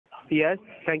Yes,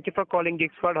 thank you for calling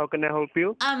Geek Squad. How can I help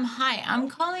you? Hi. I'm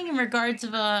calling in regards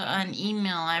of an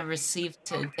email I received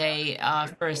today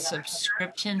for a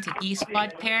subscription to Geek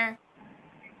Squad Care.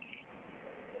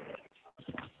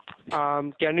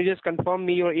 Can you just confirm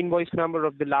me your invoice number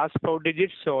of the last four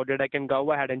digits so that I can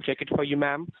go ahead and check it for you,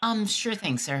 ma'am? Sure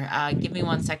thing, sir. Give me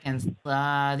 1 second.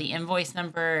 The invoice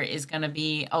number is gonna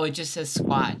be. Oh, it just says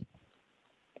squad.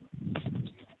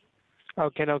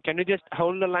 Okay, now can you just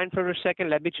hold the line for a second?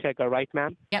 Let me check, all right,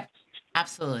 ma'am? Yep,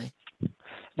 absolutely.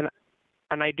 And,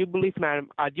 and I do believe, ma'am,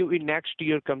 are you in next to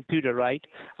your computer, right?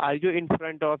 Are you in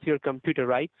front of your computer,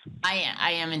 right?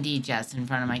 I am indeed, yes, in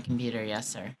front of my computer. Yes,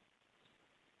 sir.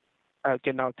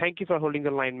 Okay, now thank you for holding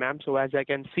the line, ma'am. So as I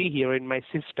can see here in my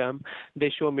system, they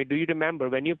show me, do you remember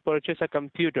when you purchase a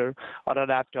computer or a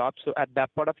laptop, so at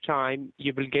that point of time,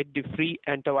 you will get the free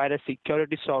antivirus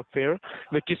security software,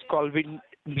 which is called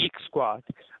Geek Squad,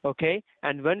 okay?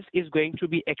 And once it's going to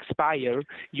be expire,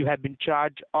 you have been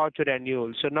charged auto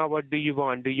renewal. So now what do you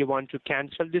want? Do you want to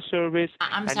cancel the service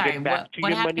I'm and sorry. get back to What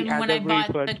your money happened as when a I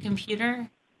bought the refund? computer?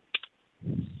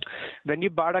 When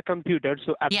you bought a computer,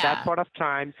 so at that Yeah, point of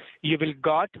time, you will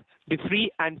got the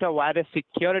free antivirus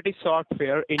security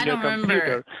software in I your don't remember.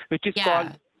 computer, which is called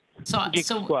Yeah. So Geek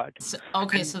so Squad. so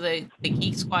okay. And So the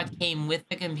Geek Squad came with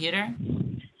the computer.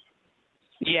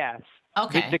 yes,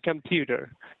 with the Okay.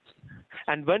 computer.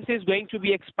 And once it's going to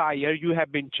be expired, you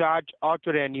have been charged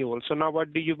auto renewal. So now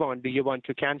what do you want? Do you want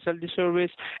to cancel the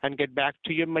service and get back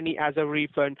to your money as a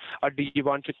refund, or do you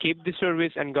want to keep the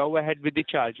service and go ahead with the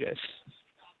charges?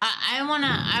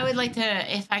 I would like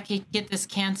to, if I could get this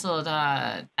canceled,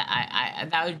 that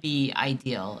would be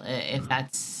ideal if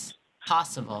that's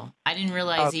possible. Okay. I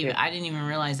didn't even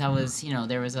realize there was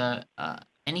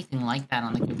anything like that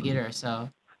on the computer. So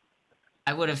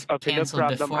I would have Okay, no canceled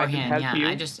problem. I will beforehand. help Yeah,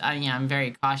 you. yeah, I'm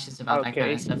very cautious about that kind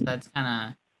of Okay. stuff. That's kind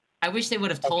of, I wish they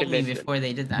would have Okay, told me listen. before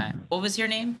they did that. What was your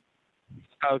name?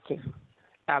 Okay.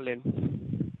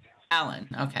 Alan. Alan.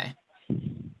 Okay.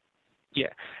 Yeah.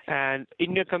 And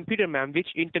in your computer, ma'am, which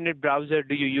internet browser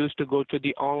do you use to go to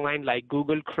the online, like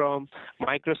Google Chrome,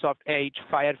 Microsoft Edge,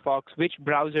 Firefox? Which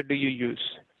browser do you use?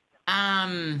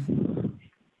 Um,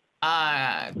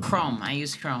 Chrome. I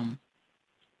use Chrome.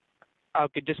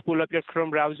 Okay, just pull up your Chrome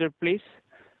browser, please.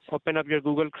 Open up your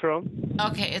Google Chrome.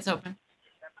 Okay, it's open.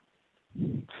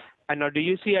 And now, do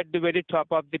you see at the very top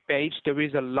of the page, there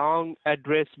is a long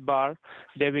address bar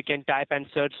there we can type and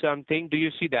search something? Do you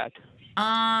see that?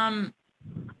 Um,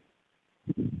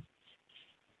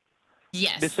 The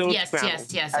Yes, search yes, panel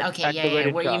yes, yes. at, Okay, at yeah, the yeah.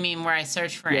 very Where you top. mean where I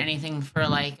search for Yes. anything for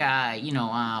like Now, a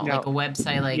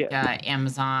website like yes.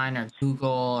 Amazon or Google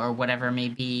or whatever it may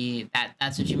be.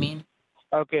 That's what you mean?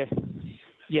 Okay.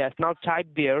 Yes, now type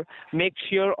there. Make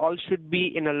sure all should be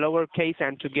in a lowercase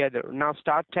and together. Now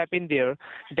start typing there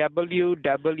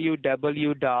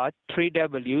www dot three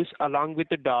W's along with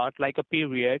the dot like a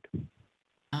period.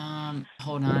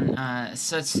 Hold on.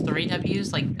 So it's three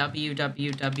W's, like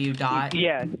www dot.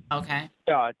 Yes, Okay.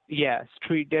 dot. Yes,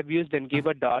 three W's, then Uh, give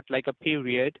a dot like a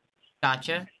period.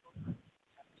 Gotcha.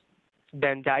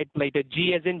 Then type later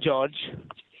G as in George,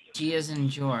 G as in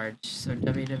George. So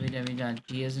www dot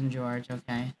G as in George.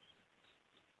 Okay.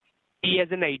 E as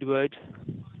in Edward.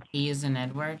 E as in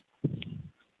Edward.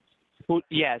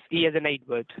 Yes, E as in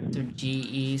Edward. So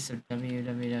GE. So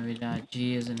www dot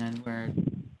G as in Edward.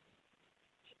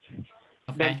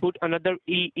 Then Okay. put another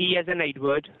E as in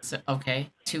Edward. So okay.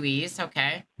 Two E's.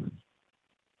 Okay.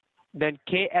 Then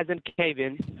K as in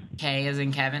Kevin. K as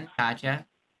in Kevin. Gotcha.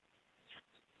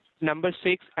 Number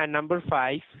 6 and number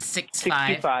 5.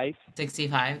 65. 65.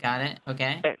 65. Got it.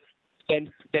 Okay.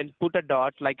 Then put a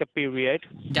dot like a period.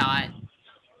 Dot.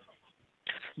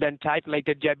 Then type like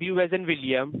a W as in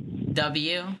William.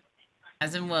 W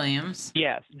as in Williams.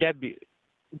 Yes, W.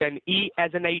 Then E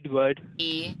as in Edward.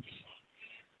 E.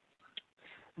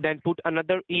 Then put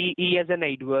another E as in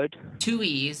Edward. Two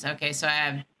E's. Okay. So I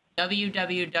have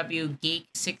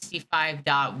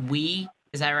www.geek65.we.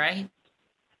 Is that right?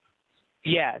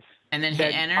 Yes. And then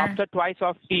hit Then enter. after twice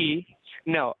of E,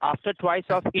 no, after twice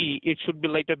of E, it should be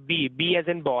later B. B as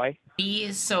in boy.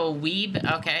 B. So weeb.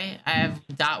 Okay. I have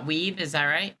dot weeb. Is that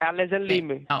right? L as in Okay.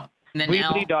 Lim. Oh. And then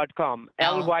L. Weebly.com.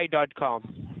 L.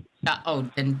 ly.com. Oh,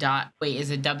 then dot. Wait,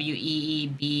 is it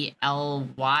WEEBLY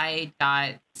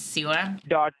dot com?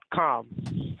 .com.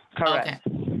 Correct. Okay.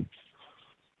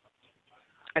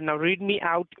 And now read me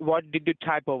out what did you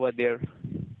type over there.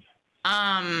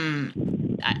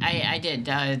 I did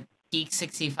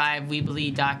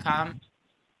geek65weebly.com.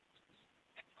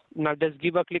 Now just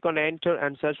give a click on enter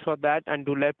and search for that and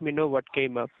do let me know what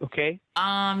came up, okay?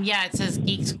 Yeah, it says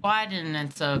Geek Squad and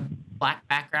it's a black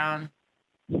background.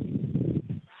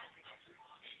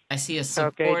 I see a Okay.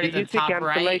 support Do at the you see top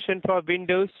right. cancellation for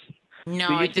Windows? No,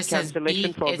 Do you it see just says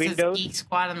cancellation Geek. for It says Windows? Geek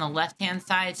Squad on the left-hand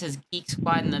side. It says Geek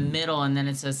Squad in the middle, and then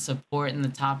it says support in the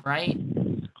top right.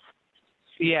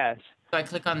 Yes. So I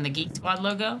click on the Geek Squad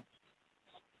logo.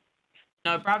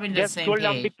 No, it brought me to the Just same scroll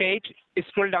down the page. page.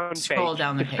 Scroll down Scroll page.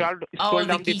 down the page. Scroll Oh, the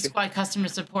down the Geek Squad customer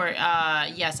support.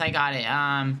 Yes, I got it.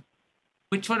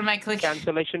 Which one am I clicking?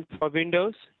 cancellation for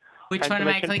Windows. Which one am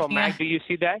I Cancellation for clicking Mac. on? Do you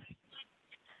see that?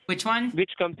 Which one?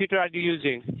 Which computer are you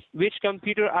using? Which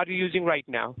computer are you using right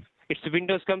now? It's a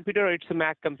Windows computer or it's a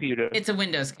Mac computer? It's a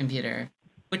Windows computer.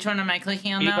 Which one am I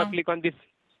clicking on Give a now? click on this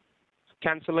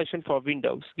cancellation for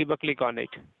Windows. Give a click on it.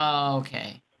 Oh,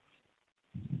 okay.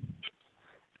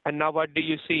 And now what do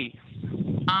you see?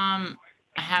 I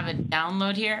have a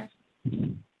download here.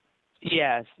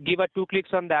 Yes, give a 2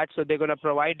 clicks on that. So they're going to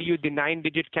provide you the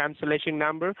 9-digit cancellation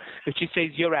number, which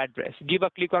says your address. Give a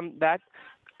click on that.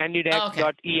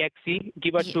 Anydex.exe.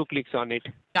 Give a 2 clicks on it.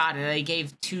 Got it. I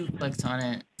gave 2 clicks on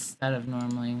it instead of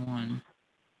normally 1.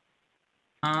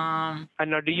 And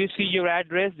now do you see your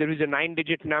address? There is a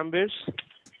 9-digit numbers.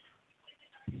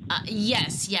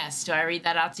 Yes. Do I read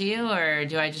that out to you, or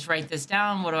do I just write this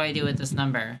down? What do I do with this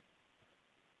number?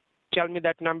 Tell me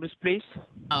that numbers, please.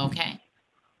 Okay.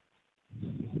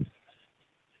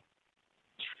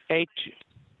 8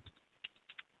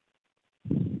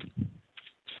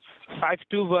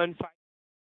 5215.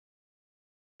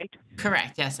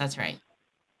 Correct. Yes, that's right.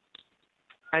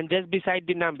 And just beside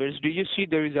the numbers, do you see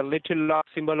there is a little lock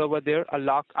symbol over there, a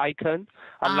lock icon,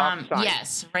 a lock sign?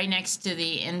 Yes, right next to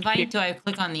the invite. Do I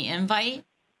click on the invite?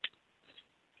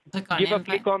 Click on Give invite. a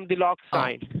click on the lock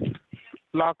sign.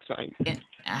 Lock sign.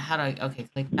 How do I? Okay,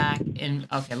 click back.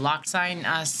 Okay, lock sign.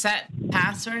 Set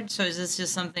password. So is this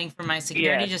just something for my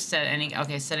security? Yes. Just set any.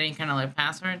 Okay, set any kind of like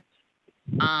password.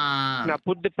 Now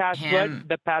put the password.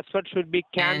 The password should be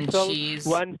cancel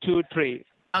 123.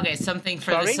 Okay, something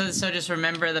for the so just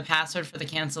remember the password for the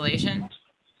cancellation.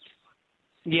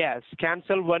 Yes,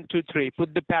 cancel 123.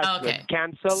 Put the password. Okay.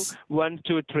 Cancel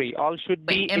 123. All should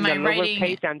be in a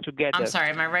lowercase and together. I'm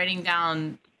sorry. Am I writing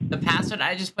down the password?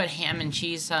 I just put ham and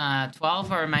cheese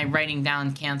 12, or am I writing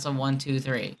down cancel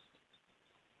 123?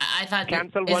 I thought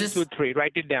cancel 123.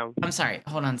 Write it down. I'm sorry.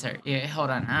 Hold on, sir. Yeah, hold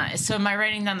on. So am I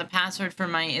writing down the password for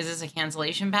my? Is this a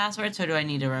cancellation password? So do I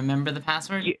need to remember the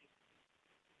password? Yeah.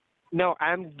 No,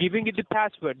 I'm giving you the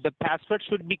password. The password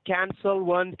should be cancel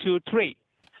 123.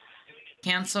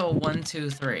 Cancel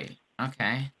 123.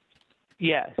 Okay.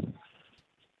 Yes.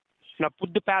 Now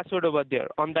put the password over there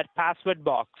on that password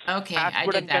box. Okay,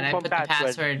 password I did that. I put the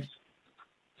password.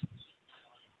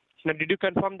 Now, did you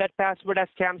confirm that password as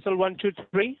cancel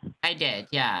 123? I did,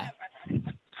 yeah.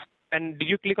 And did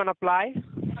you click on apply?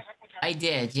 I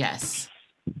did, yes.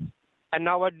 And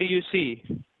now what do you see?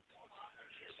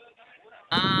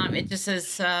 It just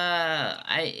says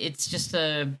it's just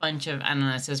a bunch of, I don't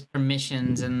know, it says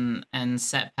permissions and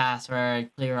set password,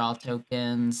 clear all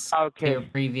tokens, clear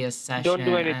previous session. Don't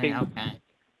do anything. Okay.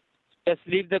 Just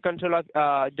leave the control of,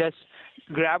 just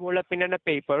grab hold of pen and a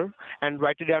paper and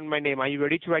write it down my name. Are you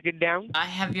ready to write it down? I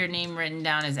have your name written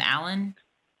down as Alan?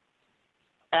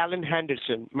 Alan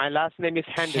Henderson. My last name is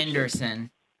Henderson.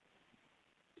 Henderson.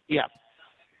 Yeah.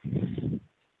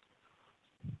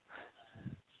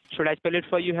 Should I spell it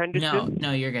for you, Henderson?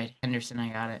 No, you're good. Henderson, I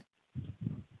got it.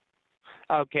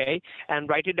 Okay. And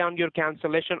write it down your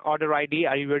cancellation order ID.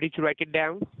 Are you ready to write it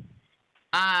down?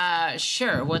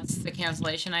 Sure. What's the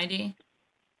cancellation ID?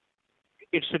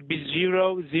 It should be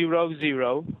 000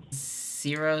 000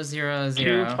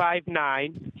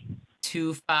 259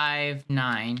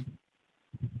 259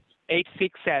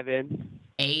 867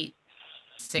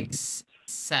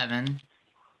 867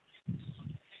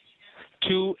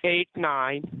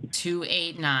 289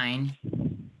 289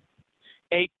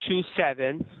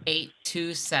 827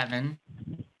 827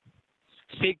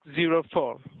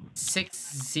 604.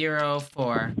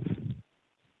 604.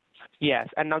 Yes,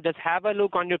 and now just have a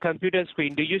look on your computer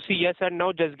screen. Do you see yes or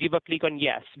no? Just give a click on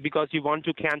yes because you want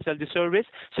to cancel the service.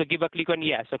 So give a click on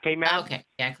yes, okay, ma'am? Okay,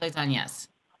 yeah, I clicked on yes.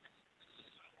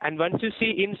 And once you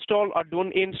see install or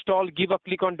don't install, give a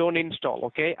click on don't install,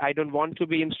 okay? I don't want to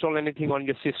be install anything on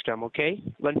your system, okay?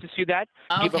 Once you see that,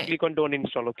 give a click on don't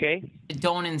install, okay?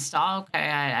 Don't install? Okay,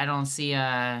 I don't see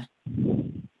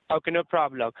Okay, no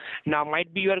problem. Now,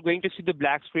 might be you are going to see the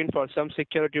black screen for some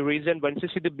security reason. Once you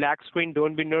see the black screen,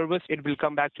 don't be nervous. It will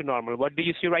come back to normal. What do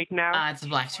you see right now? It's a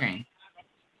black screen.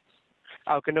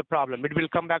 Okay, no problem. It will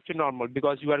come back to normal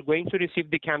because you are going to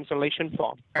receive the cancellation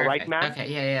form. Perfect. All right, ma'am?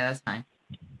 Okay, yeah, that's fine.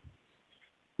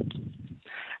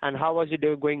 And how was your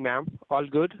day going, ma'am? All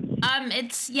good?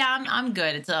 It's yeah, I'm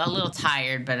good. It's a little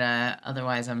tired, but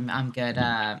otherwise I'm good.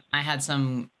 I had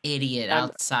some idiot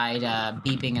And outside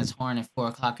beeping his horn at 4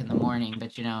 o'clock in the morning,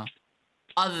 but you know,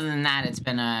 other than that, it's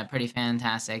been a pretty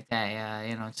fantastic day.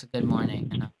 You know, it's a good morning.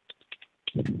 You know,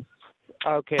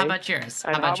 how okay. about yours?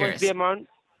 How And how about much the yours? amount?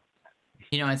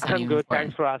 You know, it's not I'm even good.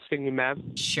 Thanks important. for asking me,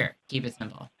 ma'am. Sure, keep it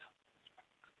simple.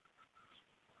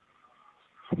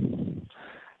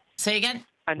 Say again.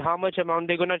 And how much amount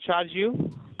they gonna charge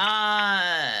you?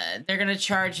 They're gonna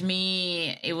charge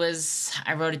me. It was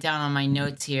I wrote it down on my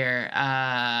notes here.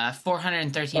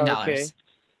 $413. Okay.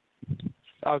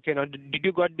 Okay. Now, did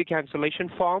you got the cancellation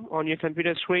form on your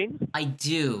computer screen? I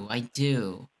do. I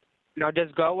do. Now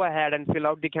just go ahead and fill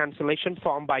out the cancellation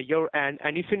form by your end.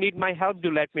 And if you need my help,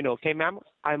 do let me know. Okay, ma'am?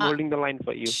 I'm Uh, holding the line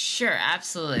for you. sure,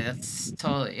 absolutely. That's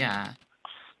totally yeah.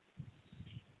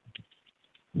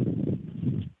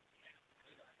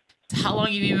 How long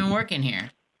have you been working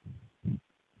here?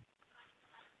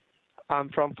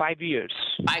 From 5 years.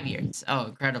 5 years. Oh,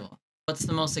 incredible. What's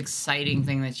the most exciting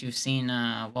thing that you've seen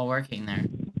while working there?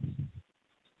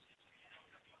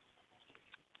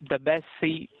 The best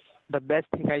thing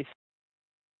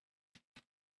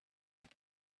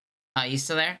I You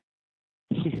still there?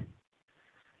 see.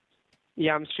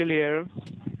 Yeah, I'm still here.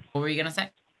 What were you gonna say?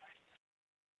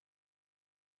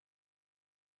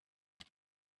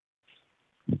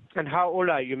 And how old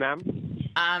are you, ma'am?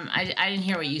 I didn't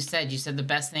hear what you said. You said the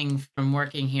best thing from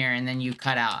working here, and then you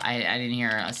cut out. I didn't hear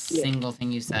a Yeah. single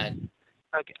thing you said.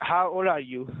 Okay. How old are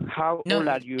you? How No, old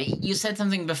are you? you said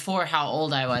something before how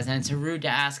old I was, and it's rude to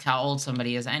ask how old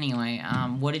somebody is anyway.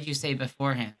 What did you say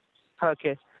beforehand?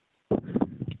 Okay.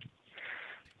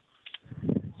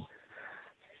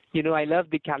 I love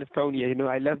the California.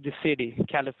 I love the city,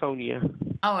 California.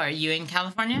 Oh, are you in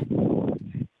California?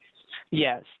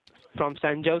 Yes, from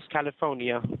San Jose,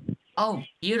 California. Oh,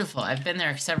 beautiful. I've been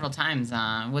there several times.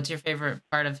 What's your favorite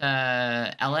part of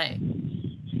LA?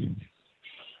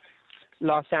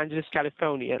 Los Angeles,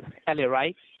 California. LA,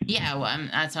 right? Yeah, well,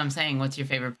 that's what I'm saying. What's your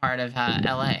favorite part of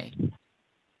LA?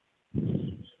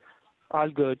 All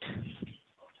good.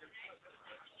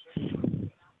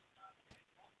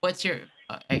 What's your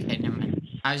okay, never mind.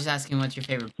 I was just asking what's your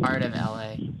favorite part of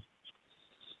LA?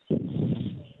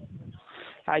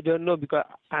 I don't know because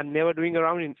I'm never doing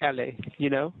around in LA.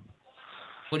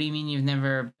 What do you mean you've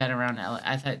never been around LA?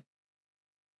 I thought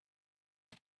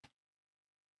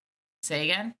say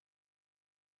again?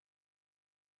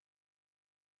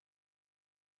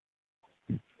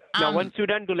 Now, once you're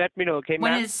done, to let me know, okay,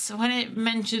 ma'am? When it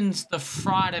mentions the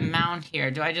fraud amount here,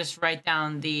 do I just write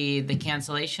down the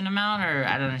cancellation amount, or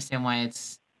I don't understand why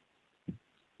it's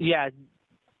Yeah,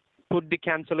 put the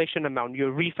cancellation amount,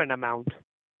 your refund amount.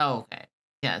 oh, okay.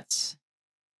 Yeah, it's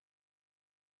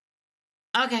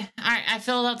okay. All right, I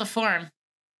filled out the form.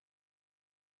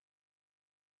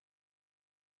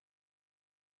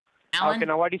 Alan? Okay,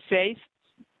 now what it says?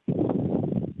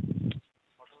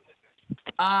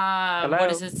 What Hello?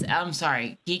 is this? I'm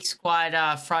sorry. Geek Squad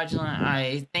fraudulent.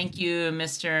 I thank you,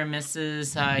 Mr. and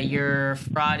Mrs. Your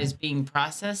fraud is being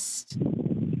processed.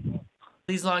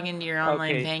 Please log into your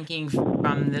online Okay. banking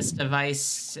from this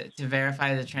device to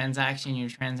verify the transaction. Your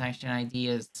transaction ID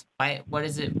is. What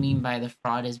does it mean by the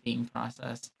fraud is being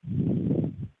processed?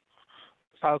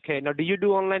 Okay, now do you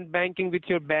do online banking with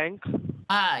your bank?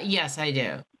 Yes, I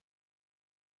do.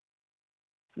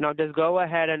 Now just go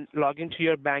ahead and log into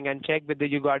your bank and check whether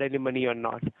you got any money or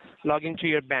not. Log into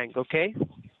your bank, okay?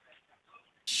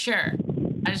 Sure.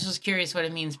 I just was curious what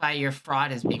it means by your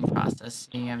fraud is being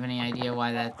processed. Do you have any idea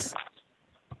why that's?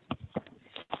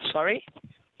 Sorry?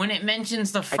 When it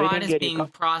mentions the I fraud didn't is get you. being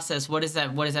processed, what does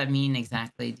that mean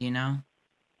exactly? Do you know?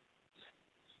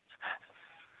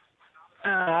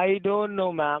 I don't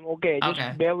know, ma'am. Okay, just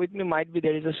Okay. bear with me. Might be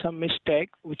there is some mistake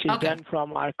which is Okay. done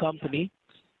from our company.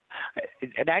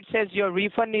 That says your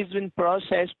refund is in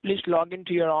process. Please log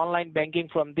into your online banking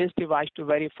from this device to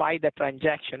verify the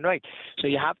transaction, right? So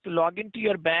you have to log into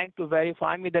your bank to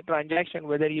verify me the transaction,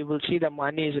 whether you will see the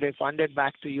money is refunded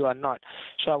back to you or not.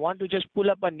 So I want to just pull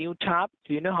up a new tab.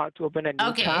 Do you know how to open a new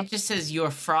Okay, tab? it just says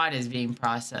your fraud is being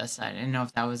processed. I didn't know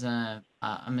if that was a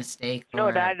mistake or.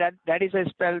 No, that is a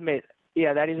spell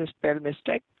Yeah, that is a spell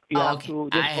mistake. You Oh, have okay. to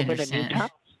just I open a new understand.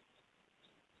 tab.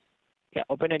 Yeah,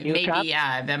 open a new Maybe, tab.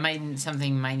 yeah,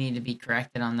 something might need to be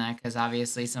corrected on that because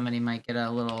obviously somebody might get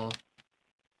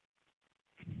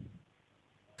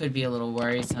could be a little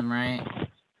worrisome, right?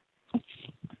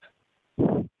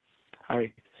 All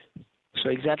right. So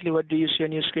exactly what do you see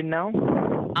on your screen now?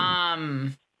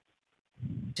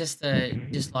 Just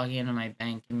logging into my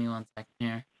bank. Give me 1 second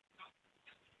here.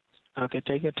 Okay,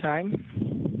 take your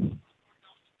time.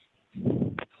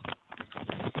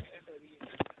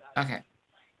 Okay.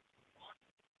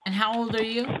 And how old are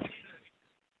you?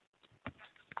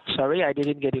 Sorry, I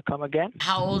didn't get you. Come again.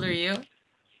 How old are you?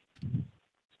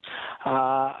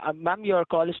 Ma'am, your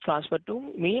call is transferred to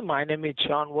me. My name is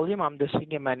John William. I'm the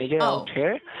senior manager out Oh,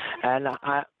 here, and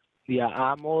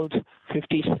I'm old,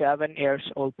 57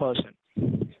 years old person.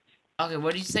 okay.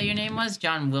 What did you say your name was?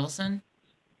 John Wilson?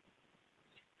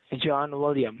 John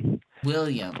William.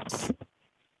 Williams.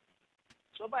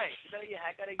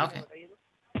 Okay.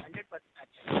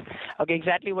 Okay,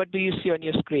 exactly what do you see on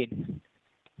your screen?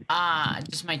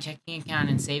 Just my checking account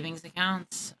and savings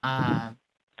accounts.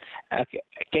 Okay,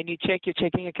 can you check your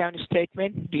checking account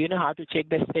statement? Do you know how to check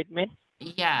the statement?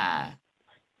 Yeah.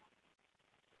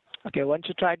 Okay, once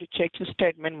you try to check your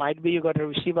statement, might be you got to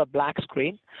receive a black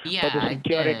screen for Yeah, the I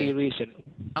security did. reason.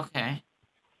 Okay.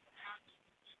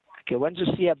 Okay, once you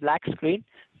see a black screen,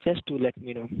 just to let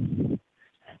me know.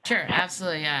 Sure,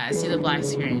 absolutely. Yeah, I see the black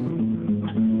screen.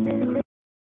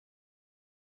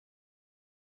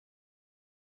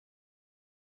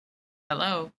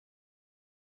 Hello.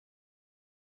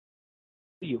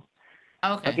 You.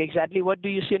 Okay. Okay, exactly what do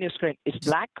you see on your screen? It's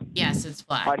black? Yes, it's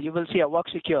black. Or you will see a work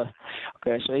secure.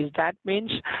 Okay, so is that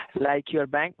means like your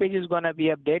bank page is gonna be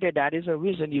updated? That is a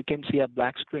reason you can see a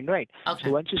black screen, right? Okay.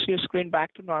 So once you see your screen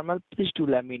back to normal, please do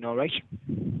let me know, right?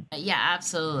 Yeah,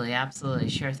 absolutely, absolutely.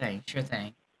 Sure thing, sure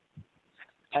thing.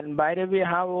 And by the way,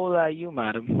 how old are you,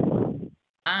 madam?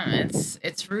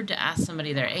 It's rude to ask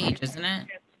somebody their age, isn't it?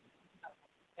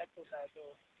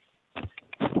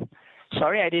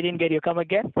 Sorry, I didn't get you. Come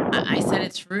again? I said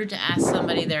it's rude to ask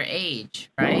somebody their age,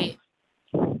 right?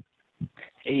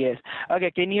 Yes.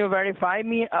 Okay, can you verify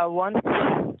me one?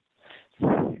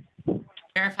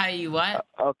 Verify you what?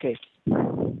 Okay.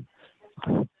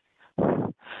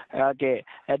 Okay.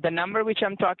 The number which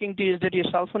I'm talking to, is that your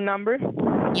cell phone number?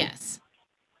 Yes.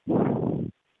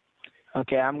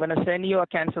 Okay, I'm going to send you a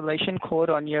cancellation code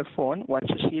on your phone. Once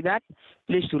you see that,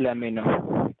 please do let me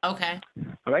know. Okay.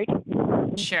 All right?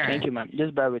 Sure. Thank you, ma'am.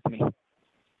 Just bear with me.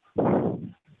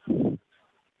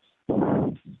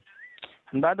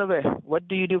 And by the way, what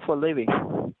do you do for a living?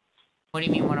 What do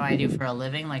you mean, what do I do for a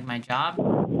living? Like my job?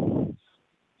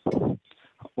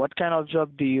 What kind of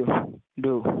job do you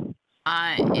do?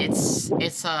 It's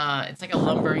like a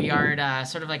lumber yard,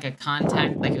 sort of like a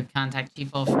contact, like a contact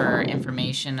people for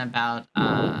information about,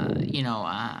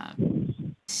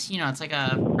 it's like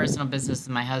a personal business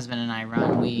that my husband and I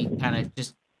run. We kind of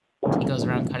just, he goes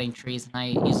around cutting trees and I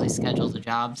usually schedule the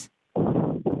jobs.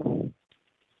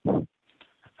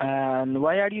 And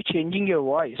why are you changing your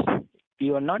voice?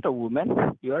 You are not a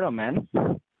woman. You are a man.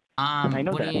 I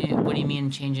know what that. do you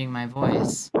mean changing my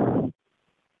voice?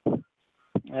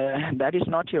 That is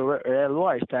not your real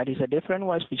voice. That is a different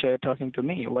voice which you're talking to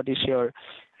me. What is your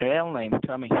real name?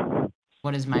 Tell me.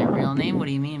 What is my real name? What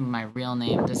do you mean my real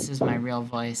name? This is my real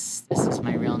voice. This is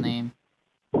my real name.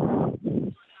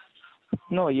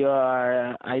 No, you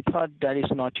are. I thought that is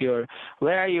not your.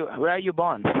 Where are you? Where are you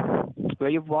born? Where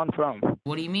are you born from?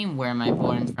 What do you mean? Where am I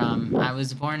born from? I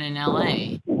was born in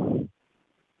L.A.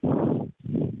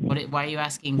 Why are you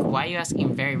asking? Why are you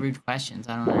asking very rude questions?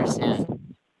 I don't understand.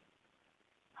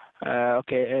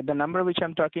 Okay, the number which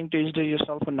I'm talking to is your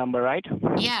cell phone number, right?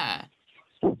 Yeah.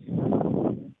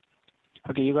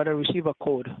 Okay, you gotta receive a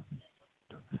code.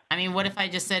 I mean, what if I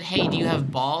just said, "Hey, do you have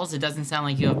balls?" It doesn't sound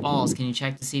like you have balls. Can you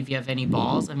check to see if you have any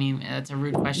balls? I mean, that's a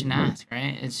rude question to ask,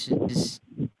 right? It's just.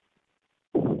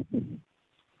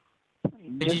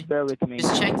 Just bear with me.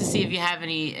 Just check to see if you have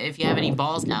any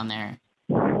balls down there.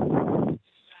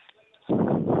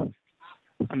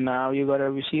 Now you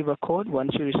gotta receive a code.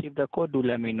 Once you receive the code, do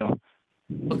let me know.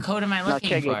 What code am I looking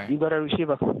check for? It. You gotta receive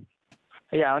a.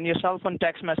 Yeah, on your cell phone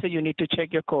text message, you need to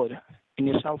check your code in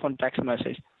your cell phone text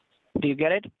message. Do you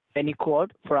get it? Any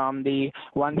code from the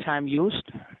one time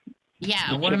used?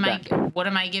 Yeah. What am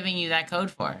I giving you that code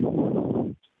for?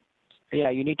 Yeah,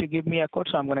 you need to give me a code,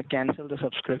 so I'm gonna cancel the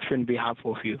subscription on behalf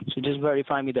of you. So just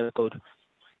verify me the code.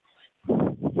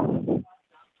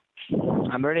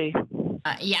 I'm ready.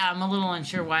 Yeah, I'm a little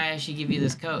unsure why I should give you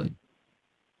this code.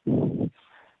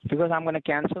 Because I'm gonna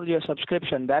cancel your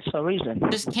subscription. That's the reason.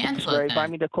 Just cancel it. Verify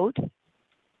me the code.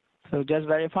 So just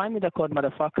verify me the code,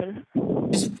 motherfucker.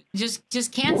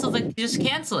 Just cancel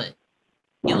it.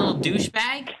 You little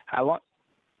douchebag. I want.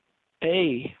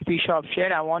 Hey, piece of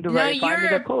shit! I want to verify me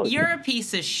the code. You're a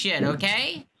piece of shit,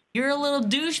 okay? You're a little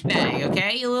douchebag,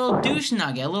 okay? You little douche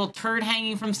nugget, a little turd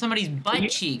hanging from somebody's butt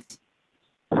cheeks.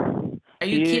 Are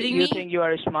you kidding me? You think you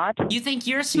are smart? You think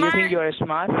you're smart? You think you are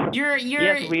smart? You're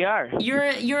yes, we are. You're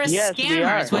a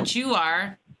scammer. Is what you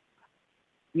are.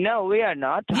 No, we are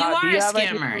not. You Do are you a have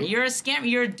any scammer. proof? You're a scammer.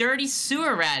 You're a dirty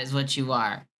sewer rat is what you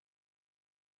are.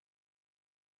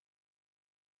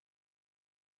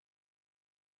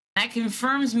 That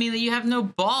confirms me that you have no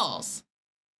balls.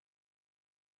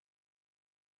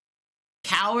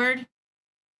 Coward.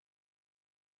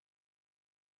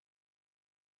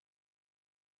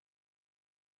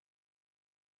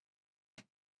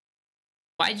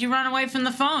 Why'd you run away from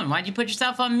the phone? Why'd you put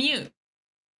yourself on mute?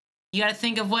 You gotta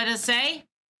think of what to say?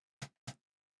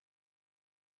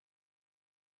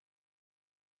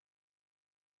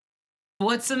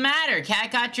 What's the matter?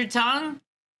 Cat got your tongue?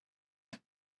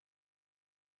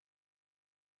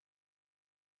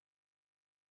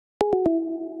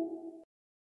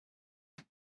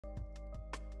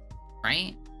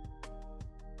 Right?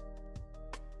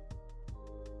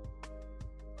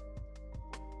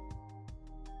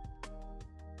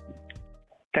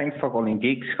 Thanks for calling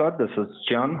Geek Scott. This is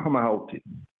John. How may I help you?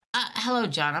 Hello,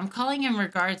 John. I'm calling in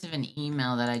regards of an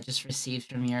email that I just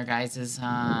received from your guys'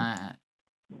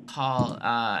 call,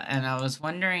 and I was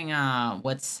wondering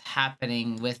what's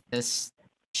happening with this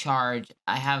charge.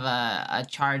 I have a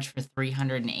charge for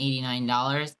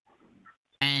 $389,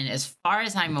 and as far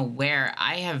as I'm aware,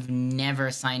 I have never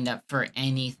signed up for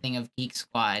anything of Geek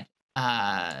Squad.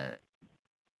 And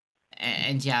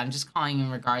yeah, I'm just calling in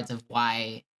regards of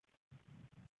why.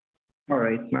 All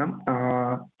right, ma'am.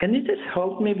 Can you just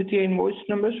help me with your invoice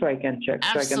number so I can check?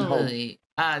 Absolutely.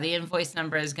 The invoice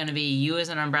number is going to be U as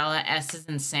an umbrella, S as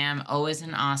in Sam, O as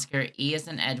in Oscar, E as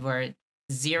in Edward,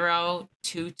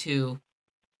 022,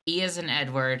 E as in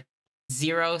Edward,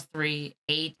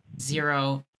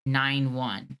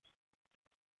 038091.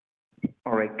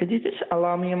 All right. Could you just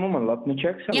allow me a moment? Let me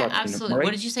check. Yeah, absolutely.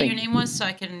 What did you say your name was so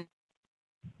I can...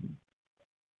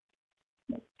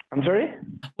 I'm sorry?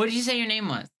 What did you say your name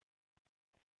was?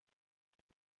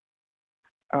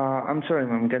 I'm sorry,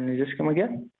 ma'am. Can you just come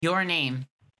again? Your name.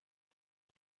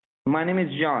 My name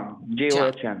is John.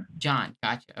 John. John.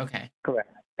 Gotcha. Okay. Correct.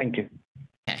 Thank you.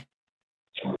 Okay.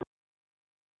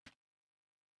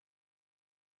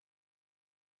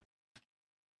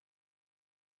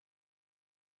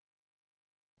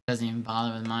 Doesn't even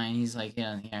bother with mine. He's like,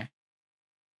 yeah, here.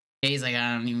 He's like,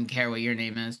 I don't even care what your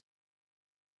name is.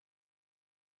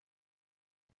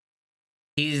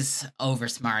 He's over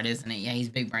smart, isn't he? Yeah, he's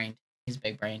big brained. He's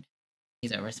big brained.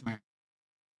 He's over smart.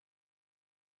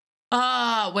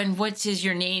 When what is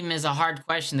your name is a hard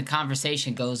question, the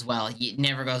conversation goes well. It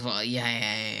never goes well.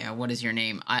 Yeah. What is your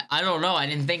name? I don't know. I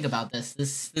didn't think about this.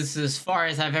 This is as far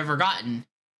as I've ever gotten.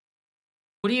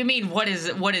 What do you mean? What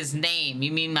is name?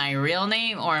 You mean my real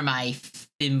name or my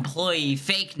employee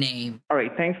fake name? All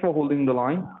right. Thanks for holding the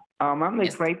line. Ma'am, like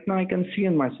Yes. right now I can see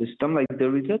in my system, like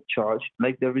there is a charge,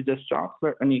 like there is a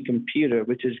software on your computer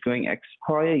which is going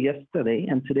expire yesterday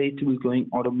and today it will going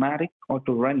automatic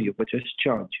auto renew, which is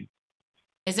charge you.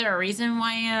 Is there a reason why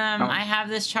I have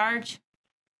this charge?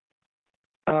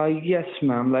 Yes,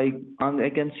 ma'am. Like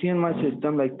I can see in my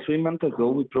system, like 3 months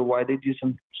ago, we provided you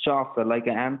some software like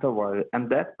an antivirus, and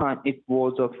that time it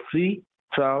was a free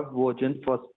trial version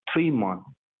for 3 months,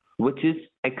 which is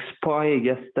expired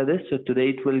yesterday. So today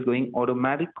it will going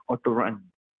automatic auto run.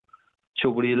 So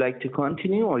would you like to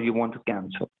continue or you want to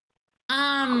cancel?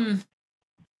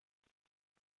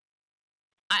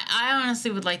 I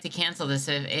honestly would like to cancel this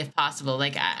if possible.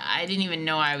 Like I didn't even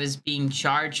know I was being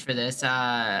charged for this.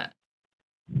 All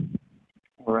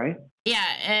right. Yeah,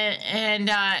 and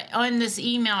on this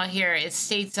email here, it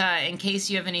states, in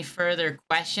case you have any further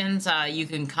questions, you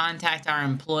can contact our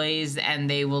employees and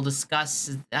they will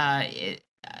discuss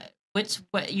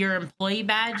what your employee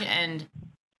badge and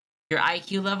your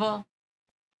IQ level.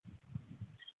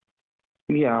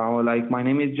 Yeah, like my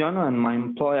name is John and my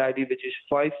employee ID which is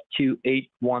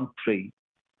 52813.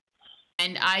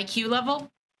 And IQ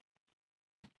level?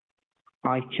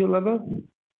 IQ level?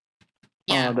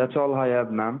 Yeah. That's all I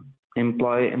have, ma'am.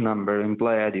 Employee number,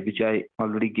 employee ID, which I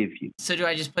already give you. So do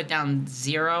I just put down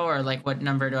 0 or like what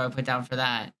number do I put down for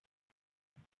that?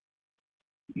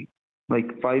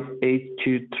 Like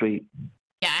 5823.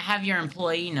 Yeah, I have your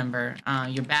employee number,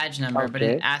 your badge number, but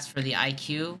it asks for the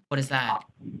IQ. What is that?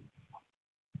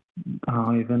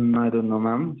 Even I don't know,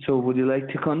 ma'am. So would you like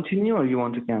to continue or you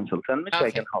want to cancel? Tell me so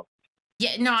I can help.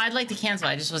 Yeah, no, I'd like to cancel.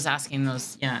 I just was asking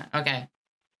those. Yeah, okay.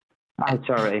 It's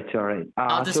all right. It's all right.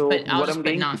 I'll just put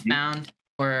not found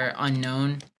or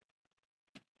unknown.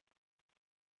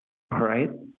 All right.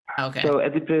 Okay. So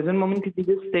at the present moment, could you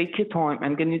just take your time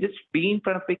and can you just be in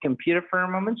front of a computer for a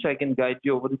moment so I can guide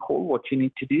you over the call what you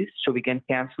need to do so we can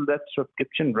cancel that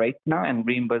subscription right now and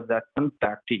reimburse that one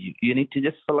back to you. You need to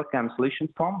just fill a cancellation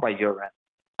form by your end.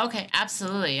 Okay,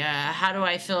 absolutely. How do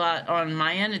I fill out on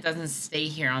my end? It doesn't stay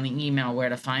here on the email where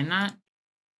to find that.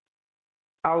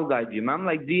 I'll guide you, ma'am.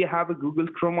 Like, do you have a Google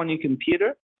Chrome on your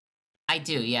computer? I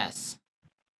do, yes.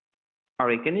 All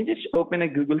right, can you just open a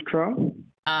Google Chrome?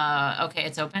 Okay,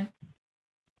 it's open.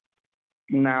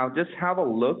 Now, just have a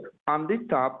look. On the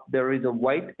top, there is a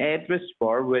white address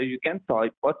bar where you can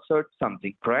type or search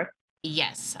something, correct?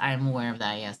 Yes, I'm aware of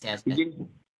that. Yes, yes.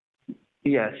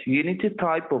 Yes, you need to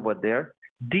type over there.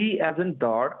 D as in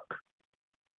dark,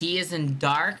 D is in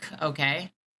dark.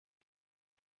 Okay.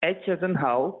 H as in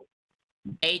how,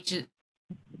 H.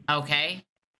 Okay.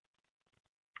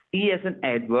 E as in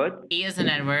Edward, E is in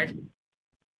Edward.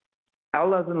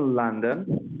 L as in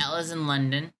London, L is in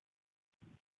London.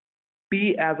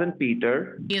 P as in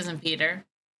Peter, P is in Peter.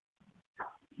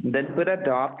 then put a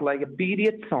dot like a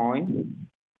period sign.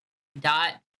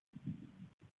 Dot.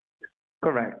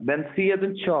 Correct. Then C as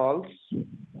in Charles.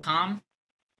 Com.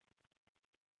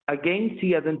 Again,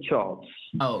 C as in Charles.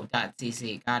 Oh, dot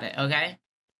CC. Got it. Okay.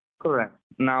 Correct.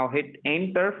 Now hit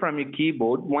enter from your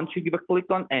keyboard. Once you give a click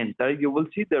on enter, you will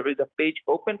see there is a page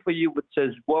open for you which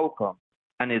says welcome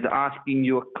and is asking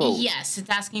you a code. Yes, it's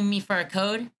asking me for a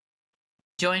code.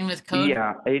 Join with code.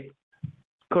 Yeah, it's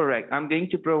correct. I'm going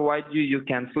to provide you your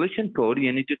cancellation code.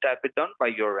 You need to type it down by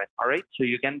your end. All right. So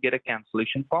you can get a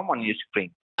cancellation form on your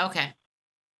screen. Okay.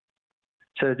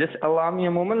 So just allow me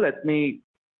a moment. Let me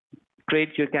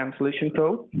create your cancellation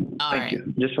code. All Thank right.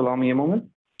 you. Just allow me a moment.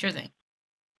 Sure thing.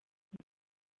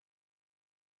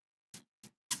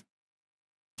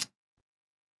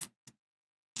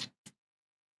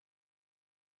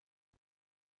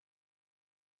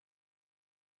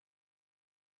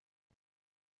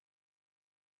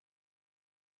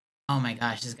 Oh my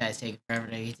gosh, this guy's taking forever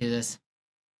to get through this.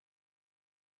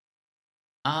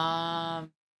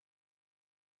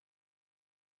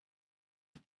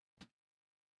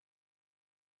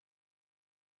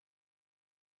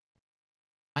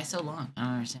 Why so long? I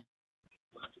don't understand.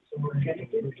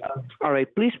 All right.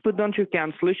 Please put down your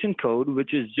cancellation code,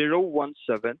 which is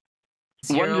 017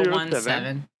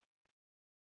 017.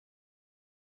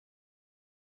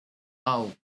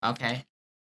 Oh, okay.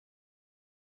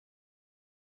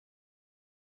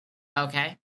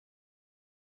 Okay.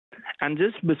 And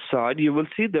just beside, you will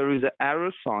see there is an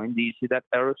arrow sign. Do you see that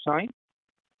arrow sign?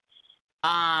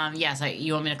 Yes.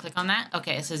 You want me to click on that?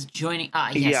 Okay. It says joining.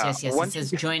 Yes, Yeah, yes, yes. It once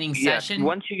says you- joining Yes. session.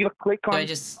 Once you give a click Do on, I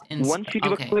just once you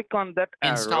give okay. a click on that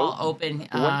arrow, Install open.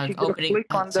 once you give a Opening.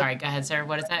 click on Sorry. Go ahead, sir.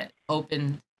 What is that?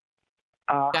 Open.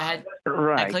 Go ahead.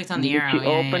 right. I clicked on the You need arrow. to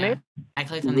Yeah, open yeah. it. I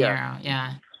clicked on the arrow.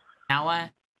 Yeah. Now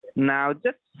what? Now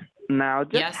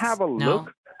just Yes, have a no.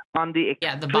 look on the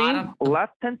Yeah, the extreme bottom.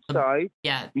 left-hand side.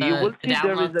 Yeah. You will the see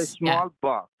there is a downloads. small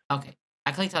box. Yeah. Okay.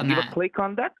 I clicked on Give that. a click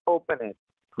on that, open it.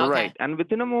 Okay. Right. And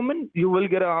within a moment, you will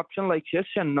get an option like yes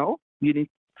and no. You need,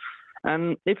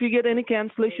 and if you get any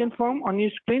cancellation form on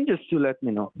your screen, just to let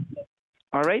me know.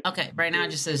 All right. Okay. Right now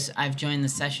it just says I've joined the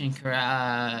session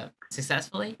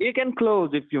successfully. You can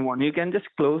close if you want. You can just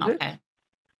close it. Okay.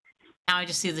 Now I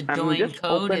just see the And join just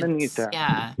code. open a new It's, tab.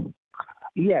 yeah.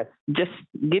 Yes. Just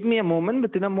give me a moment.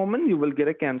 Within a moment, you will get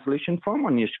a cancellation form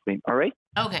on your screen. All right.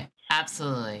 Okay.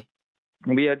 Absolutely.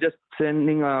 We are just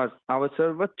sending our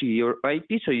server to your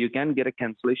IP so you can get a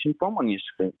cancellation form on your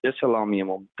screen. Just allow me a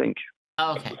moment. Thank you.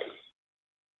 Okay.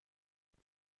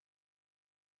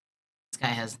 This guy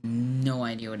has no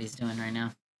idea what he's doing right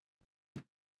now.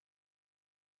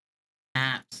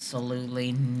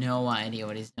 Absolutely no idea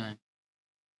what he's doing.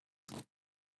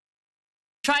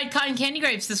 Tried cotton candy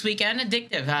grapes this weekend.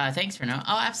 Addictive. Thanks for no.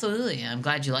 Oh, absolutely. I'm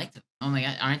glad you liked them. Oh my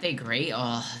god, aren't they great?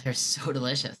 Oh, they're so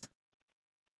delicious.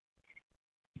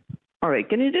 All right.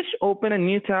 Can you just open a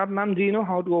new tab, ma'am? Do you know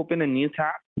how to open a new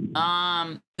tab?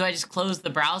 Do I just close the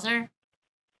browser?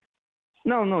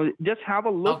 No. Just have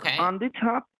a look Okay. on the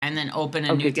tab. And then open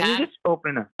a Okay. new Can tab? you just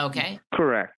open it? Okay.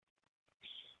 Correct.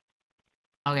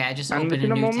 Okay, I just And opened a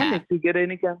within a new moment, tab. if you get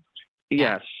any Yeah.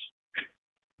 yes.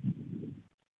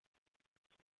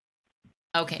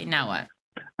 Okay, now what?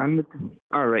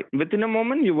 All right. Within a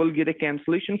moment, you will get a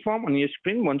cancellation form on your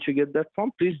screen. Once you get that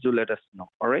form, please do let us know.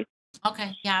 All right.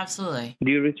 Okay, yeah, absolutely. Do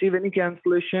you receive any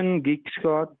cancellation, Geek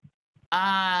Squad?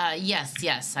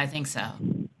 Yes, I think so.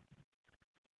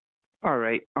 All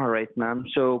right, ma'am.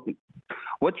 So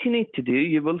what you need to do,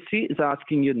 you will see is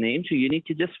asking your name. So you need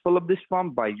to just fill up this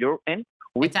form by your end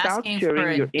It's without asking for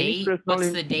sharing a your any date. personal.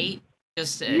 What's the date?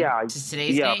 Just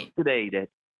today's yeah, date? today that.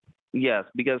 Yes,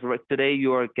 because right today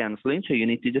you are canceling, so you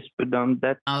need to just put down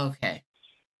that. Okay.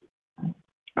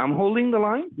 I'm holding the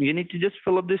line. You need to just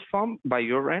fill up this form by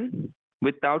your end.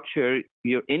 without share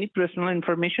your any personal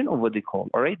information over the call,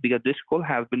 all right? Because this call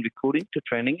has been recording to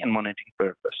training and monitoring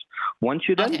purpose. Once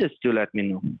you're done, Okay. just do let me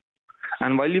know.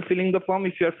 And while you're filling the form,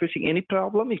 if you're facing any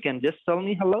problem, you can just tell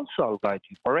me hello, so I'll guide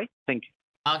you. All right? Thank you.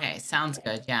 Okay, sounds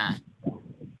good. Yeah.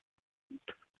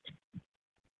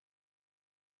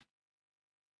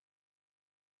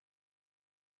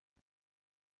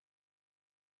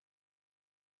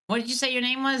 What did you say your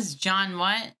name was? John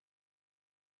what?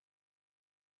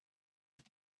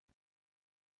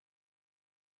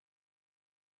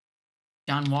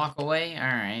 John Walkaway? All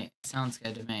right. Sounds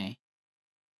good to me.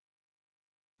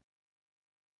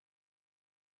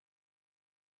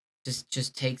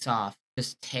 Just takes off.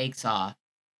 Just takes off.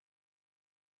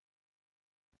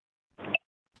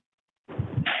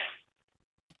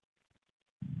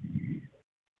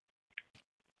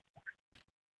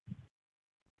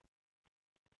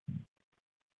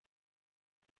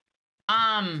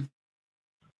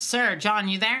 Sir, John,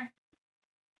 you there?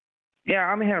 Yeah,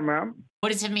 I'm here, ma'am.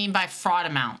 What does it mean by fraud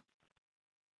amount?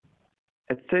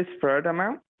 It says fraud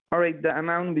amount. All right, the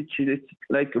amount which is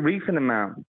like refund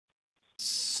amount.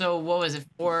 So what was it?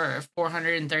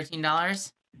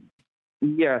 $413?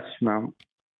 Yes, ma'am.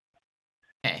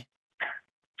 Okay.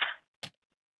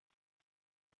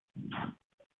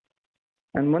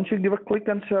 And once you give a click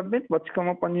and submit, what's come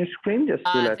up on your screen, just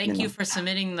to let me Thank know. you for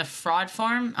submitting the fraud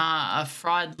form. A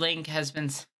fraud link has been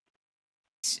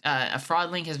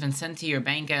sent to your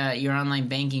bank, your online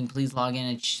banking. Please log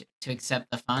in to accept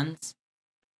the funds.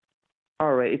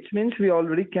 All right, it means we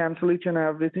already cancel each and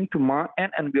everything to my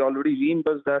end, and we already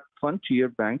reimburse that fund to your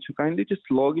bank. So kindly just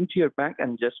log into your bank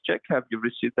and just check have you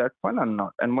received that fund or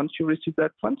not. And once you receive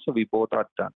that fund, so we both are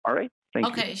done. All right, thank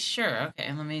you. Okay, sure.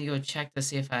 Okay, let me go check to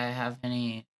see if I have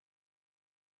anything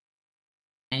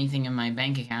in my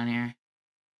bank account here.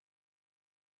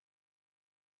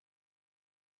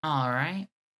 All right.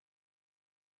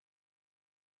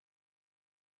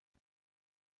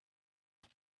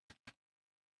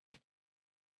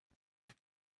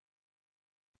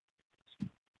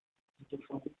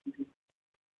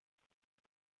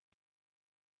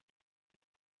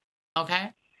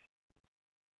 Okay.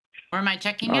 Where am I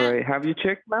checking All at? right, have you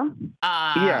checked, ma'am?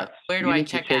 Yes. Where do you I need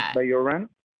check to check at? by your end.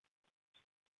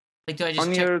 Like, do I just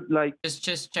On check? your like.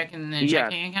 Just checking the Yes.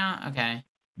 checking account? Okay.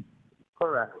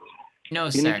 Correct. No,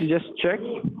 You sir. need to just check.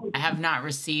 I have not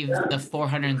received the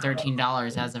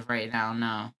 $413 as of right now.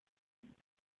 No.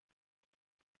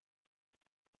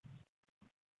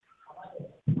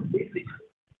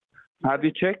 Have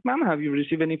you checked, ma'am? Have you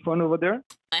received any fund over there?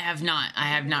 I have not. I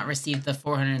have not received the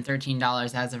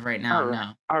 $413 as of right now. All right.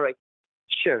 No. All right.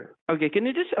 Sure. Okay. Can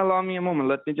you just allow me a moment?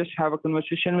 Let me just have a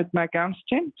conversation with my accounts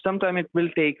team. Sometime it will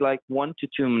take like 1 to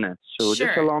 2 minutes. So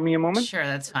just Sure. allow me a moment. Sure,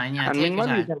 that's fine. Yeah, And take your meanwhile,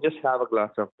 you time. can just have a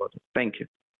glass of water. Thank you.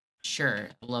 Sure.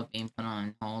 I love being put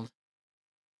on hold.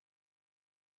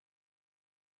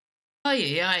 Oh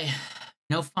yeah.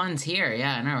 No funds here.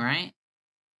 Yeah, I know, right?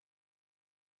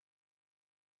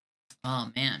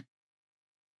 Oh man.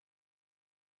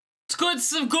 It's good,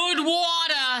 some good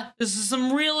water. This is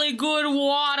some really good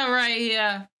water right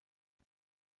here.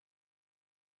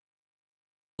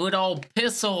 Good old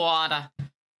piss of water.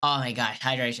 Oh my gosh,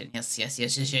 hydration. Yes.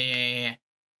 Yeah.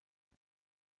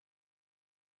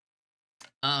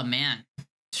 Oh man.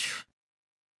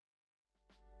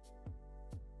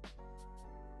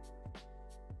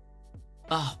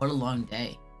 Oh, what a long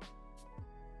day.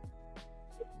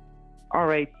 All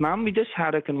right, ma'am. We just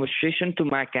had a conversation to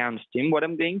my accounts team. What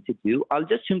I'm going to do, I'll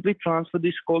just simply transfer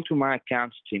this call to my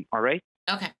accounts team. All right.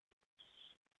 Okay.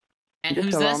 And Just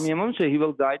who's allow this? me a moment, so he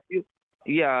will guide you.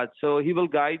 Yeah. So he will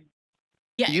guide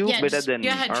you better just, than go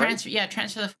me. ahead, all transfer. right? Yeah,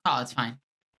 transfer the call. It's fine.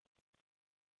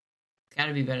 It's got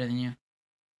to be better than you.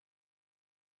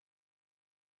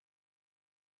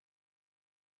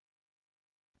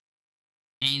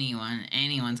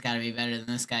 Anyone's got to be better than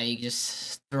this guy. You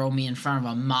just throw me in front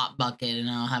of a mop bucket and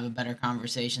I'll have a better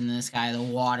conversation than this guy. The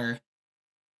water.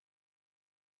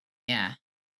 Yeah.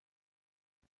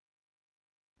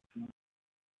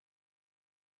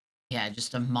 Yeah,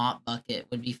 just a mop bucket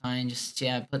would be fine. Just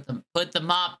yeah, put the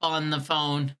mop on the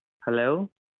phone. Hello.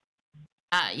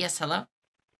 Yes, hello.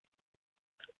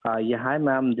 Yeah, hi,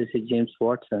 ma'am. This is James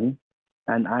Watson,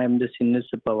 and I am the senior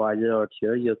supervisor out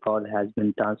here. Your call has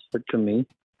been transferred to me.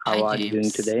 How Hi, are you doing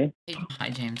James. today? Hi,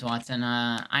 James Watson.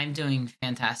 I'm doing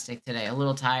fantastic today. A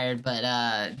little tired, but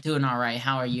doing all right.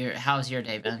 How's your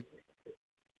day been?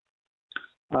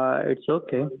 It's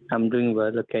okay. I'm doing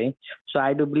well. Okay. So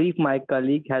I do believe my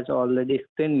colleague has already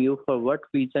explained you for what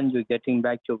reason you're getting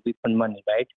back your refund money,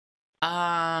 right?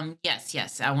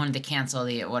 Yes. I wanted to cancel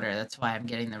the order. That's why I'm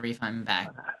getting the refund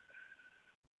back.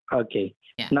 Okay.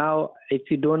 Yeah. Now, if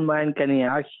you don't mind, can I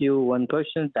ask you one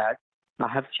question that I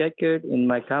have checked it in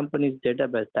my company's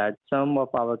database that some of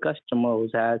our customers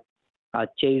who has a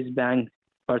Chase Bank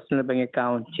personal bank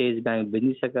account, Chase Bank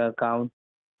business account.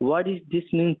 What is this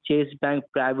mean, Chase Bank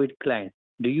private client?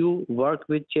 Do you work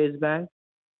with Chase Bank?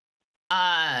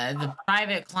 The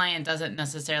private client doesn't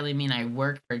necessarily mean I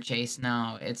work for Chase.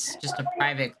 No, it's just a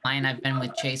private client. I've been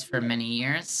with Chase for many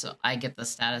years, so I get the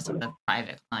status of the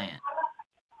private client.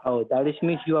 Oh, that is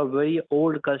means you are very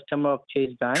old customer of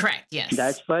Chase Bank. Correct. Yes.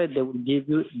 That's why they will give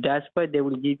you. That's why they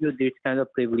will give you this kind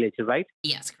of privilege, right?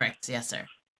 Yes. Correct. Yes, sir.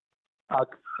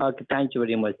 Okay. Thank you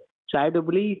very much. So I do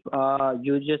believe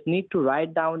you just need to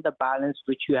write down the balance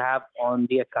which you have on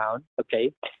the account.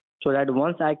 Okay. So that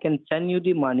once I can send you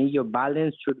the money, your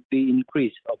balance should be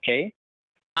increased. Okay.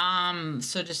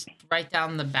 So just write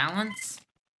down the balance.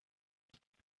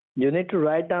 You need to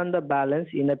write down the balance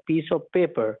in a piece of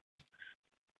paper.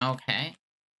 Okay.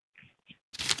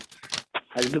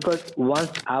 Because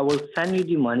once I will send you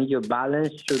the money, your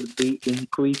balance should be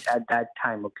increased at that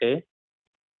time. Okay.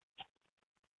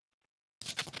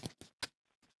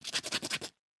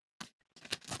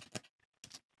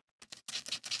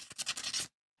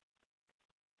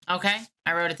 Okay.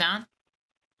 I wrote it down.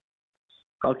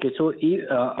 Okay. So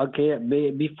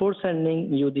before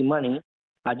sending you the money,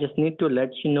 I just need to let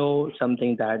you know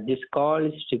something that this call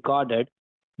is recorded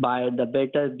by the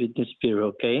Better Business Bureau.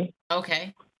 Okay.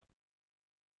 Okay.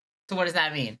 So what does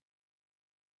that mean?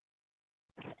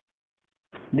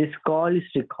 This call is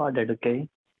recorded. Okay.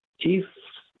 If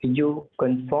you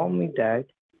confirm me that,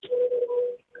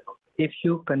 if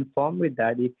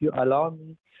you allow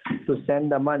me to send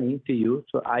the money to you,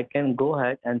 so I can go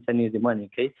ahead and send you the money.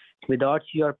 Okay. Without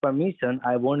your permission,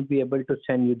 I won't be able to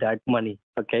send you that money.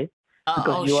 Okay.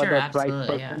 Because you sure, are the right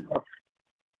absolutely, person. Yeah.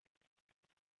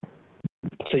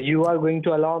 So you are going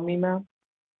to allow me, ma'am?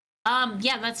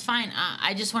 Yeah, that's fine.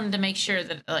 I just wanted to make sure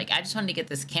that, like, I just wanted to get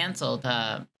this canceled.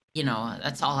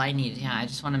 That's all I need. Yeah, I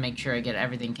just want to make sure I get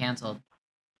everything canceled.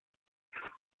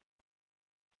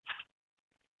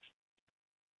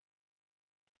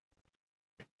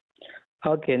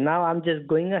 Okay, now I'm just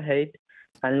going ahead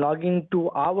and logging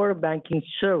to our banking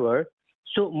server.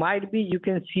 So might be you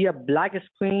can see a black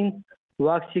screen,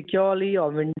 work securely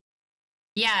or Windows.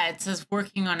 Yeah, it says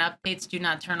working on updates. Do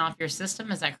not turn off your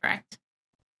system. Is that correct?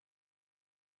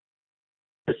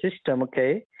 System,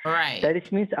 okay? All right.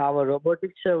 That means our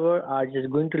robotic server are just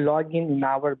going to log in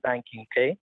our banking,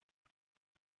 okay?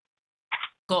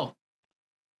 Cool.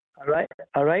 All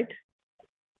right.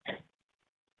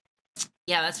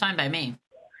 Yeah, that's fine by me.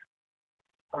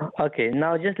 Okay,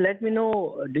 now just let me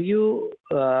know, do you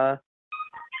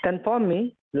confirm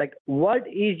me, like what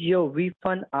is your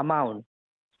refund amount?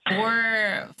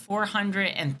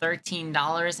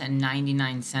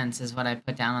 $413.99 is what I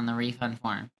put down on the refund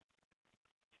form.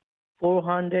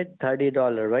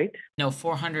 $430, right? No,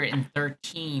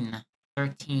 413.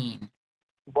 13.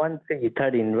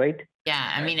 13, right?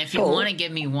 Yeah, I mean, if you want to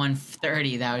give me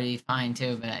 130, that would be fine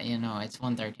too, but it's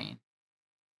 113.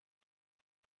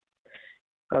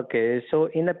 Okay, so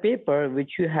in a paper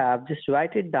which you have, just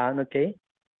write it down, okay?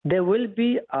 There will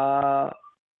be, I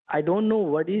don't know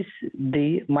what is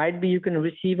might be you can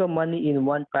receive a money in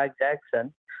one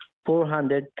transaction,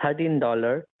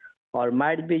 $413, or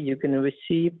might be you can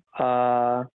receive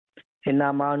in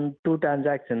amount 2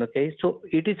 transactions, okay? So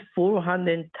it is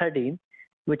 413,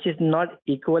 which is not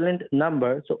equivalent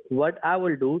number. So what I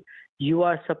will do, you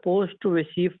are supposed to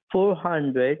receive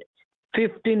 $415.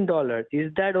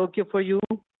 Is that okay for you?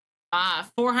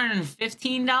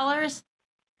 $415?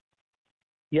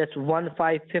 Yes,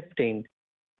 1515.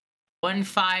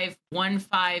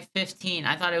 1515.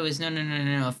 I thought it was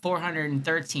no,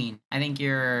 413. I think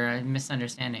you're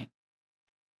misunderstanding.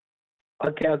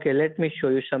 Okay. Let me show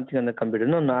you something on the computer.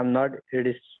 No, I'm not. It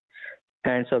is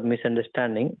kinds of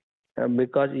misunderstanding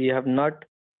because you have not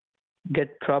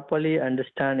get properly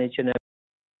understand each and every.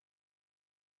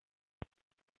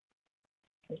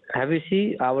 Have you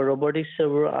seen our robotic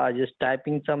server are just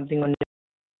typing something on?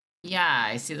 Yeah,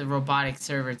 I see the robotic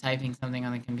server typing something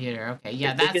on the computer. Okay,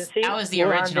 yeah, that was the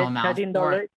original amount.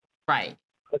 $13. Right.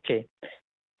 Okay.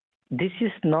 This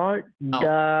is not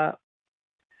the.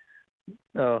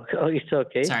 Oh, it's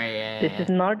okay. Sorry. This is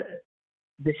not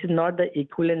the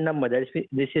equivalent number.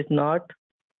 This is not.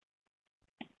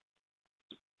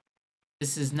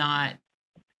 This is not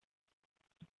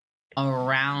a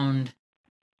round.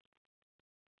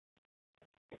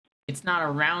 It's not a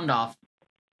round off.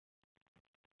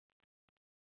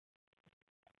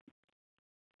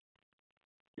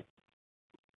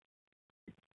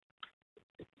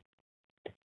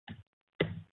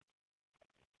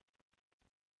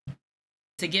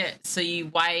 to get, so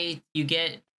why you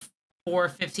get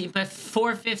 415, but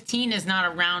 415 is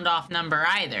not a round off number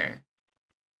either.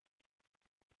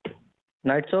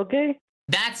 That's okay?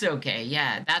 That's okay,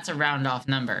 yeah, that's a round off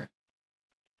number.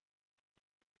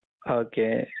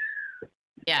 Okay.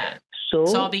 Yeah, So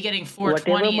so I'll be getting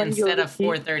 420 instead of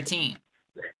 413.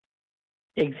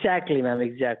 Exactly, ma'am,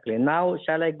 exactly. Now,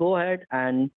 shall I go ahead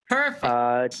and Perfect.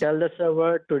 tell the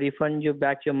server to refund you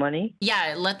back your money?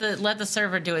 Yeah, let the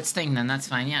server do its thing then, that's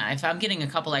fine. Yeah, if I'm getting a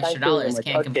couple extra Thank you very dollars, much.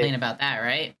 can't Okay. complain about that,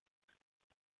 right?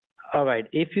 All right.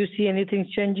 If you see anything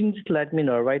changing, just let me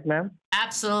know, right, ma'am?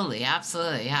 Absolutely,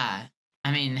 absolutely, yeah.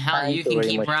 I mean, hell, Thank you you can very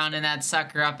keep much. rounding that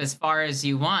sucker up as far as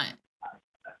you want.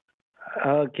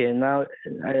 Okay. Now,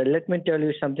 let me tell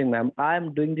you something, ma'am.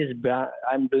 I'm doing these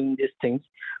things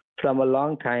from a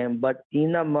long time, but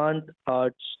in a month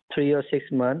or 3 or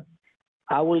 6 months,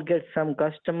 I will get some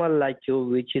customer like you,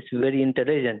 which is very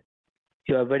intelligent.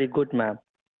 You are very good, ma'am.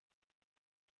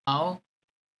 Oh?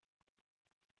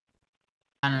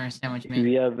 I don't understand what you mean.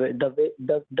 We are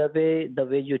the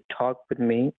way you talk with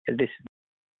me. It is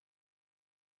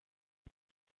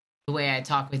The way I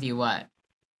talk with you, what?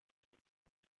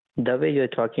 the way you're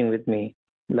talking with me,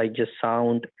 like your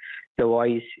sound, your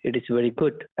voice. It is very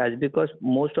good. As because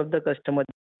most of the customers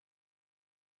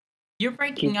You're keep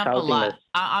breaking up a shouting lot. us.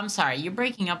 I'm sorry, you're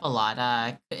breaking up a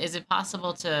lot. Is it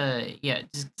possible to, yeah,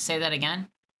 just say that again?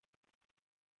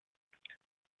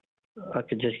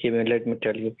 Okay, just give me. Let me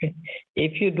tell you. Okay,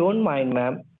 if you don't mind,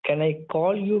 ma'am, can I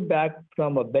call you back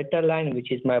from a better line,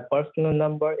 which is my personal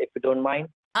number, if you don't mind?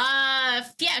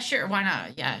 Yeah, sure, why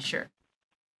not? Yeah, sure.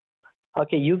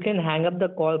 Okay, you can hang up the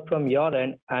call from your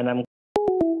end, and I'm.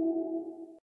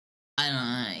 I don't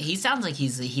know. He sounds like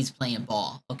he's playing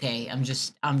ball. Okay, I'm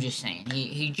just saying.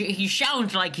 He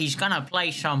sounds like he's gonna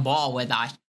play some ball with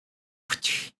us.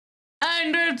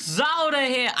 And it's out of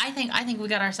here. I think we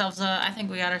got ourselves a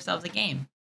game.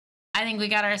 I think we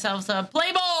got ourselves a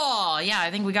play ball. Yeah, I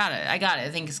think we got it. I got it.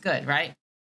 I think it's good, right?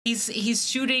 He's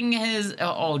shooting his.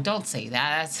 Oh, don't say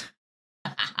that.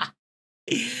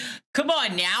 Come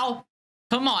on now.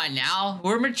 Come on now.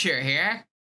 We're mature here.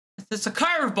 It's a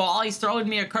curveball. He's throwing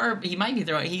me a curve. He might be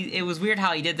throwing. It was weird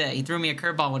how he did that. He threw me a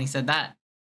curveball when he said that.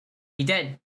 He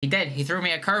did. He did. He threw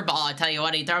me a curveball. I tell you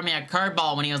what, he threw me a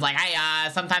curveball when he was like, "Hey,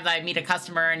 sometimes I meet a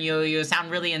customer and you sound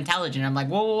really intelligent." I'm like,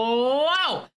 "Whoa, whoa,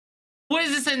 whoa! What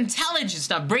is this intelligent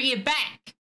stuff? Bring it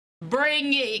back.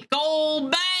 Bring it.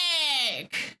 Go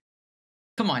back.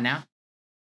 Come on now."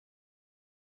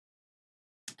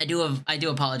 I do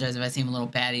apologize if I seem a little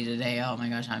batty today. Oh my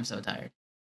gosh, I'm so tired.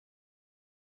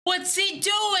 What's he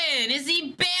doing? Is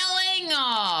he bailing?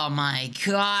 Oh my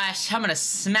gosh. I'm gonna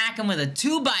smack him with a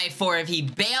 2x4 if he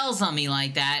bails on me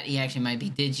like that. He actually might be.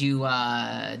 Did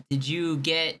you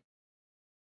get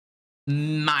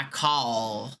my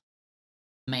call,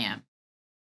 ma'am?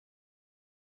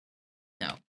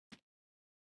 No.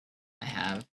 I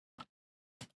have.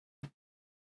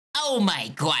 Oh my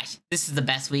gosh. This is the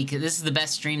best week. This is the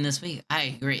best stream this week.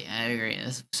 I agree.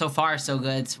 So far, so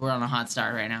good. We're on a hot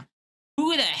start right now.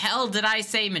 Who the hell did I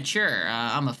say mature?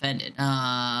 I'm offended.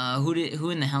 Who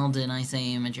in the hell did I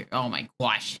say mature? Oh my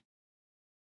gosh.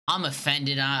 I'm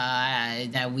offended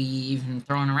that we even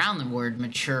throwing around the word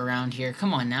mature around here.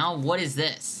 Come on now. What is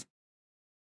this?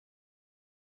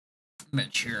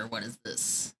 Mature, what is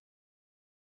this?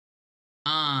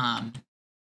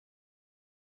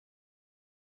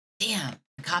 Damn,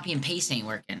 copy and paste ain't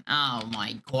working. Oh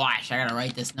my gosh, I gotta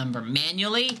write this number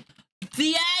manually.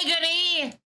 The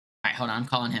agony! Alright, hold on, I'm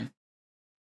calling him.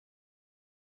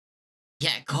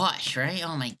 Yeah, gosh, right?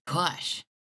 Oh my gosh.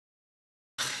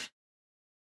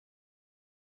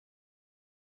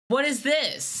 What is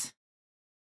this?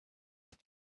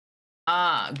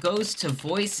 Goes to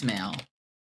voicemail. As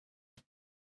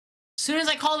soon as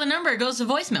I call the number, it goes to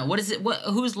voicemail. What is it?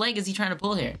 Whose leg is he trying to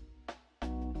pull here?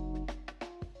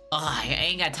 Oh, I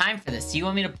ain't got time for this. Do you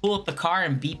want me to pull up the car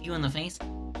and beep you in the face?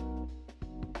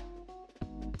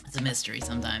 It's a mystery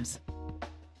sometimes.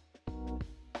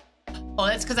 Oh,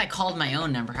 that's because I called my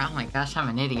own number. Oh my gosh, I'm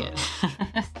an idiot.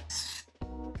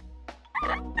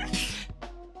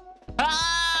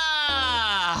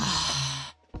 Ah!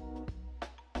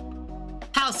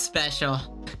 How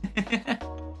special.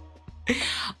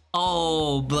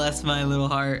 Oh, bless my little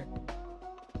heart.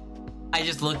 I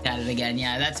just looked at it again.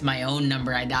 Yeah, that's my own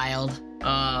number I dialed.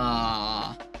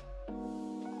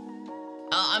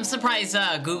 I'm surprised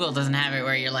Google doesn't have it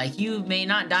where you're like, you may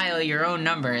not dial your own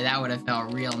number. That would have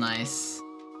felt real nice.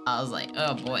 I was like,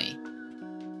 oh boy.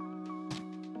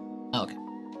 Okay.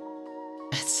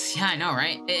 Yeah, I know,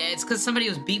 right? It's because somebody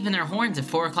was beeping their horns at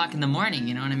 4 o'clock in the morning.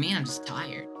 You know what I mean? I'm just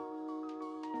tired.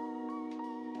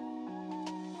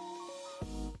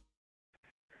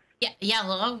 Yeah,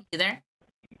 hello, you there?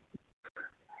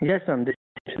 Yes, ma'am.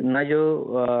 Now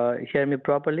you hear me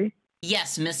properly?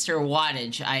 Yes, Mr.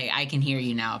 Wattage. I can hear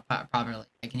you now properly.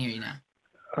 I can hear you now.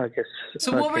 Okay.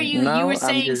 So what were Okay. you were Now I'm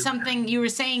saying just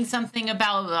something,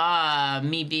 about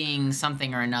me being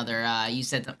something or another. You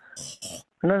said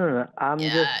no. I'm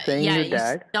just saying yeah, you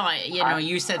that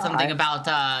you said something about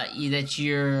that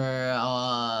you're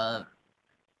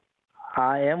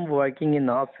I am working in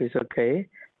office, okay,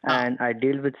 oh, and I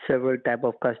deal with several type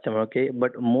of customer, okay,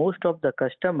 but most of the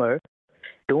customer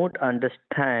don't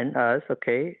understand us,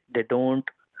 okay. They don't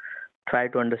try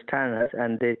to understand us,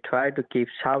 and they try to keep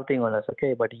shouting on us,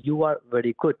 okay. But you are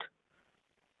very good.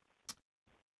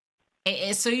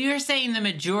 so you're saying the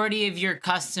majority of your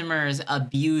customers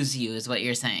abuse you is what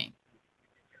you're saying.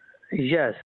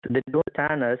 Yes, they don't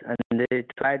understand us, and they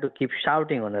try to keep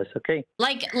shouting on us, okay.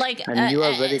 Like And you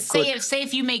are very good. say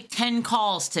if you make 10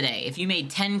 calls today, if you made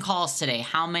 10 calls today,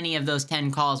 how many of those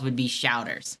 10 calls would be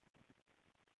shouters?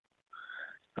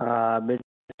 With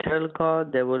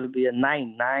telco, there will be a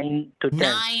 9 to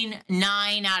 10.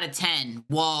 9 out of 10.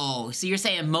 Whoa. So you're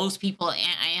saying most people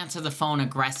answer the phone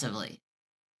aggressively.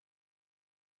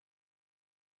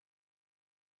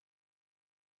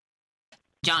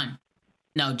 John.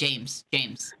 No, James.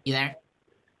 James, you there?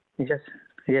 Yes,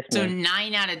 So ma'am.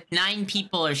 9 out of 9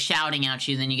 people are shouting at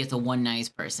you, then you get the one nice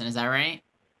person. Is that right?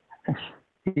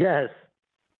 Yes.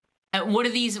 What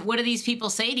do these people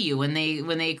say to you when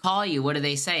they call you? What do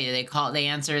they say? They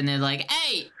answer and they're like,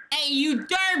 "Hey, you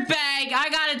dirtbag! I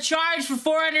got a charge for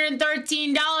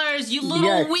 $413. You little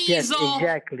Yes, weasel!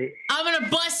 exactly. I'm gonna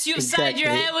bust you upside your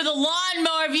Exactly. head with a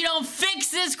lawnmower if you don't fix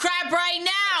this crap right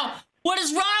now! What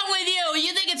is wrong with you?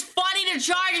 You think it's funny to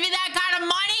charge me that kind of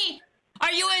money?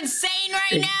 Are you insane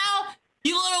right now?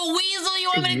 You little weasel! You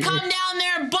want me to come down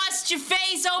there and bust your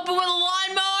face open with a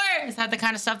lawnmower? Is that the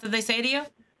kind of stuff that they say to you?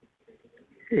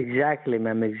 Exactly,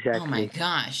 ma'am. Exactly. Oh my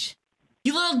gosh.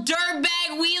 You little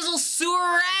dirtbag weasel sewer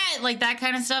rat! Like that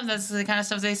kind of stuff? That's the kind of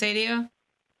stuff they say to you?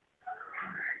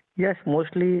 Yes,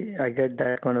 mostly I get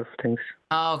that kind of things.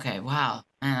 Oh, okay. Wow.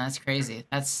 Man, that's crazy.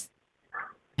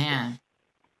 Man.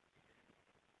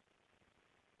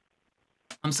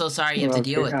 I'm so sorry you have to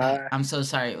deal with that. I'm so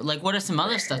sorry. Like, what are some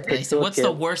other stuff that they say? What's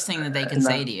the worst thing that they can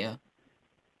say to you?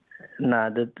 Nah,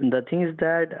 the thing is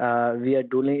that we are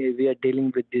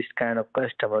dealing with this kind of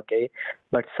customer, okay?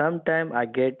 But sometimes I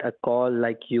get a call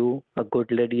like you, a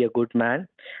good lady, a good man.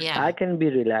 Yeah. I can be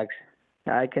relaxed.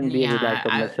 I can be relaxed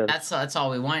with myself. That's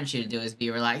all we want you to do is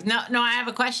be relaxed. No, I have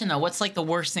a question though. What's like the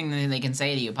worst thing that they can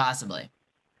say to you possibly?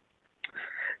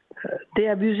 They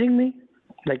abusing me,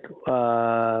 like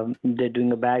they're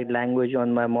doing a bad language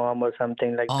on my mom or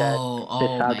something like that.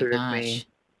 They shouted at me.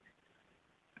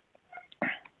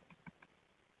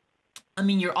 I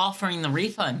mean, you're offering the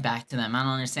refund back to them. I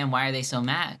don't understand. Why are they so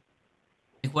mad?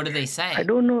 Like, what do they say? I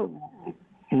don't know.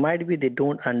 Might be they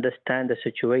don't understand the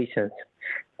situations.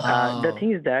 The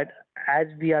thing is that as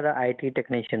we are an IT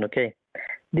technician, okay,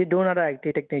 they don't are an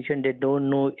IT technician. They don't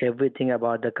know everything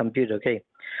about the computer, okay.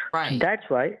 Right. That's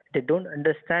why they don't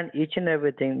understand each and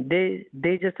everything.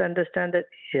 They just understand that.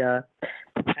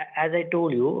 As I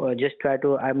told you, just try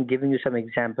to. I'm giving you some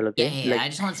example, okay? Yeah. Like I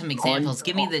just want some examples.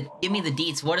 Give me the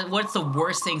deets. What's the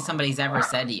worst thing somebody's ever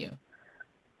said to you?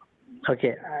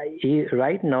 Okay,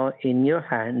 right now in your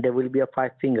hand there will be a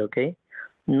 5 finger, okay?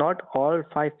 Not all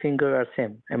 5 finger are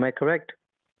same. Am I correct?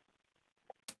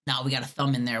 No, we got a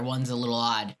thumb in there. One's a little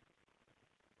odd.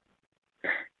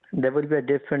 There will be a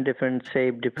different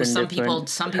shape, different. Some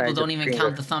people don't even finger.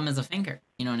 count the thumb as a finger.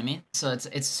 You know what I mean? So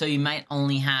it's so you might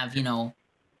only have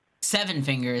 7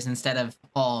 fingers instead of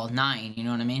all 9. You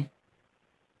know what I mean?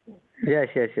 Yes.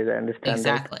 I understand.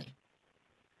 Exactly.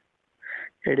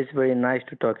 That. It is very nice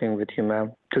to talking with you,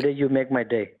 ma'am. Today you make my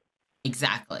day.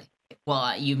 Exactly.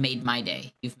 Well, you made my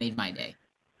day. You've made my day.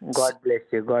 God bless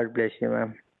you. God bless you,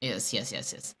 ma'am. Yes.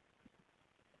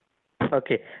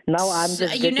 Okay. Now I'm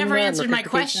just. You never answered my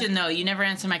question, though. You never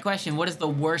answered my question. What is the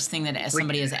worst thing that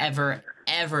somebody has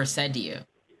ever said to you?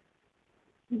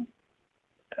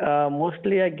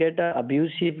 Mostly I get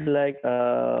abusive, like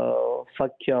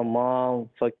fuck your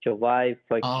mom, fuck your wife,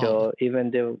 fuck your.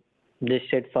 Even they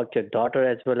said fuck your daughter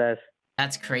as well as.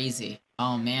 That's crazy.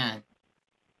 Oh man.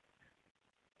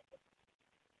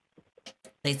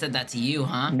 They said that to you,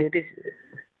 huh?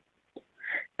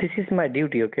 This is my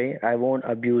duty, okay? I won't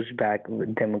abuse back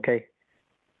with them, okay?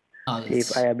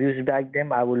 If I abuse back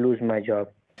them, I will lose my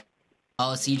job.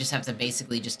 Oh, so you just have to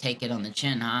basically just take it on the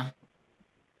chin, huh?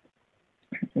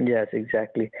 Yes,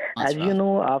 exactly. That's As rough. You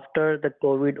know, after the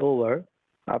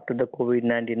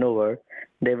COVID-19 over,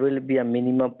 there will be a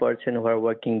minimum person who are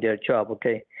working their job,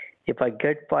 okay? If I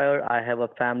get fired, I have a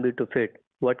family to feed.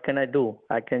 What can I do?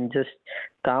 I can just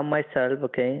calm myself,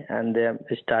 okay, and then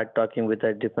start talking with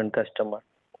a different customer.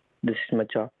 This is my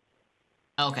job.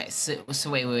 Okay, so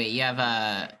wait. You have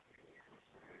a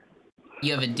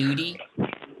duty?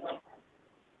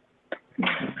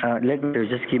 Let me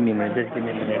just give me a minute. Just give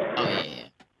me a minute. Oh yeah.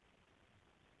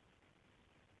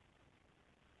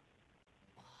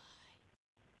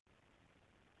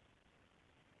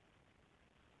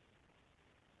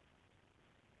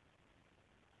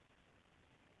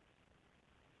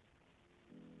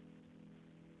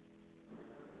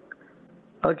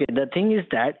 Okay, the thing is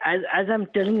that as I'm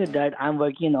telling you that I'm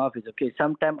working in office, okay,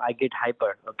 sometimes I get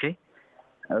hyper, okay,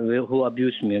 who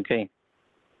abuse me, okay.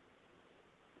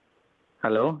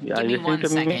 Hello, are Give you me listening 1 to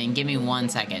me? second. Give me 1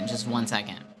 second. Just 1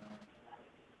 second.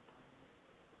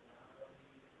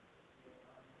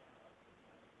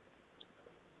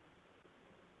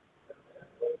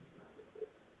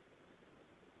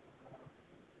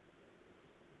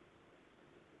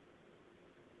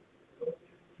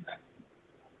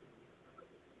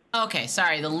 Okay,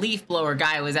 sorry. The leaf blower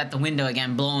guy was at the window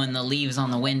again, blowing the leaves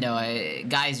on the window.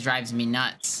 Guys drives me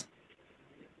nuts.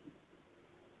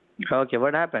 Okay,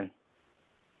 what happened?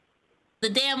 The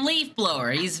damn leaf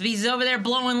blower. He's over there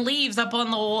blowing leaves up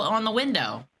on the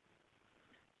window.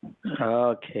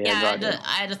 Okay, Yeah, I got it.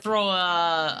 I had to throw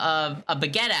a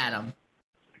baguette at him.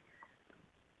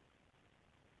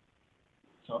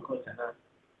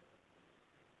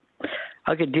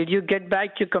 Okay, did you get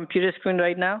back your computer screen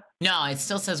right now? No, it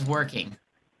still says working.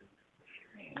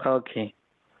 Okay.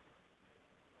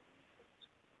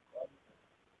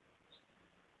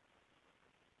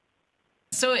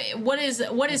 So what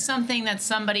is something that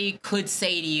somebody could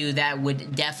say to you that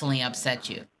would definitely upset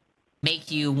you, make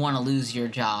you want to lose your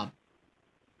job?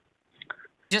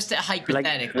 Just a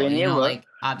hypothetical, Like you know, whenever, like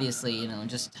obviously, you know,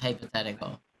 just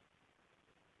hypothetical.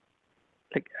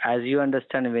 like as you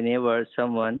understand, whenever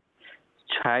someone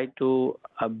try to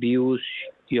abuse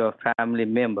your family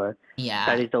member, Yeah.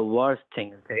 that is the worst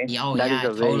thing, okay? Oh That yeah, is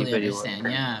I a very, totally very worst understand.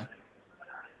 thing. Yeah.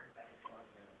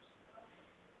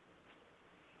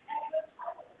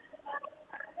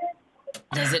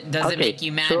 Does it Okay, make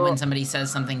you mad so when somebody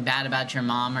says something bad about your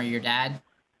mom or your dad?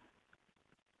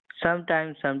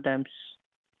 sometimes.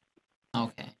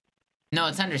 Okay. No,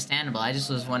 it's understandable. I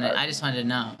just wanted to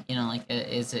know, you know, like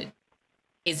is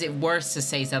it worse to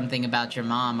say something about your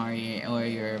mom or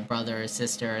your brother or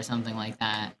sister or something like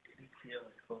that?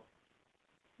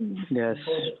 Yes,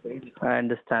 I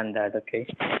understand that. Okay.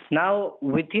 Now,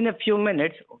 within a few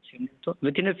minutes,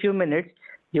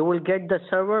 you will get the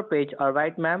server page. All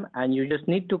right, ma'am, and you just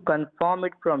need to confirm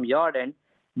it from your end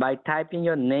by typing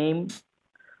your name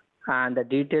and the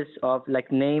details of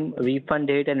like name, refund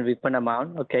date, and refund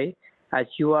amount. Okay, as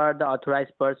you are the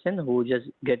authorized person who just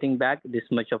getting back this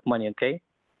much of money. Okay.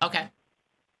 Okay.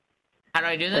 How do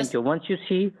I do this? Thank you. Once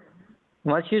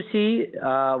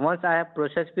I have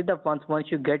processed with the funds,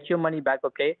 once you get your money back,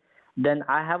 okay, then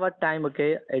I have a time,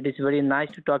 okay. It is very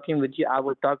nice to talking with you. I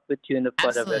will talk with you in the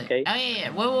further way, Absolutely. okay. Oh yeah.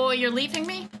 Whoa, you're leaving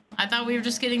me? I thought we were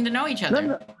just getting to know each No,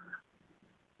 other.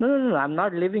 no. I'm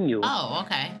not leaving you. Oh,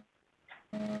 okay.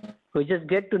 We just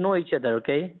get to know each other,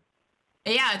 okay.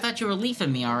 Yeah, I thought you were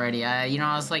leaving me already. You know,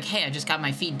 I was like, hey, I just got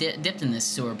my feet dipped in this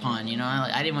sewer pond. You know,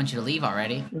 I didn't want you to leave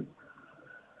already.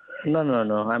 No.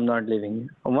 I'm not leaving you.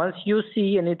 Once you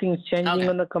see anything changing Okay.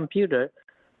 on the computer,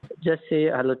 just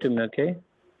say hello to me, okay.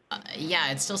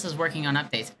 Yeah, it still says working on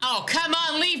updates. Oh, come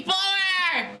on, leaf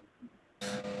blower!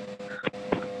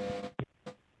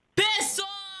 Piss off!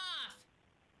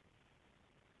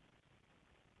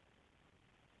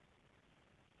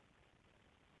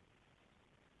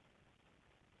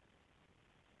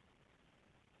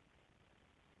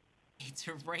 It's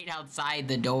right outside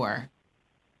the door.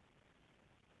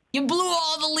 You blew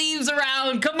all the leaves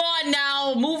around. Come on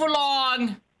now, move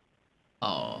along.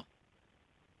 Oh.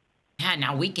 Yeah,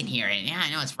 now we can hear it. Yeah, I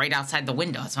know it's right outside the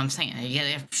window. That's what I'm saying.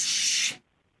 Shh.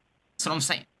 That's what I'm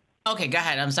saying. Okay, go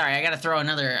ahead. I'm sorry. I gotta throw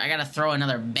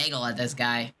another bagel at this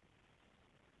guy.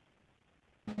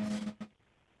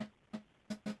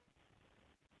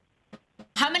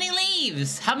 How many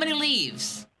leaves? How many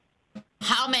leaves?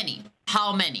 How many?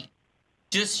 How many?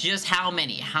 Just how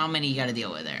many? How many you gotta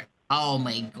deal with there? Oh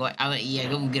my god. Yeah,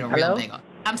 go get a real Hello? bagel.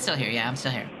 I'm still here. Yeah, I'm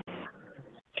still here.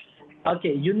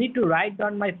 Okay, you need to write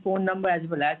down my phone number as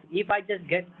well as if I just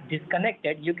get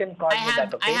disconnected, you can call me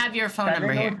back, okay? I have your phone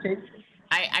number here. 706.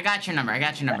 I got your number.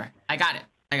 I got it.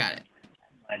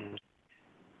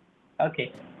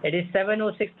 Okay, it is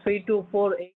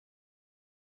 706-3248.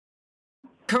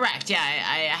 Correct. Yeah,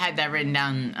 I had that written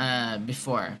down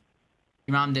before.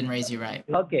 Your mom didn't raise you right.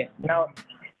 Okay, now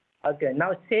Okay,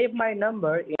 now save my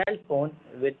number in my phone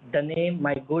with the name.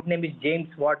 My good name is James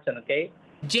Watson. Okay.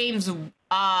 James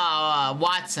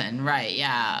Watson, right?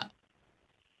 Yeah.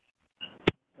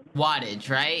 Wattage,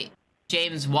 right?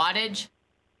 James Wattage.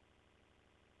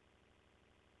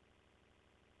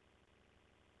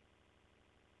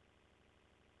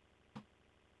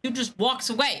 Dude just walks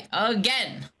away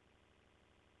again.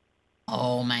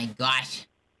 Oh my gosh.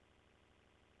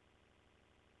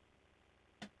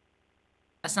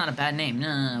 That's not a bad name.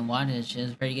 No, Wattage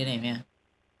is a pretty good name, yeah.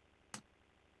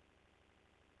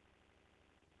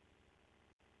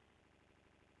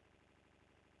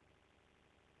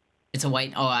 It's a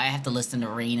white. Oh, I have to listen to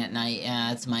rain at night.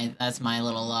 Yeah, that's my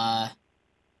little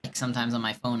like sometimes on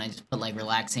my phone I just put like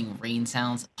relaxing rain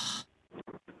sounds. Oh,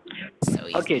 so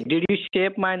easy. Okay, did you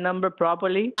shape my number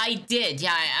properly? I did.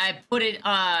 Yeah, I put it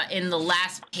in the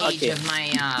last page of my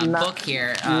Now- book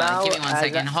here. now, Give me one as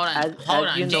second. a- Hold on. as- Hold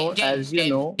as on. you know- as you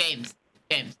know- James.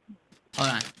 Hold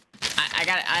on. I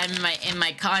got it. I'm in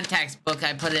my contacts book.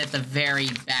 I put it at the very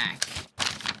back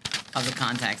of the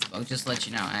contacts book. Just to let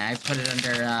you know. I put it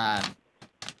under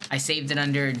I saved it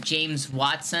under James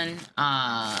Watson,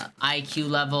 IQ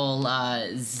level,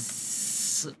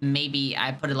 maybe,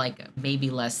 I put it like, maybe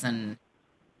less than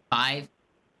 5.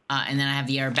 And then I have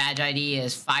the badge ID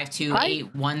is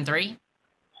 52813.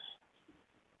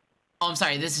 Oh, I'm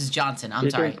sorry, this is Johnson. I'm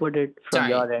you sorry. can put it from Sorry.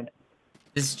 your end.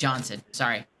 This is Johnson.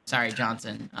 Sorry,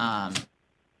 Johnson. I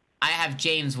have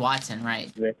James Watson,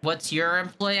 right? Right. What's your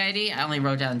employee ID? I only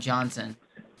wrote down Johnson.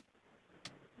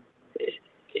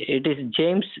 It is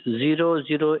James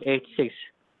 0086.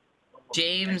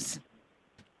 James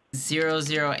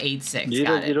 0086.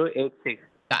 Got it. 0086.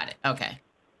 Got it. Okay.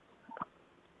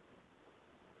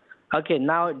 Okay,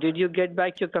 now did you get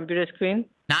back your computer screen?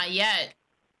 Not yet.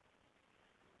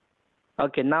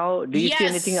 Okay, now do you see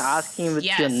anything asking with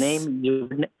your Yes.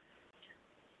 name?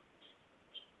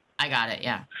 I got it.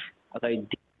 Yeah. Okay.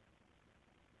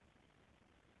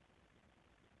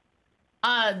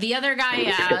 The other guy,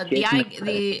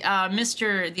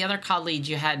 the other colleague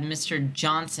you had, Mr.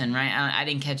 Johnson, right? I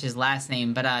didn't catch his last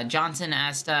name, but Johnson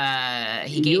asked.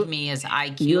 He gave me his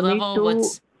IQ you need level.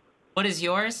 to- What is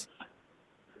yours?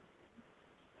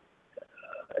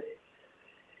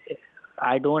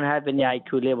 I don't have any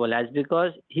IQ level as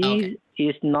because he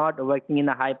is not working in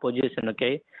a high position.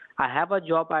 Okay, I have a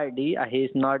job ID. He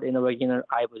is not working in a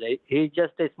high position. He's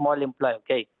just a small employee.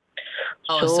 Okay.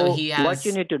 Oh, so he has. What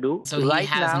you need to do? So he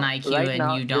has an IQ, right and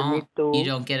now, you don't. need to, You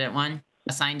don't get it one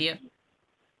assigned to you.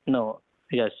 No.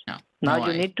 Yes. No. Now no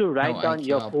you need to write no down IQ,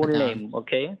 your I'll full put down. name.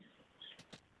 Okay.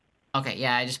 Okay,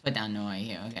 yeah, I just put down no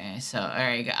IQ. Okay, so all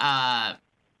right.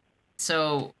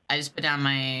 So I just put down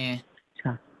my.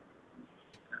 Sure.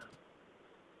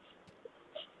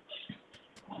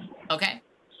 Okay.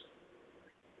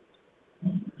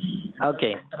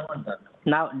 Okay.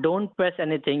 Now don't press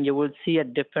anything. You will see a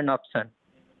different option.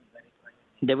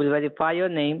 They will verify your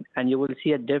name, and you will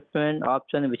see a different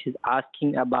option which is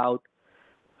asking about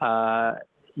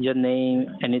your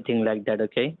name, anything like that.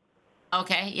 Okay.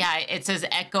 Okay, yeah, it says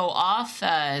echo off.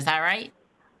 Is that right?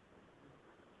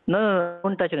 No,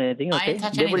 don't touch anything. I Okay. didn't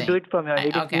touch They will anything. do it from your. It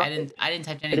is Okay, not, I didn't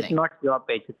touch It is anything. not your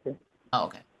page. Okay. Oh,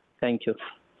 okay. Thank you.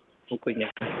 कोई नहीं.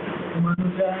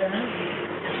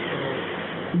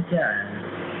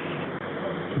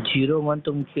 Zero one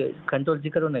तुम control जी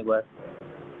करो ना एक बार.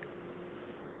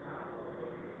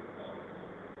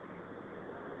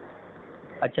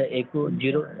 अच्छा एक को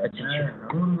zero. अच्छा.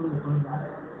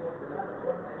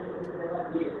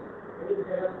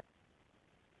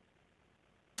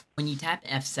 When you tap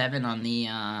F7 on the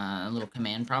little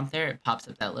command prompt there, it pops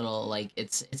up that little like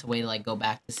it's a way to like go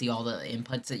back to see all the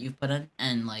inputs that you've put in,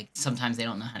 and like sometimes they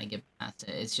don't know how to get past it.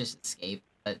 It's just escape,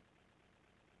 but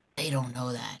they don't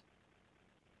know that.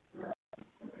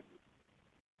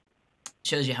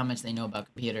 Shows you how much they know about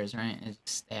computers, right? It's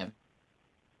just they have.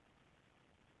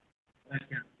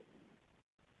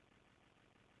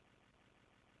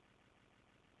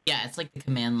 Yeah, it's like the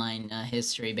command line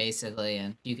history basically,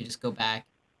 and you could just go back.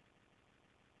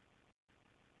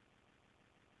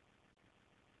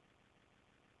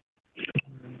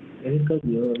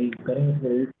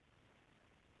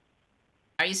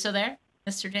 Are you still there,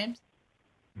 Mr. James?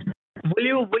 Will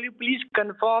you please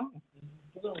confirm?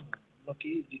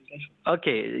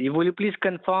 Okay, will you please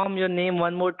confirm your name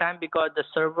one more time because the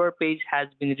server page has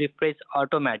been refreshed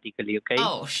automatically. Okay.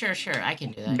 Oh, sure, I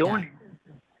can do that. Don't. Yeah.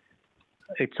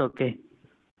 It's okay.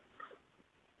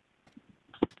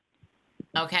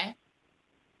 Okay.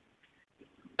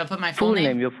 I'll put my full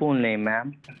name. Your full name,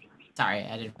 ma'am. Sorry,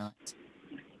 I didn't realize.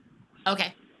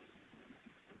 Okay.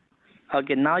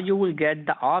 Okay, now you will get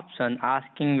the option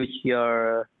asking which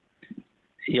your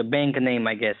bank name,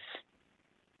 I guess.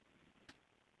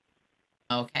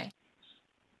 Okay.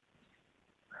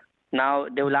 Now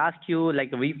they will ask you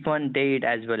like refund date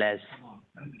as well as.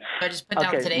 So I just put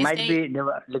down Okay, today's might date. be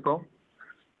Liko.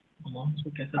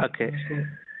 Okay.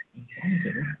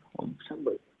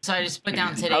 So I just put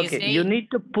down today's Okay, date. you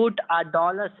need to put a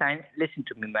dollar sign. Listen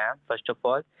to me, ma'am. First of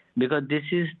all, because this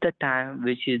is the time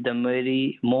which is the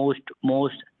very most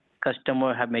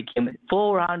customer have making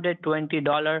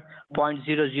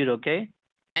 $420.00. Okay.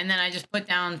 And then I just put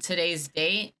down today's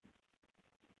date.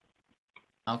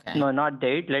 Okay. No, not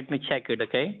date. Let me check it.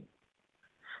 Okay.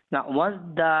 Now, once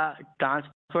the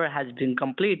transfer has been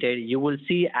completed, you will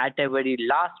see at a very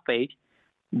last page,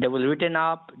 they will written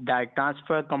up that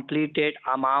transfer completed,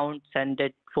 amount sent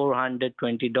it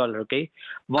 $420. Okay.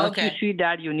 Once you Okay. see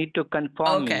that, you need to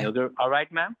confirm me. Okay. All right,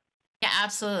 ma'am. Yeah,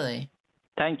 absolutely.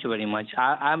 Thank you very much.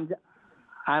 I'm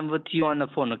with you on the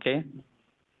phone. Okay.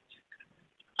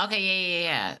 Okay.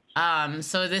 Yeah.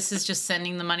 So this is just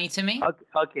sending the money to me. Okay.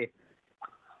 Okay.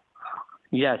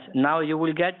 Yes. Now you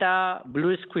will get a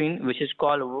blue screen which is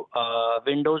called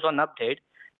Windows on update,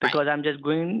 because I'm just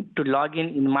going to log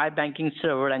in my banking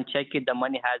server and check if the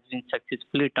money has been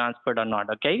successfully transferred or not.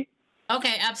 Okay.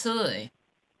 Okay. Absolutely.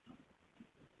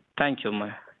 Thank you,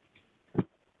 ma'am.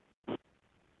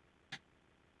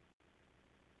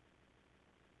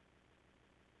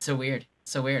 So weird.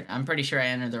 So weird. I'm pretty sure I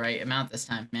entered the right amount this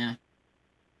time. Man,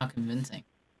 how convincing.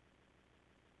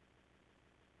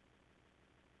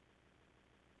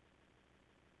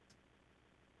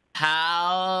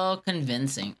 How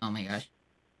convincing. Oh my gosh.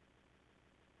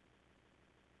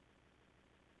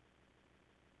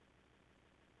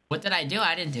 What did I do?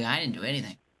 I didn't do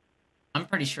anything. I'm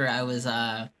pretty sure I was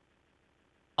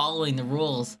following the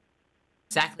rules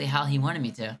exactly how he wanted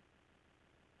me to.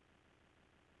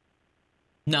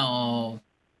 No.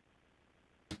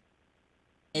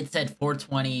 It said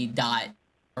 420 dot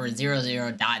or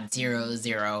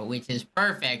 00.00, which is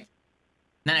perfect.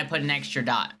 Then I put an extra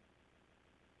dot.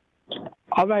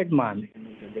 All right, ma'am.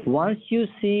 Once you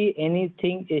see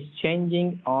anything is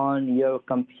changing on your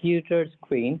computer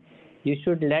screen, you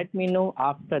should let me know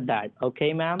after that.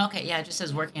 Okay, ma'am? Okay, yeah, it just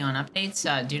says working on updates.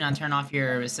 Do not turn off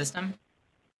your system.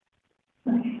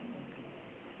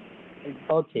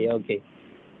 Okay.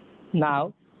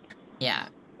 Now, Yeah.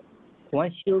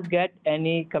 once you get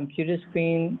any computer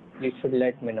screen, you should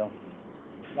let me know.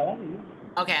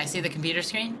 Okay, I see the computer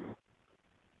screen.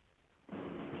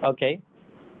 Okay.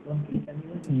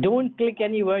 Don't click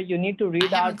anywhere. You need to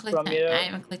read out from your I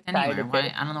haven't clicked side, anywhere. okay?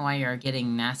 Why? I don't know why you're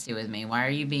getting nasty with me. Why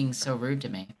are you being so rude to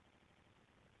me?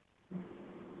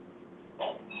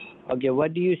 Okay,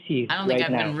 what do you see I don't think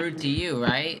right I've now? been rude to you,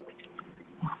 right?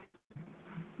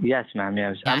 Yes, ma'am.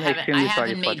 Yes, Yeah, I'm extremely sorry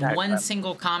haven't for made that, one ma'am.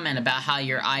 single comment about how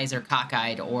your eyes are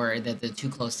cockeyed or that they're too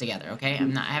close together. Okay,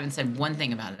 I haven't said one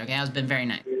thing about it. Okay, I've been very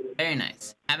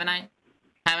nice, haven't I?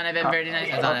 Haven't I been very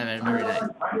nice? I thought I've been very nice.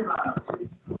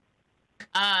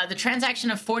 The transaction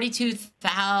of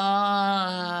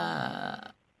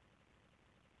 42,000.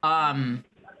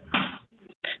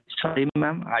 Sorry,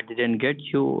 ma'am, I didn't get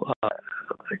you.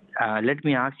 Let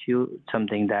me ask you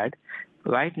something that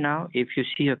right now, if you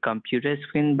see your computer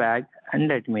screen back, and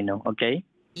let me know, okay?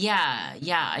 Yeah,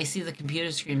 I see the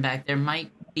computer screen back. There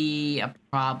might be a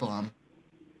problem.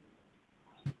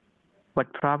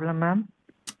 What problem, ma'am?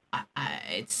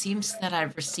 It seems that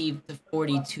I've received the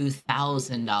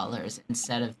 $42,000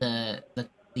 instead of the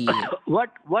What?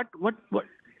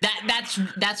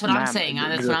 That's what I'm Ma'am, saying.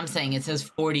 That's what I'm saying. It says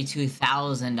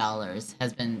 $42,000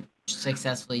 has been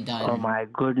successfully done. Oh my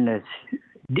goodness.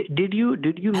 Did you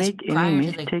That's make any prior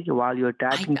to the- mistake while you're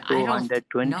typing I don't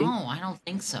 420? No, I don't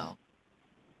think so.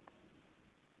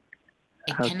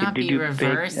 It Okay, cannot did be you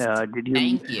reversed. did you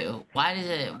Thank you. Why did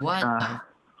it? What the?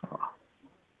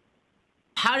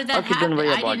 How did that okay, happen? don't worry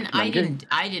about it, ma'am.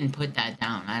 I didn't put that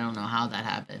down. I don't know how that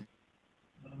happened.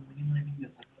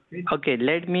 Okay,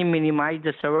 let me minimize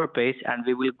the server page and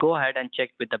we will go ahead and check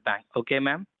with the bank. Okay,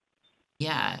 ma'am?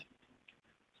 Yeah.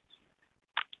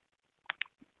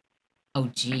 Oh,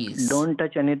 jeez. Don't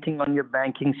touch anything on your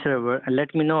banking server and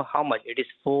let me know how much. It is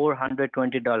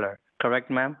 $420. Correct,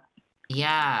 ma'am?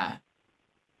 Yeah.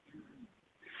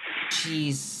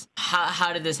 Jeez.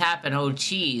 How did this happen? Oh,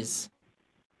 jeez.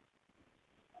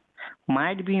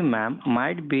 Might be, ma'am.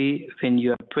 Might be when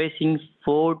you are pressing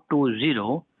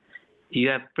 420, you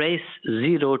have pressed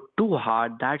 0 too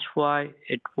hard. That's why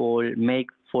it will make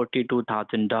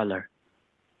 $42,000.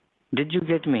 Did you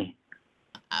get me?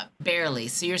 Barely.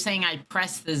 So you're saying I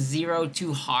pressed the 0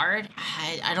 too hard?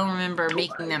 I don't remember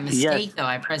making that mistake, Yes. though.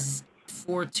 I pressed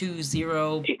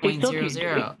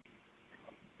 420.00.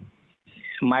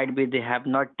 Might be they have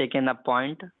not taken a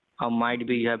point, or might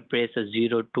be you have pressed a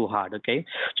zero too hard. Okay,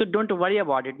 so don't worry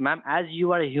about it, ma'am. As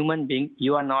you are a human being,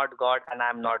 you are not God and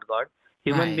I'm not God.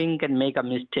 Human Right. being can make a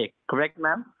mistake, correct,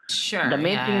 ma'am? Sure. The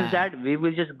main thing is Yeah. that we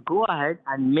will just go ahead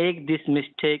and make this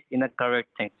mistake in a correct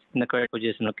thing, in a correct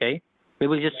position. Okay, we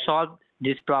will just solve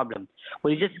this problem.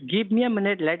 Will you just give me a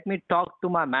minute? Let me talk to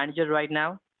my manager right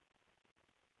now.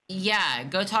 Yeah,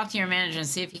 go talk to your manager and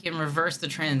see if he can reverse the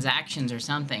transactions or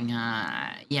something.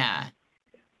 Yeah.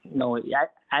 No,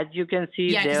 as you can see,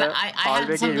 Yeah, because they're I had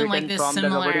already something like written this from the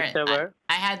similar. robotic server.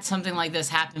 I had something like this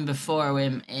happen before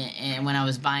when I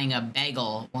was buying a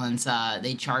bagel once.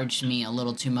 They charged me a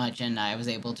little too much, and I was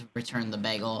able to return the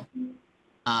bagel.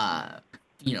 For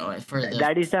the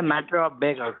That is a matter of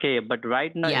bag, okay, but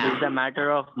right now Yeah. it is a matter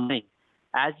of money.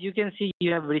 As you can see,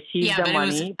 you have received the but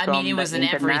money it from was the an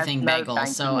everything international bagel.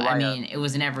 banking So wire. it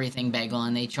was an everything bagel,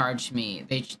 and they charged me.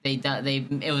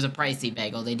 It was a pricey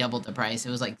bagel. They doubled the price. It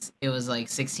was like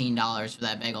 $16 for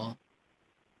that bagel.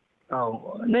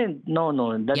 Oh, no.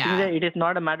 The thing is Yeah. that it is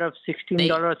not a matter of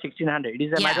 $16 or $1,600. It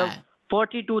is a matter of Yeah.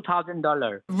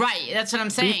 $42,000. Right, that's what I'm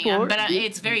saying. Before But this-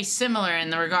 it's very similar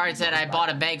in the regards that I bought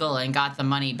a bagel and got the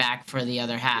money back for the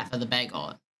other half of the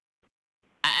bagel.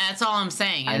 That's all I'm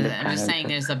saying. I I'm understand, just saying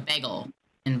there's a bagel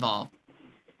involved.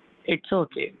 It's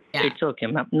okay. Yeah. It's okay,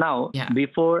 ma'am. Now, Yeah.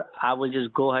 before I will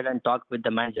just go ahead and talk with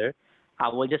the manager, I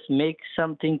will just make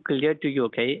something clear to you,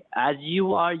 okay? As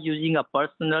you are using a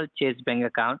personal Chase Bank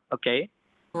account, okay?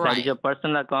 That Right. is your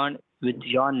personal account with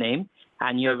your name,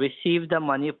 and you receive the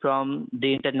money from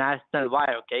the international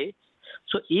wire, okay?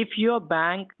 So if your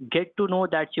bank get to know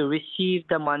that you received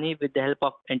the money with the help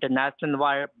of international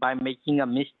wire by making a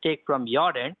mistake from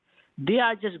your end, they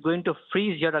are just going to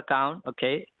freeze your account,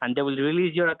 okay? And they will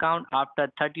release your account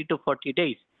after 30 to 40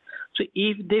 days. So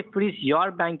if they freeze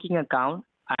your banking account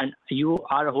and you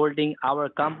are holding our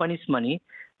company's money,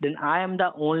 then I am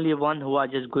the only one who are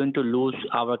just going to lose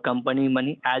our company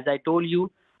money. As I told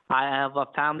you, I have a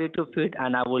family to feed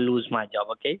and I will lose my job,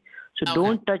 okay? So Okay.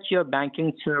 don't touch your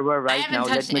banking server I right haven't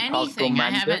now. touched Let me talk to anything. I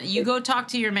manager. haven't. You go talk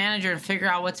to your manager and figure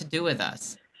out what to do with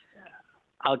us.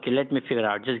 Okay, let me figure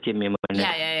out. Just give me a minute.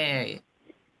 Yeah.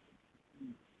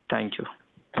 Thank you.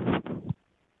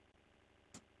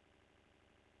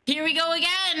 Here we go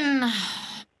again.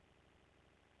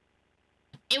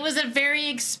 It was a very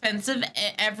expensive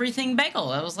everything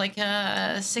bagel. It was like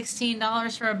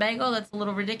 $16 for a bagel. That's a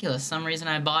little ridiculous. Some reason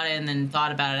I bought it and then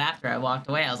thought about it after I walked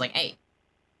away. I was like, hey,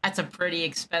 that's a pretty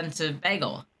expensive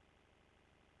bagel.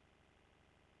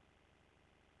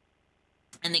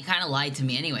 And they kind of lied to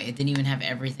me anyway. It didn't even have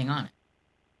everything on it.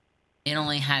 It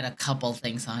only had a couple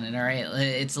things on it, all right?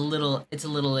 It's a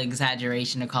little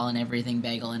exaggeration to call an everything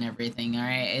bagel and everything, all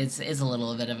right? It's a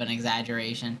little bit of an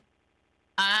exaggeration.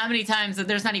 How many times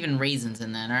there's not even raisins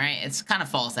in that, all right? It's kind of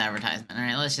false advertisement, all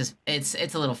right?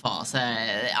 It's a little false.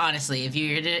 Honestly, if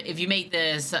you make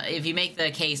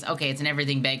the case, okay, it's an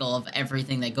everything bagel of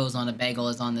everything that goes on a bagel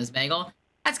is on this bagel,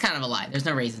 that's kind of a lie. There's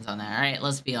no raisins on there, all right?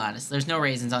 Let's be honest. There's no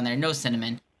raisins on there, no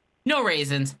cinnamon, no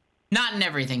raisins, not an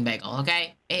everything bagel,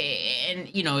 okay? And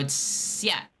it's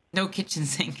no kitchen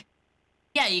sink.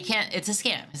 Yeah, you can't. It's a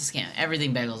scam. It's a scam.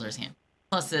 Everything bagels are a scam.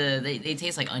 Plus, they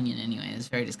taste like onion anyway. It's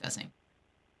very disgusting.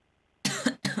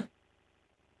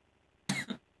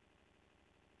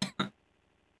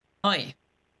 Oi.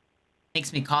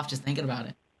 Makes me cough just thinking about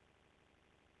it.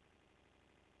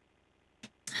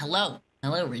 Hello,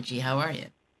 Richie. How are you?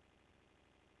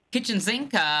 Kitchen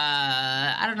sink.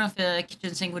 I don't know if a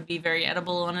kitchen sink would be very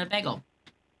edible on a bagel.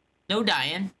 No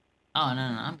dying. Oh, no,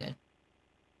 I'm good.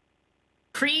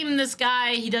 Cream this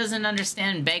guy. He doesn't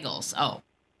understand bagels. Oh.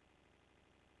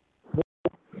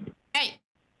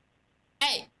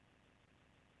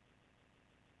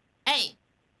 Hey.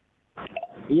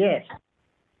 Yes.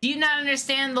 Do you not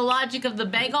understand the logic of the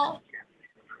bagel?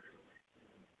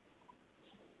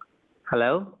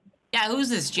 Hello? Yeah, who's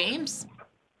this, James?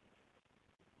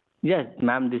 Yes,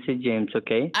 ma'am, this is James,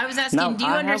 okay? I was asking, Now, do you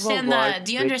I have a word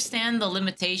which- understand the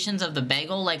limitations of the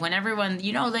bagel? Like when everyone,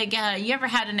 you ever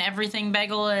had an everything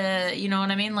bagel? You know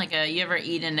what I mean? Like you ever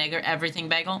eat an everything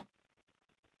bagel?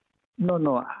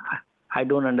 No, I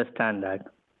don't understand that.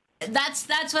 That's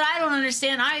what I don't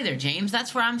understand either, James.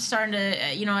 That's where I'm starting to,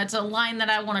 it's a line that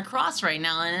I want to cross right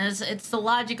now, and it's the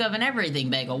logic of an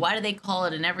everything bagel. Why do they call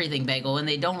it an everything bagel when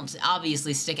they don't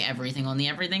obviously stick everything on the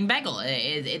everything bagel?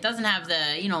 It doesn't have the,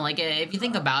 if you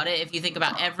think about it, if you think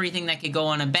about everything that could go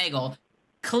on a bagel,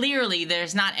 clearly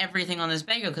there's not everything on this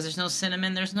bagel because there's no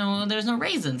cinnamon, there's no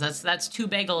raisins. That's two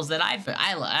bagels that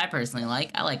I personally like.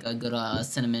 I like a good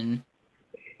cinnamon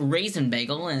raisin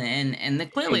bagel,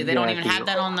 and clearly they don't even have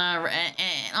that Exactly. on the.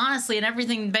 And honestly, and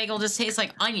everything bagel just tastes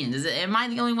like onions. Am I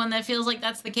the only one that feels like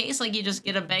that's the case? Like you just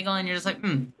get a bagel and you're just like,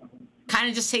 kind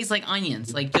of just tastes like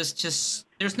onions. Like just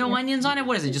there's no onions on it.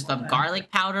 What is it? Just a garlic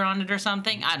powder on it or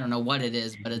something? I don't know what it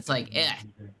is, but it's like,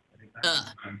 ugh.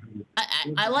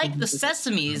 I like the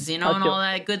sesames, you know, and all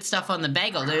that good stuff on the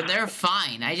bagel. They're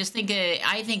fine. I just think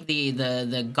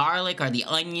the garlic or the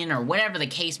onion or whatever the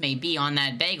case may be on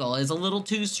that bagel is a little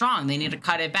too strong. They need to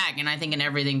cut it back, and I think an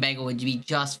everything bagel would be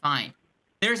just fine.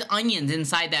 There's onions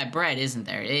inside that bread, isn't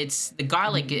there? It's the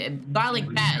garlic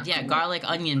bad. Yeah, garlic,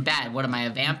 onion bad. What am I, a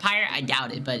vampire? I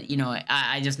doubt it, but you know,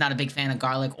 I'm just not a big fan of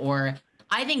garlic. Or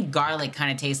I think garlic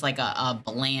kind of tastes like a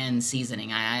bland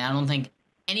seasoning. I don't think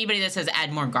anybody that says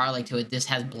add more garlic to it, this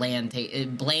has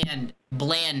blandness.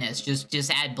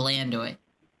 Just add bland to it.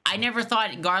 I never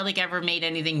thought garlic ever made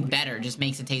anything better. Just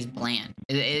makes it taste bland.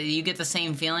 You get the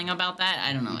same feeling about that?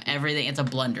 I don't know. Everything. It's a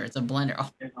blender. It's a blender. Oh.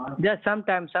 Yeah,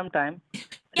 sometimes.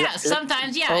 Yeah,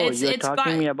 sometimes. Yeah, Oh, it's you're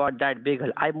talking me about that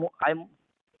bagel.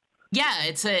 Yeah,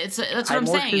 it's that's what I'm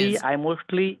saying. I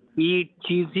mostly eat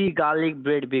cheesy garlic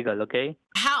bread bagel. Okay.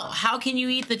 How can you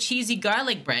eat the cheesy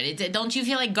garlic bread? Don't you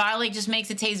feel like garlic just makes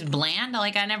it taste bland?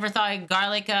 Like I never thought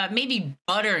garlic, maybe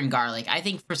butter and garlic. I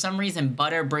think for some reason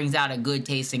butter brings out a good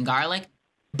taste in garlic.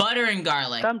 Butter and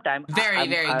garlic, Sometimes. very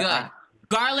good.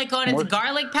 Garlic on its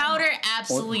garlic powder,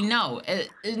 absolutely no.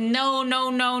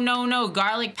 No.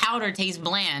 Garlic powder tastes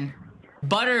bland.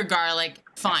 Butter garlic,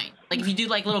 fine. Like if you do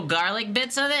like little garlic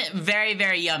bits of it,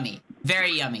 very yummy,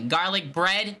 very yummy. Garlic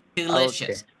bread,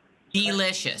 delicious,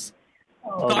 delicious.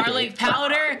 Garlic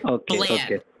powder,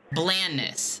 bland.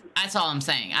 Blandness. That's all I'm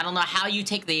saying. I don't know how you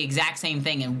take the exact same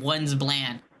thing and one's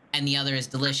bland and the other is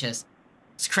delicious.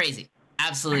 It's crazy.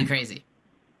 Absolutely crazy.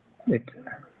 It's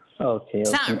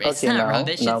not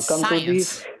rubbish. It's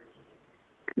science.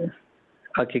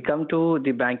 Come to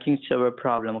the banking server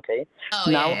problem, okay? Oh,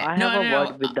 now yeah. I have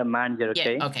a word with the manager,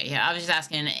 okay? Yeah, okay, yeah. I was just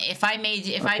asking if I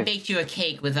baked you a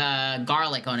cake with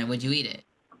garlic on it, would you eat it?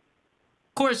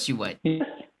 Of course you would. Yes.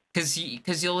 Cause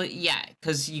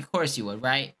of course you would,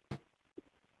 right?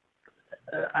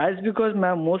 As because,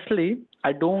 ma'am, mostly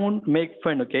I don't make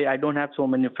friends, okay? I don't have so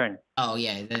many friends. Oh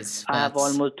yeah, I have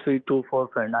almost 3 to 4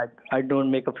 friends. I don't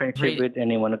make a friendship with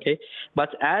anyone, okay?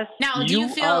 But as now, you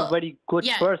are a very good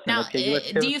person, now,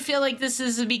 okay? Do you feel like this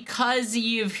is because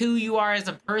of who you are as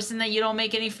a person that you don't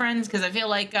make any friends? Because I feel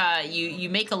like you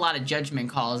make a lot of judgment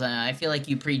calls, and I feel like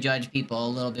you prejudge people a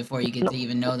little before you get to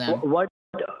even know them.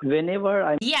 Whenever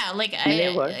I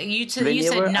you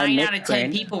said 9 out of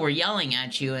 10 people were yelling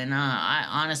at you, and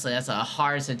honestly, that's a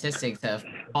hard statistic to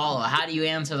follow. How do you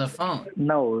answer the phone?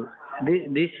 No,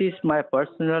 this is my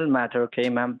personal matter, okay,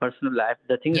 ma'am, personal life.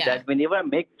 The thing is that whenever I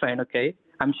make friend, okay,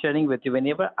 I'm sharing with you.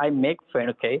 Whenever I make friend,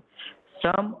 okay,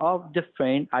 some of the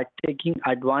friends are taking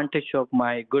advantage of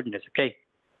my goodness, okay.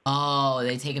 Oh,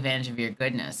 they take advantage of your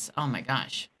goodness. Oh my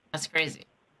gosh, that's crazy.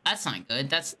 That's not good.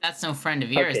 That's no friend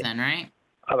of yours then, right?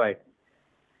 All right.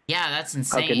 Yeah, that's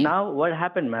insane. Okay, now what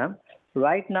happened, ma'am?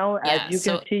 Right now, as you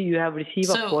can see, you have received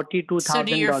a $42,000 So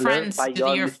do your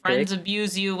mistake. friends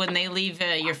abuse you when they leave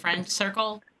your friend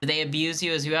circle? Do they abuse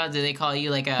you as well? Do they call you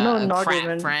like a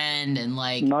crap friend and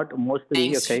like not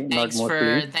mostly,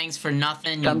 thanks for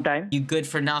nothing. Sometimes you good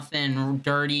for nothing,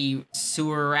 dirty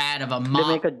sewer rat of a mop.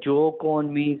 They make a joke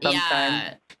on me sometimes.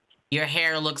 Yeah. Your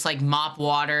hair looks like mop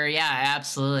water. Yeah,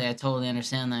 absolutely. I totally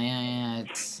understand that. Yeah.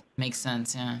 It makes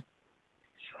sense. Yeah.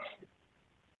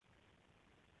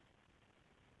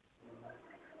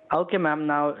 Okay, ma'am.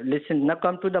 Now listen. Now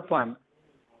come to the point.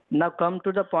 Let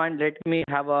me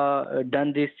have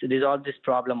resolve this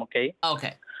problem. Okay.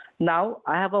 Okay. Now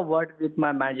I have a word with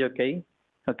my manager. Okay.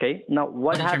 Okay. Now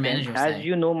what happened? As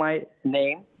you know my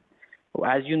name.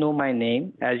 As you know my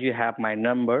name, as you have my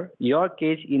number, your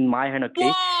case in my hand, okay?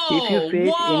 Whoa, if you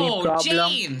face any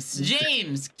problem...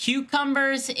 James,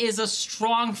 cucumbers is a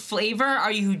strong flavor?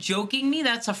 Are you joking me?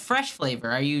 That's a fresh flavor.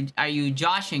 Are you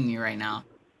joshing me right now?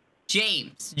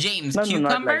 James, no,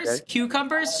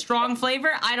 cucumbers, strong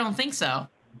flavor? I don't think so.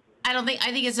 I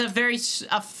think it's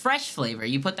a fresh flavor.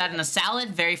 You put that in a salad,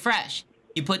 very fresh.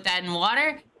 You put that in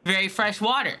water, very fresh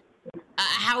water.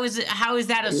 How is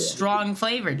that a strong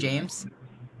flavor, James?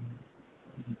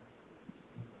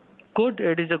 Good,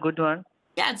 it is a good one.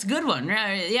 Yeah, it's a good one.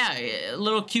 Yeah, a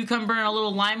little cucumber and a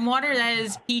little lime water, that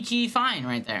is peachy fine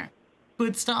right there.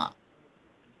 Good stuff.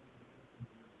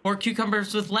 Or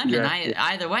cucumbers with lemon. Yes.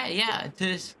 Either way, yeah.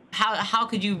 How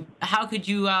could you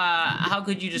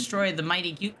destroy the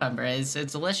mighty cucumber? It's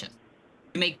delicious.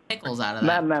 You make pickles out of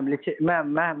that. Ma'am,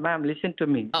 listen to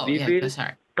me. Oh,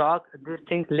 sorry. talk these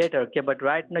things later, okay? But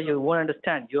right now you won't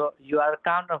understand. You are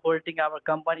kind of holding our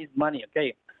company's money,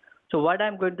 okay? So what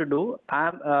I'm going to do,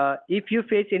 if you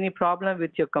face any problem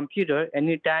with your computer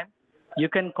anytime, you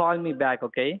can call me back,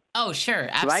 okay? Oh, sure,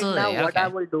 Right now, absolutely. what I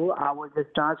Okay. will do, I will just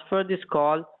transfer this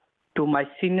call to my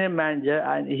senior manager,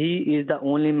 and he is the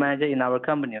only manager in our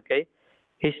company, okay?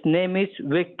 His name is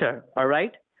Victor, all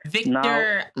right? Now,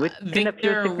 Victor, within a few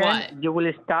Victor seconds, what? you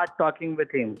will start talking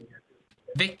with him.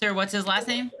 Victor, what's his last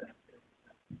name?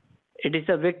 It is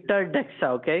a Victor Dexa,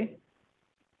 okay?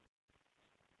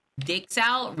 Dicks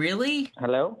out, really?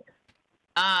 Hello?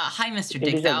 Hi, Mr. It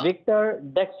Dicks is a out. Victor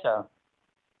Dexa.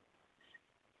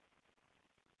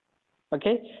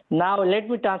 Okay? Now, let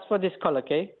me transfer this call,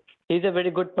 okay? He's a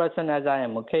very good person as I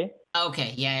am, okay?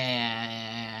 Okay,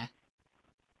 yeah.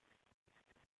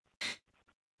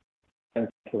 Thank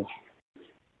you.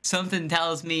 Something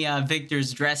tells me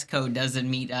Victor's dress code doesn't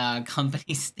meet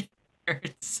company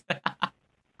standards.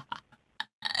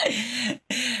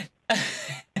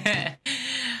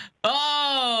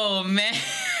 Oh man.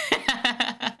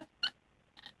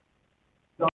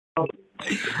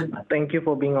 Thank you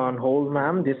for being on hold,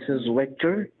 ma'am. This is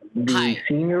Victor, the Hi.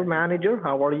 senior manager.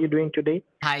 How are you doing today?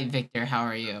 Hi, Victor. How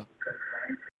are you?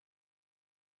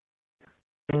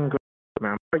 Doing good,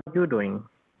 ma'am. How are you doing?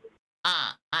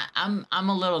 I'm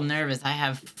a little nervous. I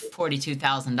have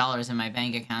 $42,000 in my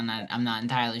bank account. I'm not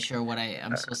entirely sure what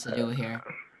I'm supposed to do here.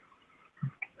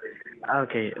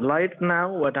 Okay, right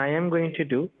now, what I am going to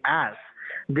do, as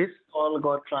this all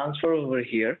got transferred over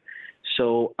here,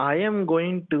 so I am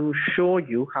going to show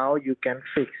you how you can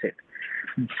fix it.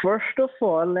 First of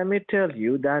all, let me tell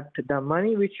you that the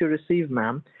money which you receive,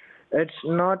 ma'am, it's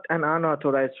not an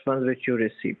unauthorized fund which you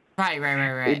receive. Right.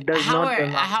 It does not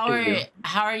belong to you.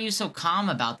 How are you so calm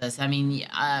about this? I mean,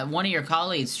 one of your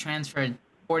colleagues transferred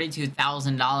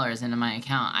 $42,000 into my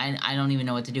account. I don't even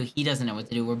know what to do. He doesn't know what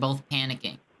to do. We're both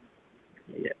panicking.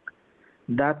 Yeah.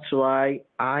 That's why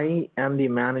I am the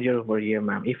manager over here,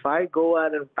 ma'am. If I go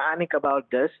out and panic about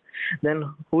this, then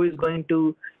who is going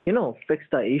to, fix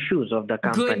the issues of the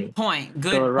company? Good point.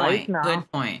 So right now,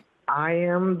 Good point. I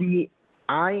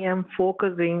am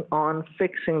focusing on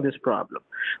fixing this problem.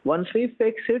 Once we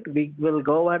fix it, we will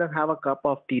go out and have a cup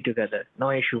of tea together.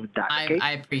 No issue with that. Okay.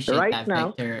 I appreciate right that, now,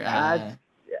 Victor.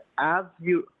 as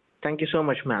you. Thank you so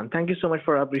much, ma'am. Thank you so much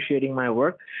for appreciating my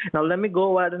work. Now let me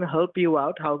go ahead and help you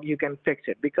out how you can fix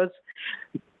it, because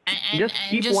just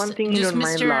keep one thing in your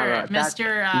mind, Lara, that you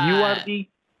are the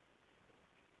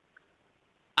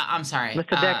I'm sorry.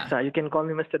 Mr. Dexa. You can call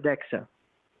me Mr. Dexa.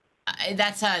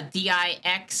 That's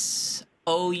DIXOUT?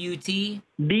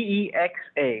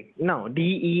 DEXA. No,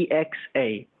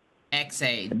 DEXA.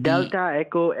 XA. Delta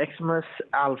Echo Xmas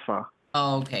Alpha.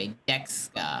 Oh, okay.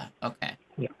 Dexa. Okay.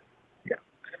 Yeah.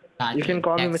 Gotcha. You can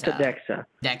call me Mr. Dexa.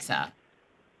 Dexa.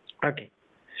 Okay.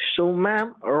 So,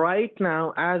 ma'am, right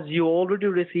now, as you already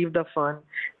received the fund,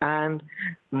 and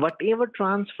whatever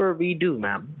transfer we do,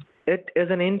 ma'am, it is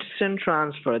an instant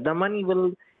transfer. The money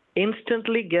will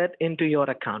instantly get into your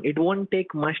account. It won't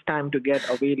take much time to get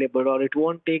available, or it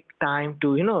won't take time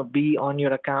to, be on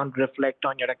your account, reflect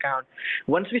on your account.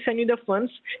 Once we send you the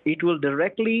funds, it will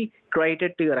directly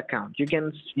credit to your account.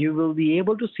 You will be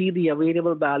able to see the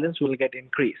available balance will get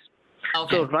increased.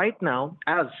 Okay. So right now,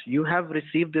 as you have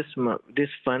received this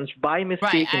funds by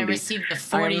mistakenly, Right, I received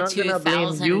the I am not gonna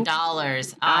blame you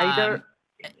 $42,000. either.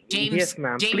 James, Yes,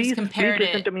 ma'am. James Please compared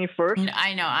listen it. to me first.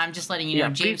 I know. I'm just letting you know.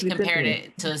 Yeah, James please listen to compared me.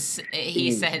 it to.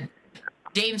 He said.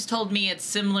 James told me it's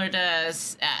similar to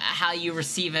how you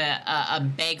receive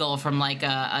a bagel from like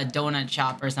a donut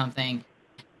shop or something,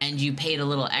 and you paid a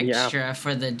little extra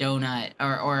for the donut,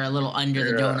 or a little under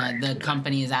the donut. The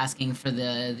company is asking for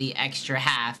the extra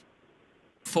half.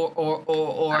 Or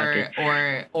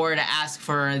to ask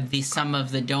for the sum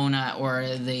of the donut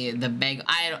or the bagel.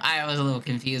 I was a little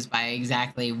confused by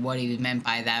exactly what he meant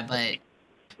by that, but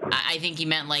I think he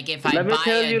meant like if I Let me buy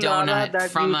tell a you, Lara, donut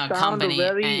that from you a sound company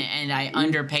very- and I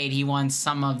underpaid, he wants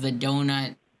some of the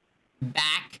donut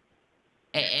back.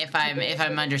 If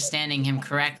I'm understanding him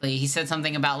correctly, he said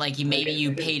something about like maybe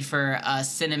you paid for a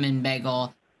cinnamon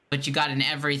bagel, but you got an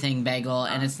everything bagel,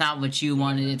 and it's not what you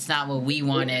wanted. It's not what we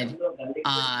wanted.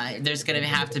 There's gonna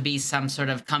have to be some sort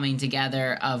of coming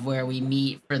together of where we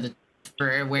meet for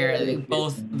where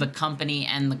both the company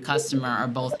and the customer are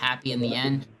both happy in the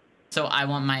end. So I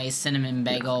want my cinnamon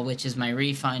bagel, which is my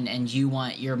refund, and you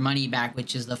want your money back,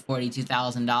 which is the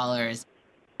 $42,000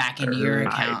 back into your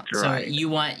account. So right. you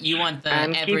want the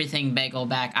And keep- everything bagel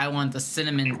back. I want the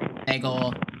cinnamon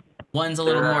bagel one's a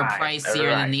little more Right, pricier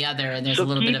than right. the other, and there's So a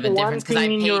little bit keep of a one difference because I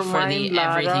thing in your paid for the mind,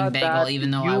 everything Lara, bagel, that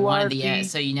even though I you wanted are the. the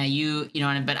So you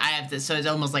know, but I have to. So it's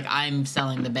almost like I'm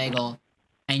selling the bagel,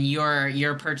 and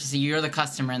you're purchasing. You're the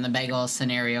customer in the bagel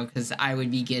scenario because I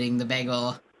would be getting the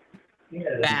bagel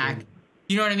back.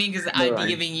 You know what I mean? Because I'd be right.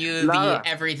 giving you the Lara,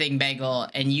 everything bagel,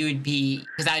 and you'd be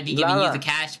because I'd be giving you the Lara,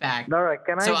 cash back. Lara,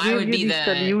 can I So I give would you be the the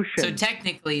so solution?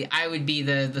 technically I would be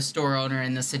the store owner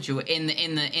in the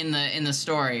in the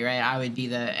story, right? I would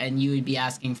be and you would be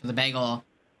asking for the bagel,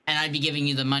 and I'd be giving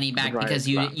you the money back Right, because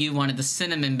you wanted the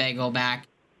cinnamon bagel back,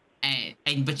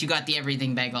 and but you got the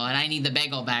everything bagel, and I need the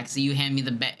bagel back, so you hand me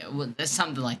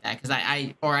something like that because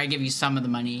I give you some of the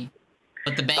money,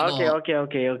 but the Okay, bagel, okay,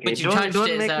 okay, okay. but you touched Don't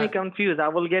it, make me so confused. I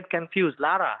will get confused.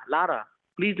 Lara,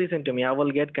 please listen to me. I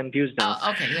will get confused now.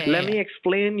 oh okay, Let me yeah.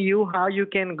 explain you how you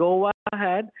can go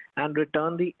ahead and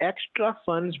return the extra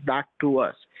funds back to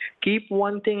us. Keep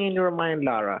one thing in your mind,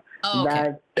 Lara, Oh okay,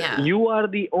 that yeah. you are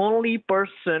the only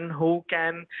person who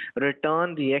can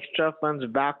return the extra funds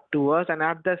back to us, and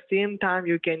at the same time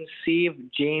you can save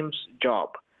James' job.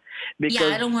 Yeah,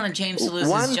 I Because don't want James to lose his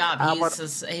once job. our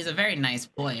He's a very nice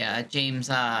boy, James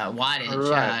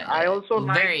Wattage. Right. I also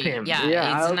liked Very him. yeah, Yeah, I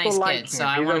he's a also nice like kid. So him.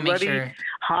 I He's want a to make very sure.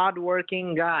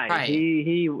 hardworking guy. Right.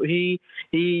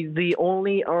 He's the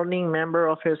only earning member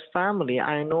of his family.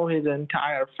 I know his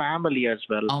entire family as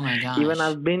well. Oh my Even gosh.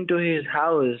 I've been to his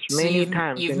house So many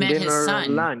times you've in met his dinner and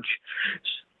son. lunch.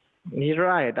 He's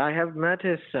right. I have met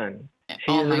his son.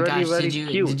 Oh He's my really gosh. very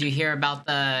cute. Did you hear about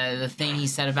the thing he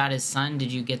said about his son? Did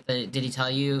he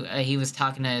tell you he was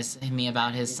talking to me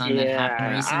about his son that happened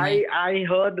Yeah, recently? I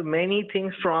heard many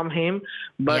things from him,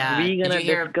 but Yeah. we're Did you gonna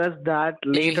hear discuss that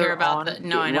Did you hear later about on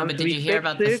no, I know, once but did we you hear fix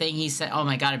about the it. thing he said? Oh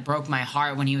my God, it broke my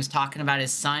heart when he was talking about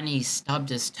his son. He stubbed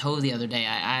his toe the other day.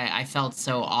 I felt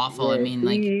so awful. I Yes, mean,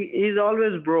 like, he's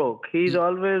always broke. He's he,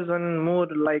 always in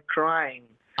mood like crying.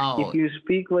 If oh, you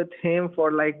speak with him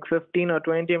for like 15 or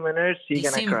 20 minutes, he's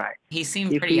gonna cry. he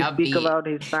seemed If pretty you speak upbeat about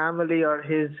his family or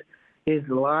his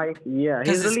life, yeah,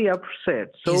 he's because really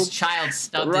upset. his So child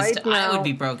stubbed his. right I would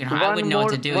be now, broken. I wouldn't know what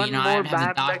to do. You one know, more I'd have the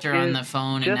bad luck doctor on is the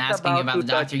phone and just asking about about to the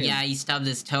touch doctor. Yeah, him. he stubbed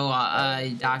his toe.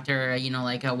 Doctor, you know,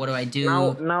 like, what do I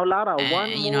Now, do? Lara,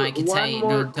 You know, I could say, you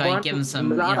know, do I give him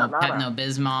some, you know, Lara,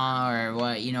 Pepto-Bismol or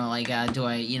what, you know, like, do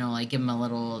I, you know, like give him a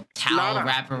little towel, Lara,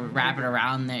 wrap it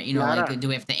around there, you know, like, Lara, do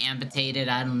we have to amputate it?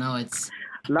 I don't know. I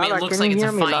mean, it Lara, looks can like you it's a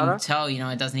hear me, fine Lara? toe, you know,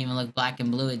 it doesn't even look black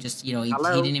and blue. It just, you know, he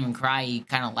Hello, didn't even cry. He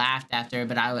kind of laughed after,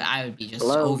 but I would be just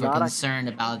hello, over Lara. concerned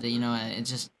about it, you know, it's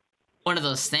just one of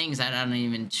those things that I don't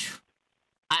even,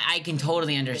 I can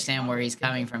totally understand where he's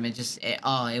coming from.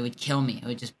 It would kill me.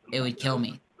 It would kill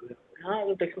me.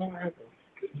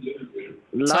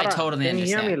 So I Lara, totally can you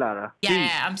hear me, understand. Lara? Yeah, Please.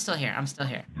 yeah, I'm still here. I'm still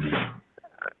here.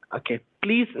 Okay.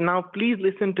 Please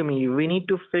listen to me. We need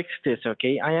to fix this,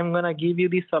 okay? I am gonna give you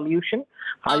the solution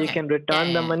how you Okay. can Yeah, return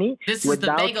the yeah. money This is the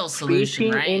without bagel solution,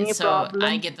 facing right? any So I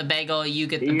problem. get the bagel, you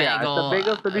get the Yeah, it's a bagel,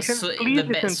 bagel solution. Please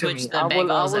listen to switch me. the I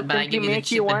bagels, will but I simply give you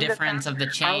make you the understand difference of the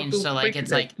how change. to So like fix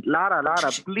it's this. like Lara,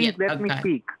 yeah. please let me Okay.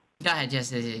 speak. Go ahead.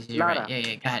 Yes, you're right. Lara,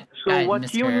 Yeah. Go ahead. Go so ahead,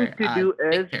 what you need Mr. to do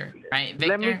is, Victor. Right,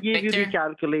 let me give you the Victor.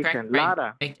 calculation. Correct. Right,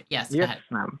 Lara, Victor. Yes. Go yes, ahead.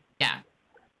 ma'am. Yeah.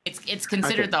 It's Okay.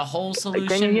 considered the whole Can you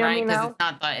solution, hear right? me Because now?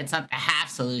 it's not the half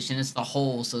solution. It's the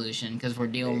whole solution because we're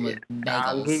dealing with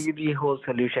I'll give bagels. you the whole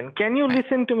solution. Can you Right.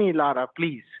 listen to me, Lara,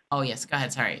 please? Oh yes. Go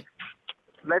ahead. Sorry.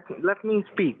 Let me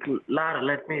speak. Lara,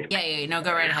 let me speak. Yeah. No,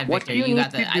 go right ahead, What Victor. you You need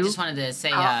got to the. I do, just wanted to say,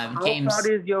 how far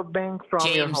is your bank from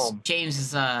your home? James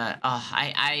is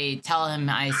I tell him,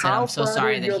 I said How I'm so far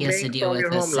sorry is that your he has to bank deal from with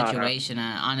your this home, Lara? situation.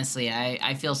 Honestly,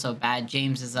 I feel so bad.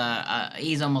 James is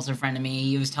he's almost a friend of me.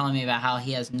 He was telling me about how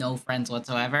he has no friends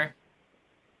whatsoever.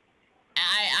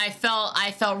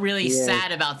 I felt really Yes.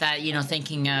 sad about that, you know,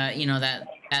 thinking, you know, that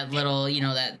little, you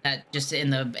know, that just in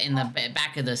the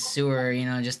back of the sewer, you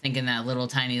know, just thinking that little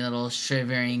tiny little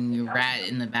shivering rat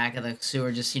in the back of the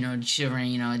sewer, just, you know,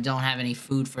 shivering, you know, don't have any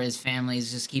food for his family.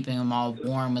 He's just keeping them all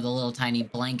warm with a little tiny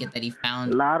blanket that he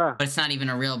found. Lara, But it's not even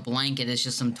a real blanket. It's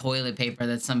just some toilet paper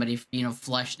that somebody, you know,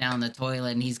 flushed down the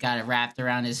toilet, and he's got it wrapped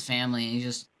around his family.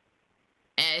 And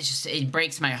it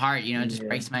breaks my heart, you know, it just yeah.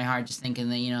 breaks my heart just thinking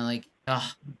that, you know, like,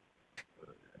 ugh.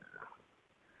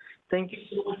 Thank you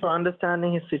so much for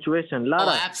understanding his situation, Oh,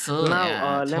 Lara. absolutely. Now, Yeah,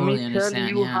 I let totally me tell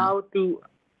understand. you Yeah, how to.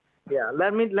 Yeah,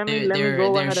 let me go they're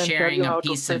ahead and tell sharing you a how to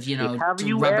piece fix of, you it. know, Have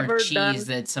you rubber ever cheese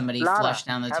done, that somebody Lara? flushed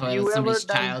down the Have toilet. you ever Somebody's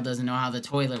done, child doesn't know how the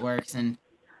toilet works, and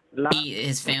La-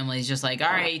 his family's just like, all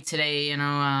right, today, you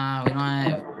know, we don't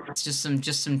have. It's just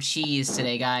some cheese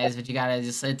today, guys. But you gotta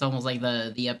just. It's almost like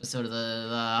the episode of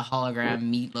the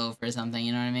hologram meatloaf or something.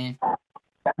 You know what I mean?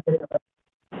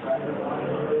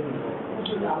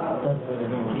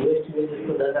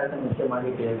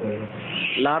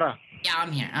 Lara. Yeah,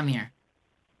 I'm here. I'm here.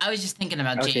 I was just thinking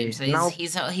about Okay, James. now-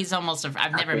 He's almost I've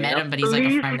never Okay, met now him, but he's like a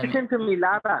please friend of listen mine. to me,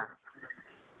 Lara.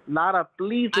 Lara,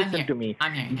 please I'm listen here. to me.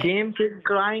 I'm here. James is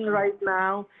crying right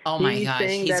now. Oh my He's gosh,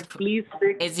 saying he's that please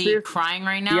fix is he this. crying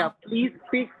right now? Yeah, please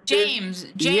fix James,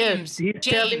 this. Yes, James, he's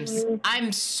telling James. me.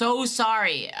 I'm so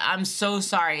sorry. I'm so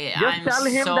sorry. Just I'm tell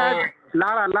him so that,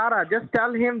 Lara, just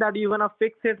tell him that you're gonna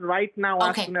fix it right now as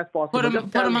okay. soon as possible. Put him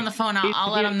Just tell on the phone.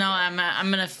 I'll let him know. I'm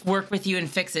gonna work with you and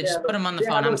fix it. Just put him on the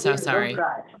phone. I'm so sorry.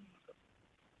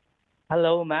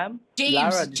 Hello, ma'am.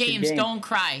 Lara, this is James, don't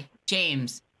cry.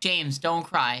 James, don't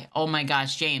cry. Oh my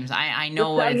gosh, James. I Just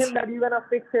know tell it's him that you're gonna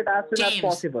fix it as soon as James.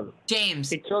 possible.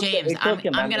 James, It's okay, James, it's okay,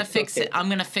 I'm ma'am, gonna it's fix okay. it. I'm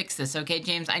gonna fix this, okay,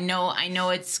 James? I know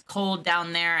it's cold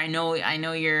down there. I know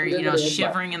you're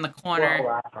shivering in the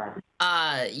corner.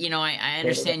 I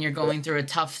understand you're going through a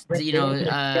tough, I understand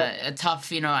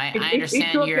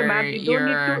okay, ma'am. You don't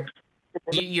need to-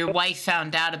 your wife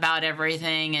found out about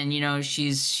everything, and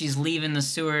she's leaving the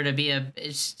sewer to be a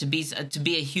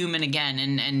human again,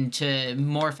 and to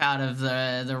morph out of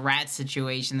the rat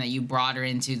situation that you brought her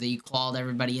into, that you clawed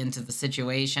everybody into the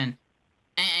situation.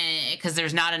 Because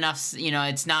there's not enough,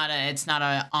 it's not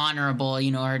a honorable,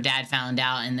 her dad found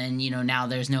out, and then now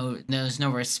there's no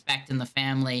respect in the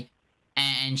family,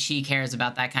 and she cares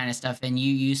about that kind of stuff, and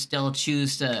you still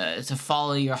choose to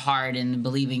follow your heart and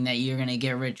believing that you're gonna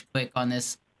get rich quick on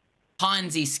this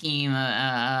Ponzi scheme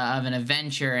of an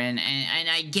adventure, and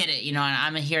I get it, and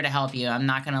I'm here to help you. I'm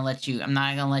not gonna let you, I'm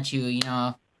not gonna let,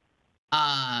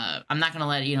 I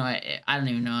don't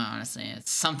even know, honestly.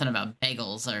 It's something about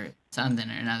bagels or something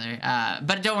or another.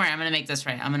 But don't worry, I'm gonna make this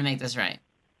right. I'm gonna make this right.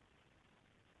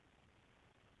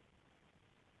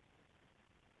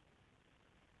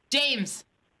 James!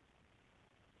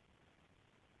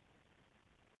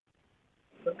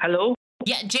 Hello?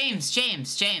 Yeah, James.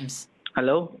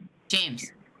 Hello?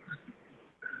 James.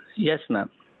 Yes, ma'am.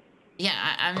 Yeah,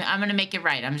 I'm gonna make it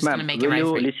right. I'm just Ma'am, gonna make it right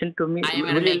will for you you. listen to me? I am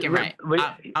gonna make it right.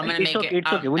 I'm gonna make it.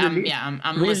 It's okay. Will I'm you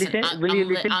listening. listen? Will you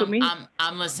listen to me?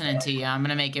 I'm listening to you. I'm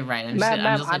gonna make it right. I'm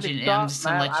Ma'am, just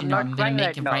gonna let you know. I'm gonna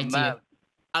make it right to you.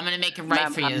 I'm gonna make it right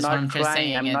Ma'am, for you. I'm Is what not I'm just crying.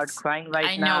 saying. I'm not crying right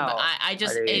I know, but now. I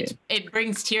just it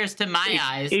brings tears to my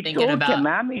eyes It's thinking okay, about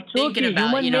ma'am. It's thinking okay.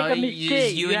 about Human make a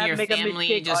mistake. you and have your make a family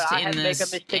mistake, just or I in have make a this,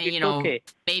 mistake. and, It's okay.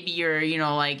 maybe you're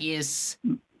like yes.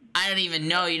 I don't even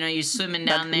know, you're swimming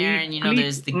But down there, and please,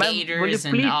 there's the ma'am, will you gators,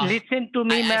 and please listen to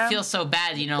me, I ma'am? feel so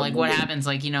bad, like what happens,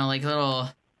 like like little,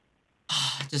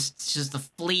 just the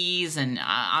fleas, and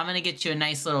I'm gonna get you a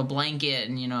nice little blanket,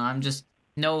 and I'm just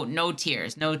no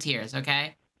tears,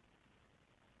 okay?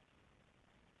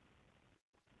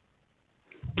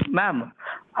 Ma'am,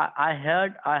 I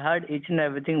heard each and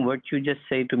everything what you just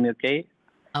say to me. Okay.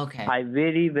 Okay. I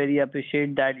very very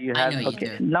appreciate that you I have. know you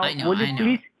Okay. do. Now, I know, will you I know.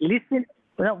 please listen?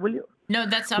 Now, will you? No,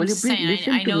 that's what Will I'm you please saying.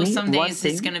 listen I to know me some one days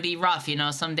it's thing? gonna be rough.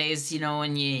 Some days, when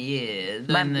when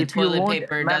Ma'am, the if you toilet won't-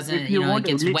 paper ma'am, doesn't, if you it won't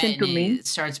gets listen wet and to me- it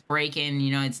starts breaking.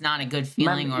 It's not a good Ma'am,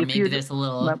 feeling, or if maybe you there's a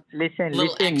little ma'am, listen,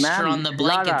 extra ma'am. on the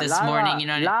blanket this morning. You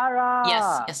know what Lara,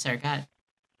 Yes, sir. Got it.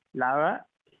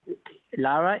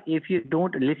 Lara, if you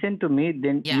don't listen to me,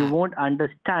 then Yeah. you won't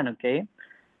understand. Okay.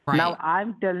 Right. Now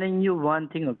I'm telling you one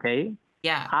thing. Okay.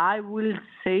 Yeah. I will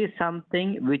say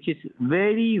something which is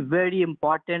very, very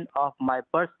important of my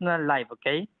personal life,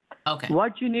 okay? Okay.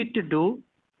 What you need to do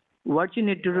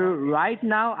right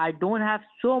now, I don't have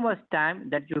so much time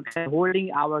that you can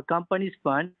holding our company's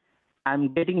fund.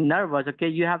 I'm getting nervous, okay?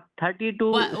 You have 30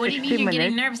 to What do you 60 mean you're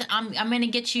getting minutes. nervous? I'm gonna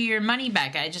get you your money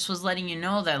back. I just was letting you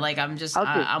know that, like, I'm just Okay,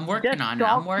 I'm working just on it.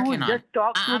 I'm talk working to- on it. just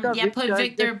talk to the Yeah, put Victor,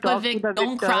 Victor, just talk to the don't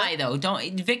Victor. cry though. Don't.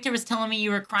 Victor was telling me you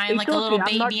were crying It's like a little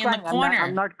okay, I'm not baby in the crying, corner.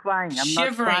 I'm not crying. I'm not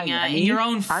shivering crying. I in mean, your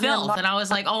own I'm filth, not- and I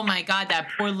was like, oh my god, that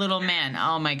poor little man.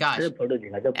 Oh my gosh.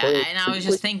 And I was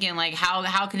just thinking, like,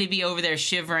 how could he be over there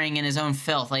shivering in his own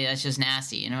filth? Like, that's just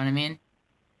nasty. You know what I mean?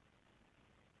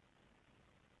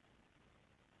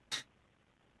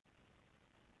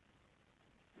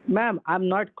 Ma'am, I'm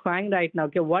not crying right now.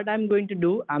 Okay, what I'm going to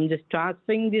do, I'm just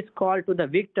transferring this call to the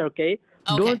Victor. Okay,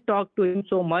 don't talk to him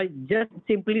so much. Just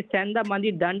simply send the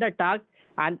money, done the task,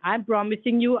 and I'm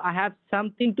promising you, I have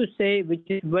something to say which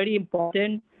is very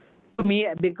important to me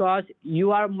because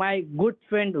you are my good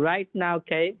friend right now.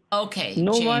 Okay. Okay,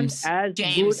 No James. one as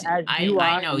good as you are.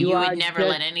 I know you are would never just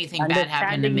let anything bad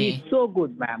happen to understanding me. so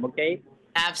good, ma'am. Okay.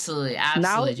 Absolutely,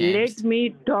 Now James.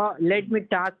 let me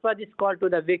transfer this call to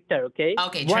the Victor. Okay.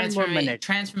 Okay, One more minute.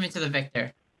 transfer me to the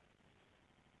Victor.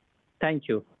 Thank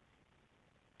you.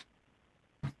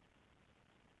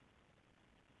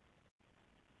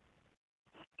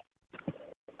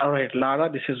 All right,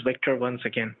 Lara, this is Victor once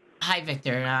again. hi,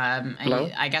 Victor. Hello?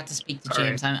 I got to speak to All right.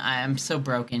 James. I'm so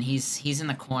broken. He's in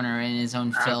the corner in his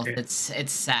own filth. Okay.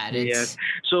 It's sad. Yes.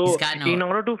 He's So got no. in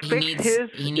order to He fix needs his,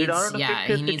 he in order needs to yeah fix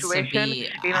he his needs to situation, be.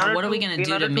 in order What are we to, gonna in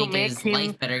do order to to make make his him,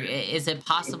 life better? Is it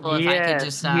possible if I could yes,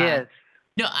 just yes,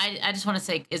 No, I just want to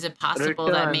say, is it possible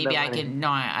that return the maybe I money. can? No,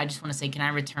 I just want to say, can I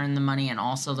return the money and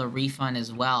also the refund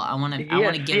as well? I want to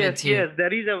Yes, give yes, it to. yes.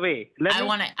 There is a way. I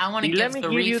want to Let give me the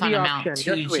give you refund the amount option.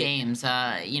 to Just wait. James.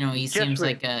 You know, he Just seems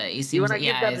wait. like he You seems wanna like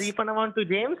give yeah. that refund amount to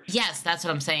James? Yes, that's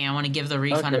what I'm saying. I want to give the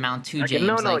refund Okay. amount to Okay. James.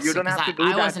 No, no, Like, you don't because have to do I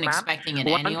that, wasn't ma'am. expecting it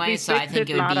Once anyway, we so I fix think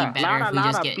it, it would be Lara, better if we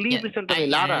just Lara, get. please listen to me,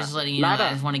 Yeah, Lara, I'm just letting you know. I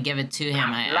Lara, just want to give it to him.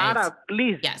 Lara,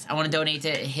 please. Yes, I want to donate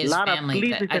to his Lara, family.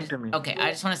 please listen to me. Okay, I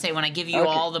just want to say when I give you Okay.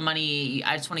 all the money,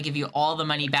 I just want to give you all the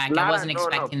money back. I Lara, wasn't no, no,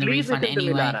 expecting the please refund listen to me,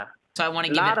 anyway. Lara. So I want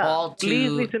to give it Lara, all please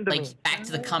to listen to like me. back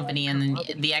to the company and then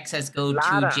the excess go to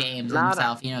Lara, James Lara,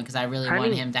 himself, you know, because I really want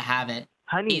honey, him to have it.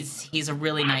 honey, He's a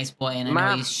really nice boy, and I know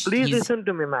ma'am, please listen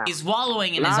to me, ma'am. he's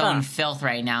wallowing in his Lara, own filth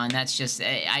right now, and that's just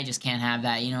I just can't have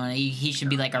that, you know. And he should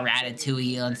be like a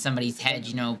ratatouille on somebody's head,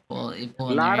 you know, pulling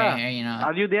their Lara, hair, you know.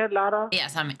 are you there, Lara?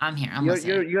 Yes, I'm here. I'm You're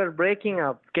listening. you're breaking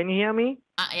up. Can you hear me?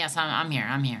 Yes, I'm here.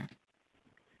 I'm here.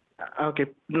 Okay.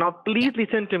 Now please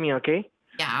listen to me, okay?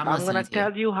 Yeah, I'm I'm listening gonna to you.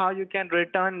 tell you how you can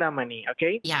return the money,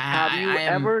 okay? Yeah, Have you I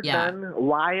am. ever Yeah. done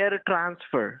wire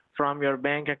transfer from your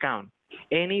bank account?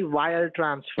 Any wire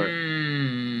transfer?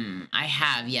 I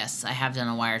have. Yes, I have done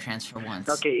a wire transfer once.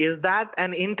 Okay, is that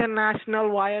an international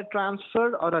wire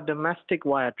transfer or a domestic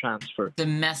wire transfer?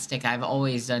 Domestic. I've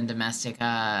always done domestic.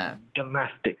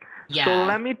 Domestic. Yeah. So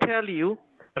let me tell you,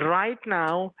 right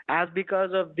now, as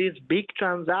because of this big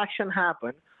transaction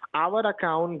happened, our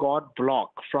account got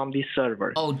blocked from the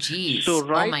server. Oh, geez. So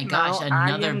right oh my gosh, now, I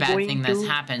another am bad going thing that's to-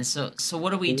 happened. So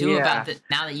what do we do about Yeah. that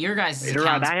now that your guys' Right,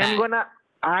 account's I back? am gonna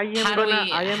how do we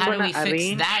arrange.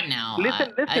 fix that now?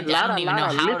 Listen, I listen, don't Lara, even know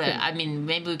Lara, how listen. to. I mean,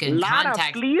 maybe we can Lara,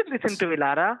 contact. please listen to me,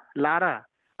 Lara. Lara,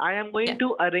 I am going Yeah.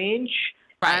 to arrange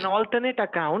Right. an alternate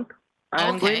account. I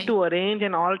am Okay. going to arrange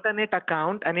an alternate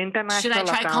account, an international Should I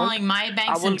try account. calling my bank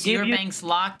I will since give your you- bank's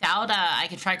locked out? I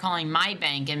could try calling my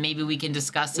bank and maybe we can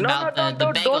discuss No, about no, no, the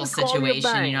no, bagel don't call your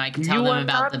situation. You know, I bank. can tell You them are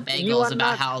about not- the you bagels, are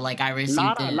about not- how like I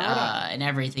received Lara. an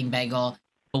everything bagel,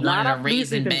 but Lara, wanted a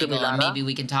please raisin listen to me, bagel, and Lara. maybe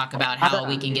we can talk about how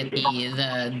we can get the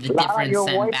Lara, difference your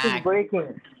sent voice back. is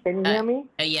breaking. Can you hear me?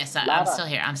 Yes, I'm Lara. still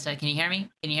here. I'm still. Can you hear me?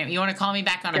 Can you hear me? You want to call me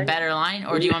back on a Can- better line,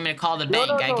 or do you want me to call the No, bank?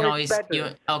 no, I no, can it's always.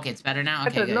 better. Okay, it's better now.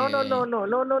 Okay. No, good, no, good, no, good. no,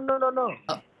 no, no, no, no,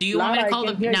 no. Do you want me to Lara, call I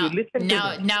the can hear now? you. Listen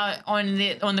to me. Now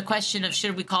on the question of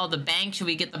should we call the bank? Should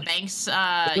we get the banks?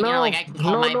 You No, know, like I can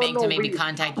call no, my no, bank no, to maybe we-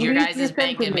 contact your please guys' listen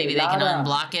bank to and me, maybe they can Lara.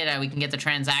 unblock it. We can get the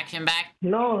transaction back.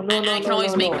 No, no, no, I can no,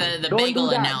 always no, make no. the Don't bagel do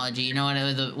that. analogy. You know,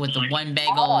 with the one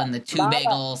bagel Lara, and the two Lara,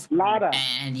 bagels, Lara,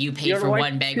 and you paid your for voice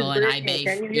one is bagel and I breaking. paid,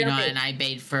 Can you you hear know, me? and I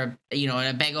paid for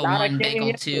a bagel Lara, one, can you bagel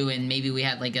hear two, me? and maybe we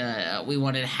had like we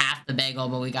wanted half the bagel,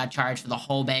 but we got charged for the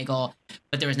whole bagel,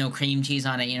 but there was no cream cheese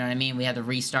on it. You know what I mean? We had to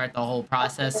restart the whole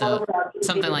process. So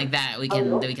something like that, we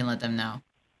can let them know.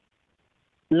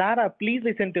 Lara, please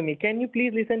listen to me. Can you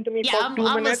please listen to me Yeah, for I'm 2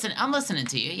 minutes? listening. I'm listening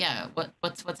to you. Yeah.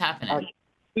 What's happening?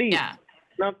 Please. Yeah.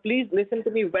 Now, please listen to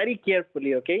me very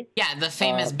carefully, okay? Yeah, the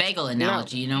famous bagel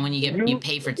analogy. You know, when you you-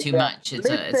 pay for too yeah, much, it's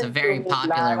a listen very to me,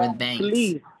 popular Lara. with banks.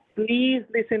 Please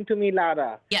listen to me,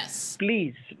 Lara. Yes.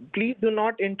 Please do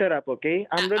not interrupt, okay?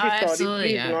 I'm really sorry. absolutely,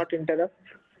 Please yeah. do not interrupt.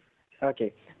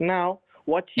 Okay. Now,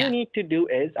 what you Yeah. need to do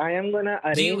is, I am gonna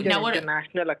arrange now an what-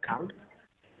 international account.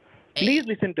 Please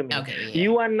listen to me. Okay, yeah.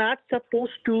 You are not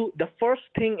supposed to. The first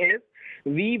thing is,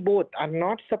 we both are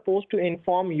not supposed to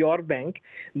inform your bank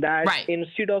that Right.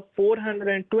 instead of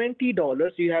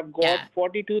 $420, you have got Yeah.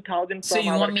 42,000 from So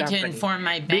you our want me to company. inform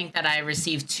my bank that I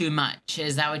received too much?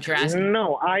 Is that what you're asking?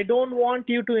 No, I don't want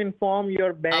you to inform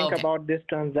your bank Okay. about this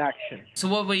transaction. So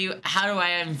what will you? How do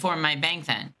I inform my bank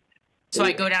then? So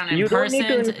I go down in You don't need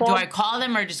person. to Do inform- I call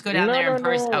them or just go down No, there in no,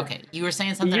 person? no. Okay, you were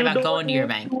saying something You about don't going to your need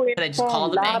bank. to Could I just call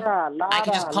the bank? Lara, I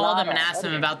could just call them and Lara. ask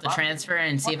them about the transfer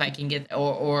and see if I can get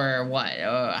or what?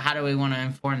 Or how do we want to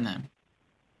inform them?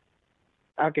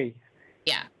 Okay,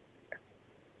 Yeah,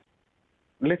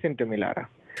 listen to me, Lara.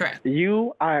 correct.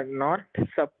 You are not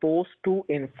supposed to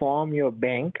inform your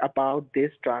bank about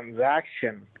this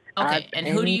transaction. Okay, at and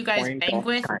who do any you guys point bank of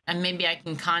with? time. And maybe I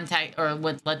can contact or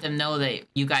let them know that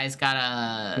you guys got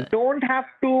a. Don't have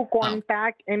Oh. to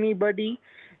contact anybody.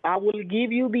 I will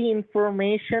give you the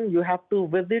information. You have to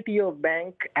visit your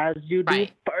bank as you do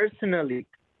Right. personally.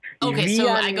 Okay, We so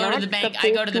are I go to not the bank.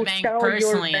 I go to the supposed bank tell your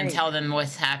personally and bank. tell them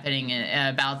what's happening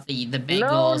about the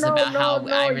bagels, no, about how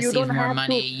no, I you received don't more have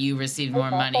money, to. you received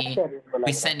more money.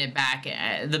 We send it back.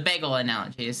 The bagel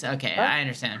analogies. Okay, I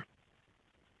understand.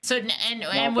 So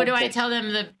and what do I tell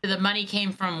them? The money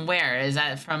came from where? Is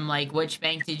that from like which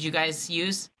bank did you guys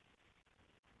use?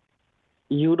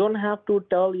 You don't have to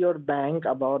tell your bank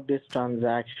about this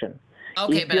transaction.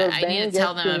 Okay, If but your I need bank to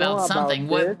tell gets them to know about something.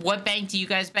 this, What bank do you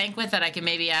guys bank with that I can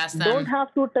maybe ask them? don't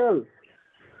have to tell.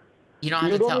 You don't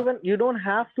have to tell. You don't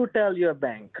have to tell your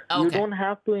bank. You Okay. don't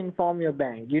have to inform your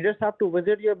bank. You just have to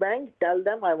visit your bank, tell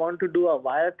them I want to do a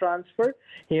wire transfer.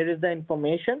 Here is the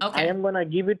information. Okay. I am gonna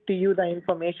give it to you the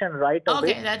information right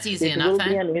away. Okay, that's easy it enough will then.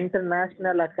 be an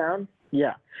international account.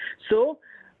 Yeah. So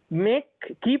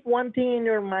keep one thing in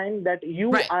your mind that you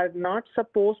Right. are not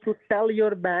supposed to tell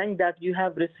your bank that you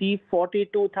have received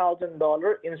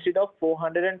 $42,000 instead of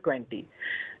 420.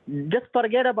 Just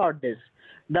forget about this.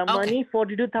 The Okay. money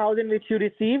 42,000 which you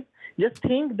receive, just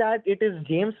think that it is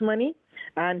James' money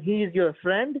and he is your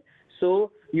friend.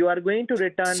 So you are going to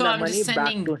return So the I'm money just back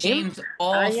sending to him. James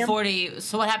all I am 40.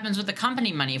 So what happens with the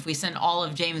company money? If we send all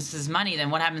of James's money, then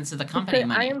what happens to the company I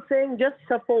money? am saying just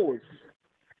suppose.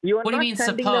 You are What do you not mean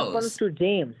sending the funds suppose? to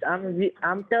James.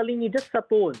 I'm telling you just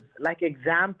suppose, like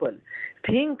example.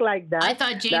 Think like that. I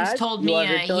thought James that told you me are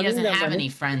he returning doesn't the have money. any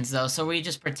friends though. So are we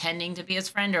just pretending to be his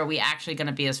friend, or are we actually going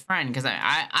to be his friend? Because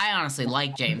I honestly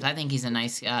like James. I think he's a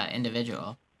nice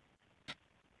individual.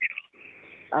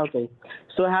 Okay.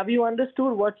 So have you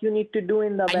understood what you need to do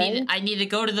in the bank? I need to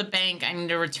go to the bank. I need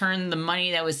to return the money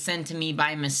that was sent to me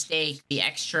by mistake, the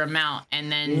extra amount,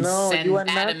 and then No, send you are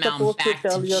that not amount supposed to back to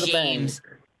tell your James.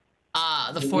 bank.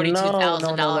 The No,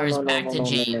 $42,000 back to no.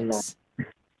 James.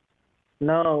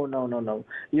 No.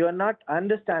 You are not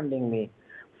understanding me.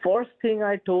 First thing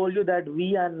I told you that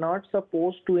we are not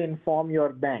supposed to inform your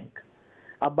bank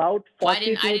about Well, I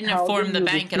didn't inform 42,000 the you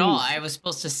bank at all. received. I was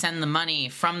supposed to send the money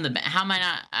from the bank. How am I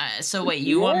not? So wait,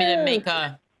 you want me to make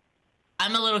Yes.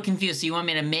 I'm a little confused. So you want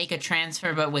me to make a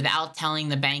transfer, but without telling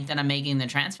the bank that I'm making the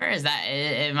transfer?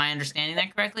 Am I understanding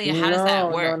that correctly? How does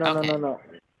that work? Okay.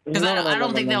 Because I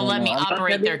don't think they'll let me I'm not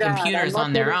operate their telling that. I'm computers not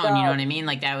on their telling own. You know that. what I mean?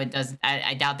 Like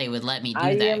I doubt they would let me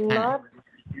I do that. am Kind of.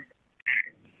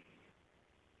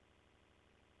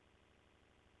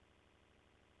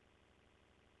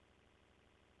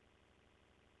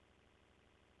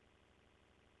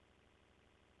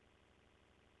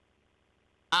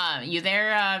 not. You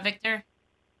there, Victor?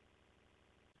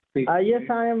 Yes,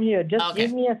 I am here. Just Okay.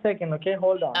 give me a second, okay?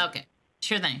 Hold on. Okay,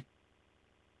 sure thing.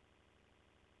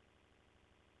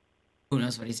 Who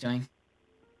knows what he's doing?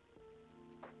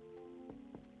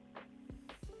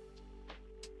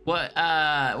 What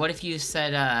if you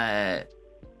said,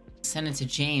 send it to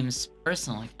James'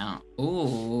 personal account?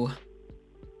 Ooh.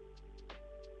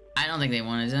 I don't think they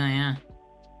want to do that, yeah.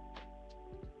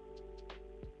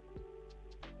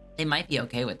 They might be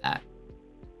okay with that.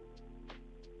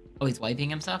 Oh, he's wiping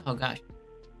himself? Oh, gosh.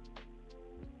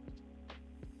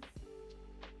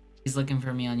 He's looking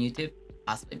for me on YouTube?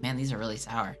 Possibly. Man, these are really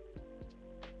sour.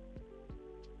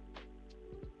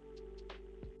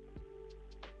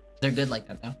 They're good like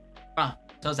that, though. Oh,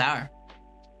 so sour.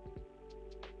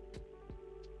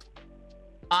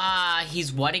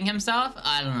 He's wetting himself?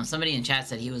 I don't know. Somebody in chat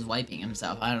said he was wiping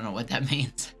himself. I don't know what that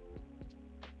means.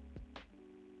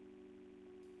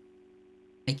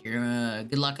 Like, you're,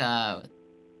 good luck,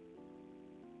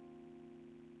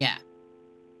 yeah.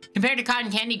 Compared to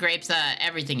cotton candy grapes,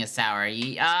 everything is sour.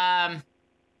 Yeah,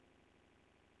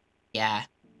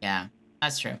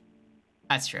 that's true.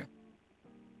 That's true.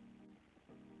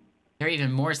 They're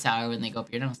even more sour when they go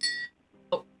up your nose.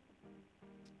 Oh.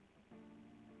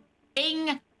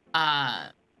 Ding!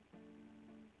 I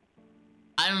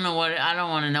don't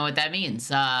want to know what that means.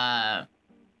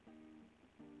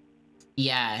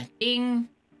 Yeah, ding.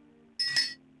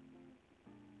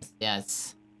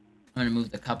 Yes. I'm gonna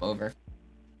move the cup over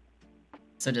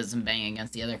so it doesn't bang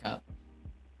against the other cup.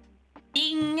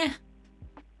 Ding!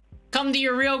 Come to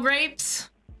your real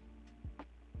grapes.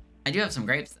 I do have some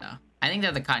grapes though. I think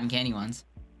they're the cotton candy ones.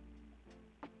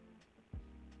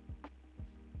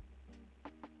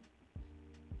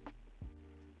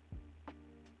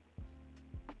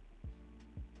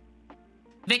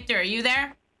 Victor, are you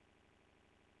there?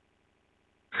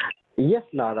 Yes,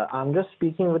 Lara. I'm just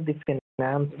speaking with the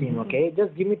finance team, okay?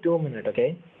 Just give me 2 minutes,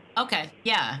 okay? Okay,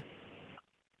 yeah.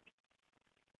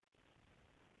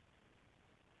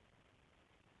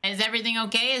 Is everything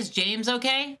okay? Is James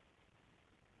okay?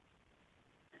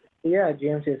 Yeah,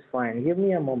 James is fine. Give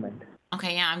me a moment.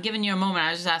 Okay, yeah, I'm giving you a moment.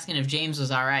 I was just asking if James was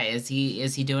all right. Is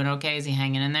he doing okay? Is he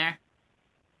hanging in there?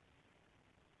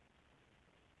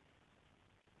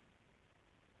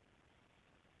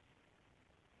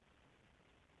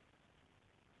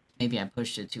 Maybe I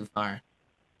pushed it too far.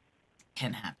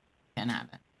 Can happen. Can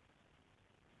happen.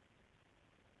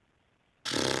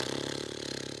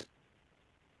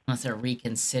 Unless they're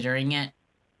reconsidering it.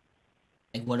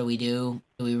 Like, what do we do?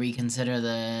 Do we reconsider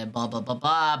the blah, blah, blah,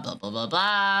 blah, blah, blah, blah,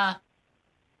 blah?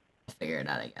 I'll figure it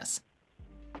out, I guess.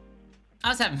 I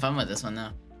was having fun with this one, though.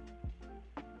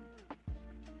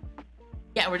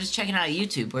 Yeah, we're just checking out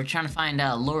YouTube. We're trying to find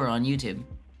lore on YouTube.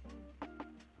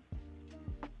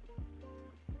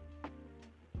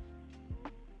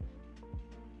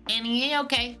 Annie,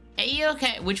 okay. Hey,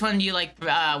 okay. Which one do you like?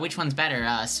 Which one's better?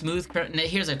 Smooth.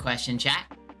 Here's a question, chat.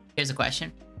 Here's a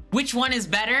question. Which one is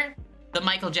better? The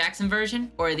Michael Jackson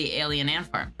version or the Alien Ant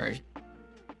Farm version?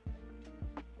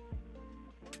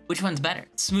 Which one's better?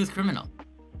 Smooth Criminal.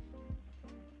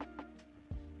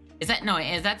 Is that no?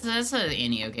 Is that's a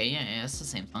Annie? Okay, yeah, it's the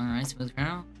same song, right? Smooth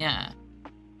Criminal. Yeah.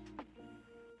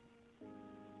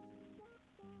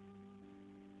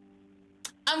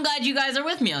 I'm glad you guys are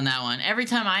with me on that one. Every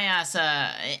time I ask,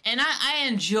 and I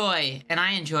enjoy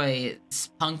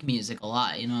punk music a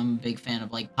lot. You know, I'm a big fan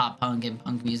of like pop punk and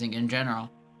punk music in general.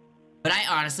 But I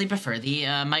honestly prefer the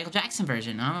Michael Jackson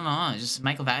version. I don't know, just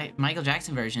Michael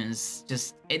Jackson version is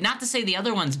just not to say the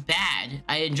other one's bad.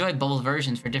 I enjoy both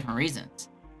versions for different reasons.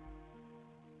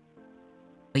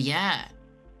 But yeah,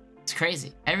 it's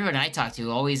crazy. Everyone I talk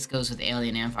to always goes with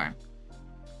Alien Ant Farm.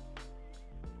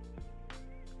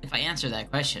 If I answer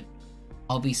that question,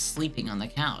 I'll be sleeping on the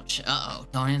couch. Uh-oh,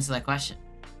 don't answer that question.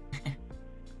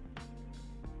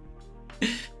 Oh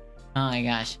my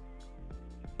gosh.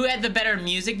 Who had the better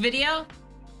music video?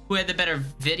 Who had the better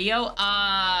video?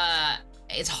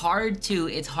 It's hard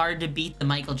to beat the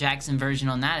Michael Jackson version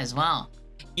on that as well.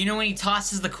 You know when he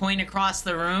tosses the coin across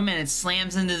the room and it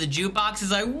slams into the jukebox?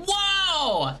 It's like,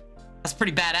 whoa! That's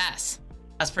pretty badass.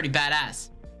 That's pretty badass.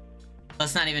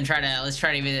 Let's try to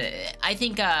even... I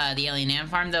think the Alien Ant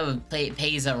Farm, though,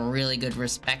 pays a really good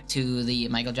respect to the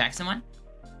Michael Jackson one.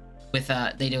 With,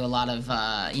 they do a lot of,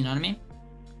 you know what I mean?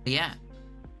 But yeah.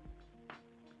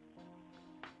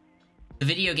 The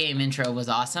video game intro was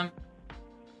awesome.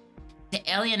 The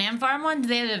Alien Ant Farm one, do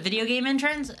they have a video game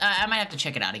entrance? I might have to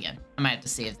check it out again. I might have to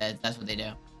see if that's what they do.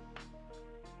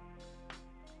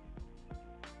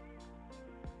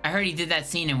 I heard he did that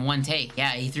scene in one take.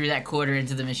 Yeah, he threw that quarter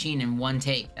into the machine in one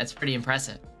take. That's pretty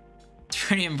impressive. It's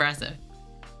pretty impressive.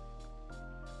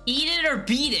 Eat it or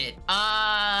beat it?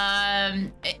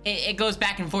 It goes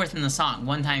back and forth in the song.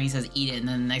 One time he says eat it, and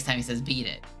then the next time he says beat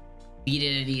it. Beat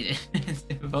it and eat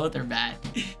it. Both are bad.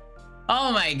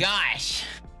 Oh my gosh.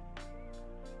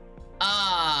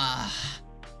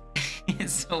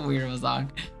 It's so weird of a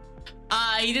song.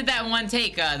 He did that in one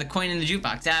take, the coin in the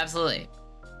jukebox. Absolutely.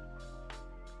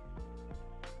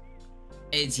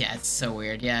 It's so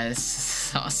weird. Yeah, it's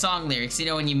song lyrics. You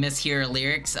know when you mishear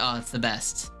lyrics? Oh, it's the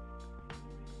best.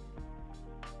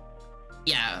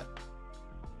 Yeah.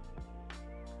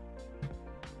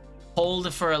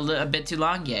 Hold for a bit too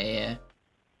long? Yeah.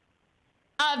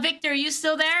 Victor, are you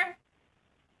still there?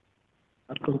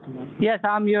 Yes,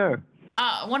 I'm here.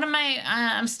 What am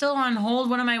I'm still on hold.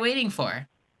 What am I waiting for?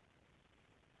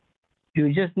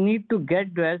 You just need to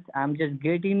get dressed. I'm just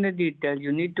getting the details.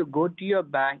 You need to go to your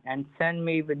bank and send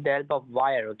me with the help of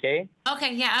wire, okay?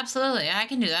 Okay, yeah, absolutely. I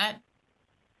can do that.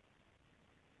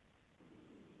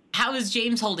 How is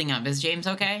James holding up? Is James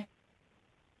okay?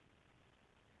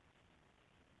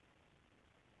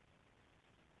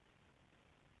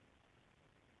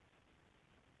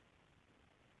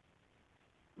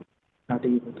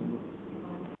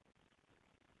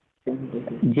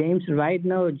 James, right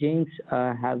now, James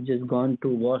have just gone to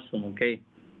washroom, okay?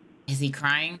 Is he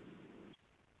crying?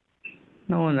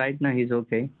 No, right now he's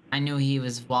okay. I knew he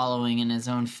was wallowing in his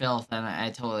own filth, and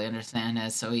I totally understand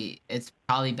that. So it's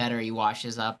probably better he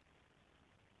washes up.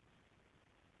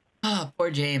 Oh, poor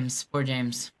James. Poor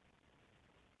James.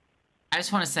 I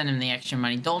just want to send him the extra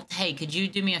money. Hey, could you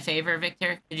do me a favor,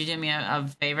 Victor? Could you do me a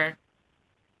favor?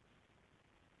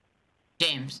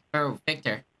 James, or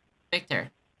Victor. Victor.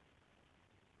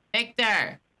 Oh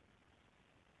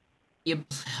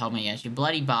my gosh, you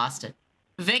bloody bastard.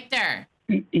 Victor!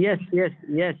 Yes.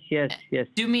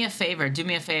 Do me a favor.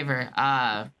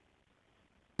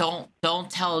 Don't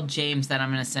tell James that I'm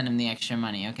gonna send him the extra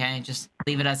money, okay? Just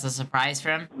leave it as a surprise for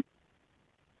him.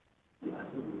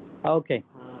 Okay.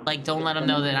 Like, don't let him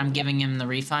know that I'm giving him the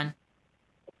refund.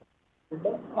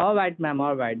 All right, ma'am.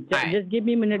 All right. Just give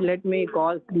me a minute. Let me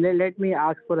call. Let me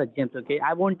ask for a James, okay?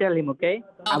 I won't tell him, okay?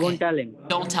 I won't tell him.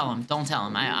 Don't tell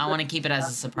him. I want to keep it as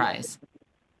a surprise.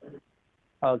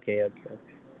 Okay.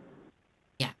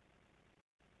 Yeah.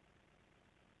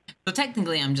 So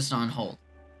technically, I'm just on hold.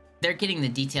 They're getting the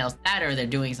details. That or they're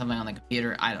doing something on the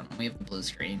computer. I don't know. We have the blue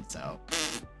screen, so.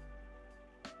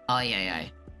 Oh, yeah.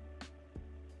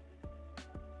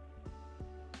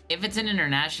 If it's an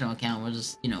international account, we'll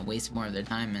just, you know, waste more of their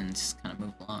time and just kind of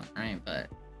move along, right? But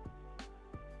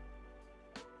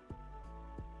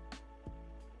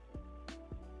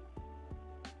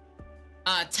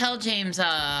tell James,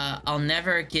 I'll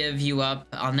never give you up.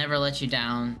 I'll never let you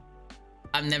down.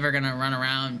 I'm never gonna run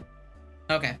around.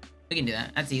 Okay, we can do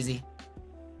that. That's easy.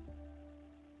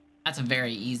 That's a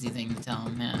very easy thing to tell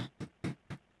him, yeah.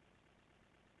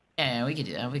 Yeah, we could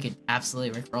do that. We could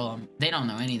absolutely rickroll them. They don't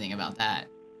know anything about that.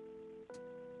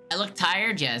 I look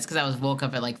tired? Yeah, it's because I woke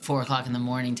up at like 4 o'clock in the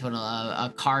morning to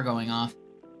a car going off.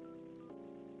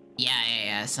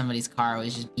 Yeah. Somebody's car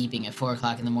was just beeping at 4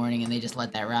 o'clock in the morning and they just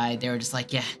let that ride. They were just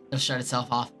like, yeah, it'll shut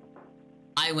itself off.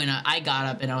 I got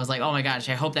up and I was like, oh my gosh,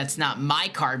 I hope that's not my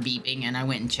car beeping. And I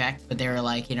went and checked, but they were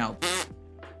like, you know,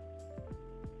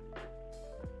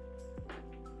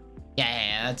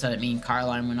 yeah, that's what I mean. Car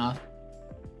alarm went off.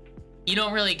 You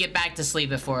don't really get back to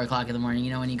sleep at 4 o'clock in the morning.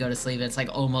 You know, when you go to sleep, it's like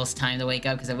almost time to wake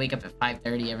up because I wake up at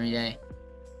 5:30 every day.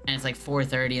 And it's like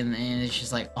 4:30 and it's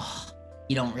just like, oh,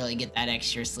 you don't really get that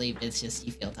extra sleep. It's just,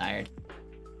 you feel tired.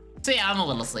 So yeah, I'm a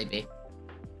little sleepy.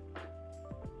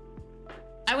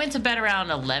 I went to bed around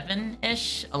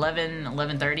 11-ish,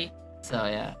 11:30. So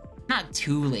yeah, not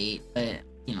too late, but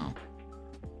you know.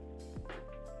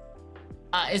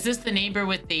 Is this the neighbor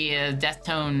with the death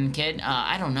tone kid?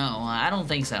 I don't know. I don't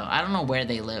think so. I don't know where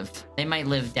they live. They might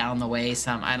live down the way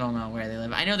some. I don't know where they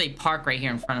live. I know they park right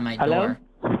here in front of my door.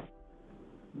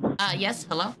 Yes,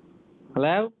 hello?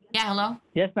 Hello? Yeah, hello?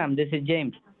 Yes, ma'am. This is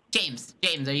James. James,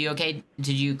 are you okay?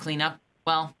 Did you clean up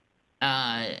well?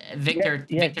 Victor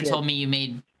Yes, told me you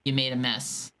made a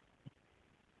mess.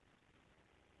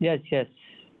 Yes.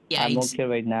 Yeah, I'm okay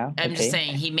right now. I'm just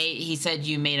saying he said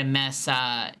you made a mess.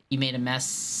 You made a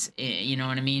mess. You know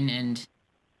what I mean? And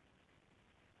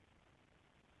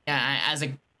yeah, as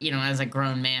a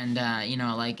grown man, you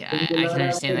know, like I can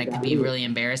understand that could be really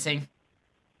embarrassing.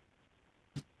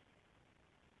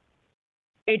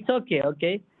 It's okay.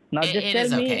 Okay. Now just tell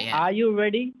me, okay, yeah. Are you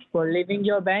ready for leaving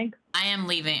your bank? I am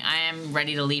leaving. I am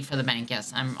ready to leave for the bank.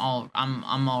 Yes, I'm all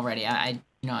ready. Of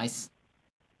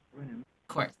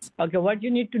course. Okay. What you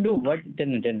need to do? Tell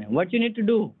me. What you need to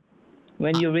do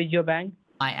when you reach your bank?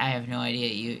 I have no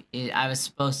idea. I was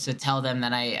supposed to tell them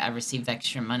that I received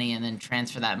extra money and then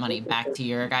transfer that money back to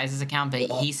your guys' account, but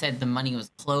he said the money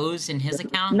was closed in his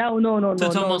account. No. So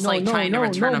it's almost like trying to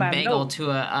return a bagel no.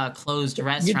 to a closed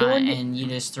restaurant, and you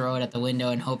just throw it at the window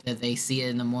and hope that they see it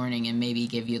in the morning and maybe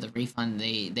give you the refund.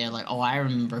 They're like, oh, I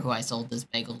remember who I sold this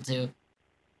bagel to.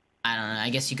 I don't know.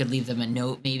 I guess you could leave them a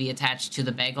note maybe attached to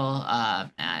the bagel.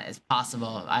 It's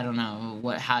possible. I don't know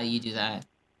how you do that.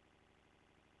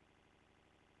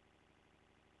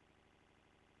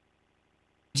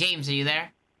 James, are you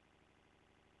there?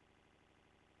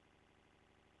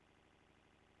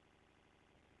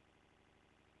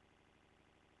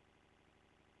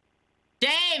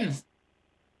 James!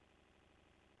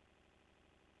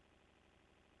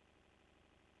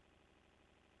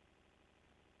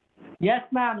 Yes,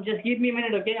 ma'am. Just give me a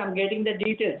minute, okay? I'm getting the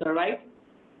details. All right.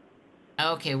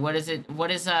 Okay, what is it?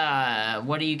 What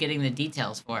are you getting the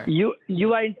details for? You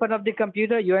are in front of the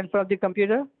computer. You are in front of the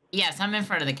computer. Yes, I'm in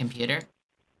front of the computer.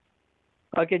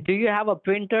 Okay. Do you have a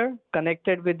printer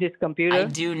connected with this computer? I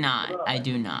do not.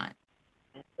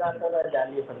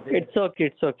 It's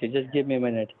okay. Just give me a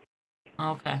minute.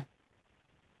 Okay.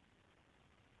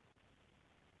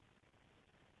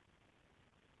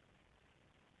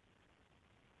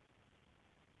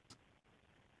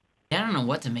 I don't know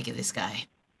what to make of this guy.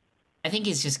 I think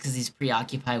it's just because he's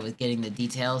preoccupied with getting the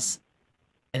details.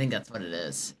 I think that's what it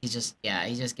is. He's just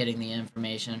getting the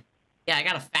information. Yeah, I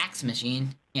got a fax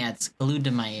machine. Yeah, it's glued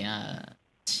to my,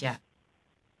 yeah.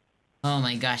 Oh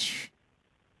my gosh.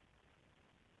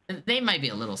 They might be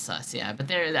a little sus, yeah, but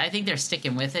I think they're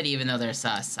sticking with it even though they're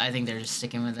sus. I think they're just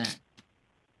sticking with it.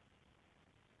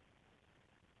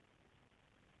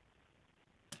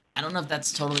 I don't know if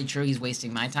that's totally true. He's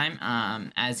wasting my time.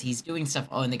 As he's doing stuff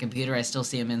on the computer, I still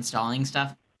see him installing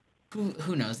stuff.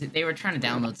 Who knows? They were trying to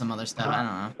download some other stuff. I don't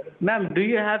know. Ma'am, do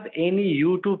you have any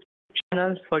YouTube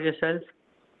channels for yourself?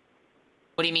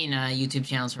 What do you mean, YouTube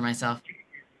channels for myself?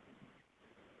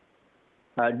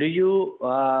 Do you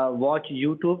watch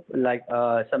YouTube, like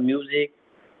some music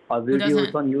or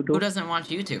videos on YouTube? Who doesn't watch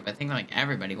YouTube? I think like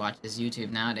everybody watches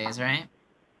YouTube nowadays, right?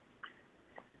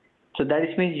 So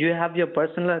that means you have your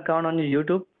personal account on your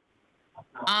YouTube?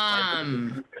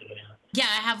 Yeah,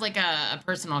 I have like a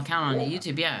personal account on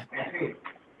YouTube, yeah.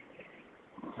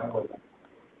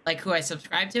 Like who I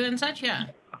subscribe to and such, yeah.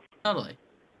 Totally.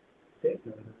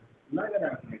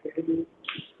 100%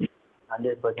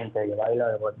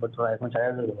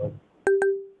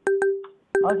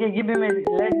 Okay, give me a minute.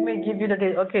 Let me give you the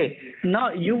date. Okay,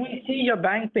 now you will see your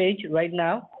bank page right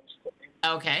now.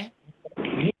 Okay.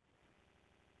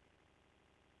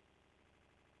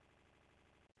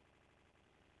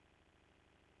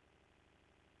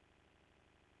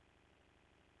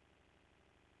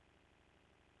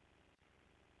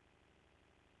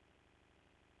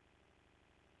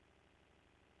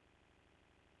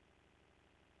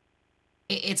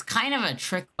 It's kind of a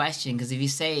trick question because if you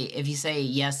say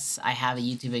yes, I have a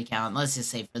YouTube account. Let's just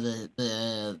say for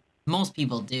the most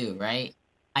people do, right?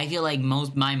 I feel like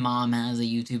my mom has a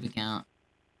YouTube account.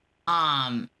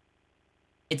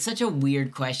 It's such a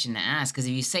weird question to ask because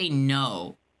if you say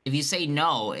no,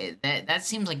 that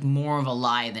seems like more of a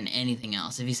lie than anything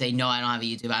else. If you say no, I don't have a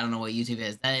YouTube, I don't know what YouTube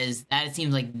is. That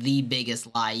seems like the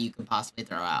biggest lie you could possibly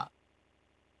throw out.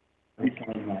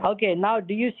 Okay, now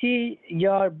do you see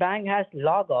your bank has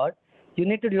log out? You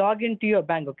need to log into your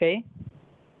bank, okay?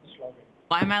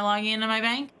 Why am I logging into my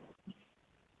bank?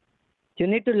 You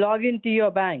need to log into your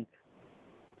bank.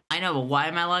 I know, but why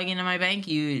am I logging into my bank?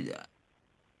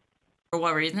 For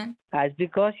what reason? As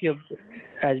because you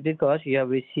have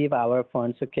received our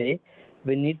funds, okay?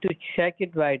 We need to check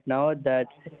it right now that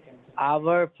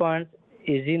our funds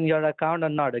is in your account or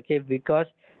not, okay? Because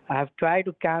I have tried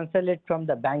to cancel it from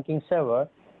the banking server,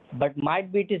 but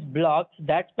might be it is blocked.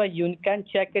 That's why you can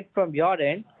check it from your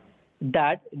end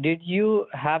that did you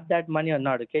have that money or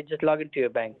not, okay? Just log into your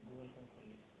bank.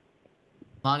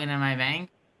 Log into my bank?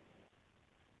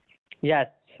 Yes.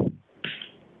 Is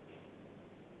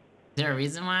there a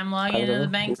reason why I'm logging into the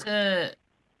bank to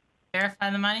verify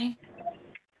the money?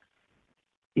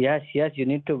 Yes, you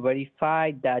need to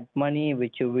verify that money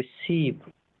which you receive.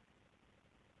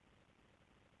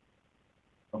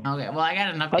 Okay, well I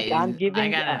got an update. Okay, I'm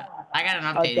giving. I got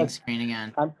an updating screen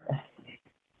again.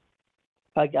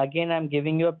 Again, I'm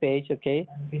giving you a page. Okay.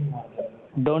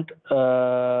 Don't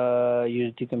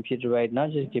use the computer right now.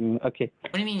 Just give me. Okay.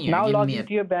 What do you mean you're now giving log me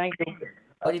into your bank.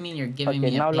 What do you mean you're giving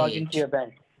me a now page? log into your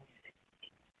bank.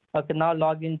 Okay, now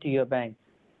log into your bank.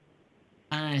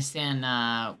 I don't understand.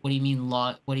 What do you mean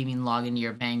log? What do you mean log into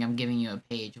your bank? I'm giving you a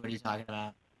page. What are you talking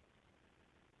about?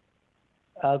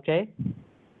 Okay.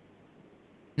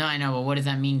 No, I know, but what does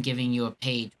that mean? Giving you a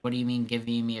page? What do you mean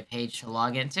giving me a page to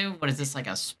log into? What is this, like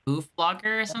a spoof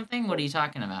blogger or something? What are you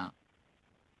talking about?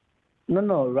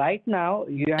 No. Right now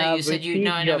you No, have you said received you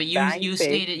no, I know, your but bank you page.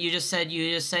 stated you just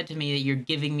said to me that you're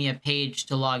giving me a page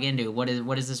to log into. What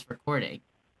is this recording?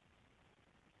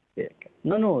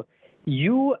 No.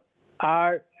 You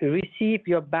are receive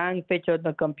your bank page on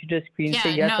the computer screen. Yeah,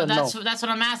 Say yes no, or no. that's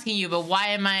what I'm asking you. But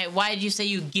why did you say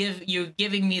you're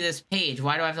giving me this page?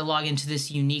 Why do I have to log into this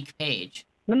unique page?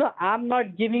 No, I'm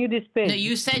not giving you this page. No,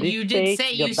 you said this you did page,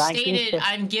 say your you banking stated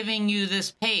I'm giving you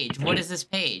this page. What is this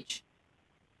page?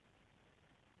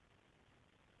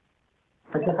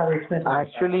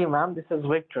 Actually, ma'am, this is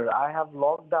Victor. I have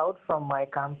logged out from my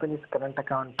company's current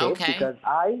account page because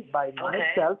I, by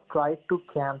myself, tried to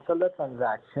cancel the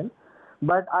transaction,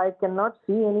 but I cannot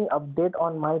see any update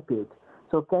on my page.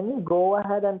 So can you go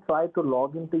ahead and try to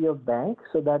log into your bank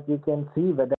so that you can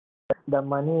see whether the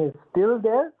money is still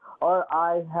there or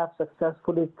I have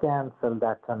successfully canceled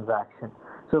that transaction.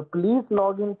 So please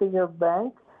log into your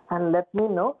bank and let me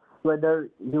know whether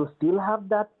you still have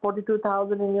that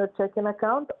 42,000 in your checking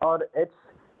account or it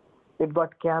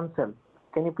got canceled.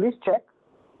 Can you please check?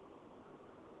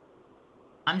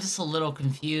 I'm just a little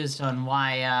confused on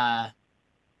why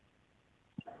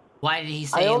did he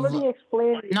say I already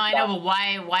explained. No, I know, but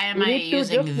why am I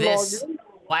using this?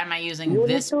 Why am I using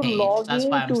this page? That's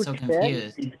why I'm so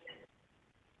confused.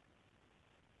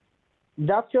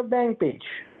 That's your bank page.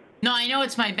 No, I know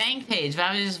it's my bank page, but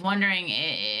I was just wondering,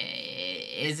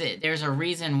 there's a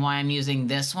reason why I'm using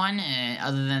this one,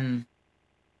 other than,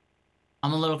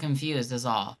 I'm a little confused is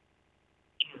all.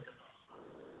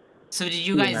 So did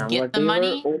you guys get the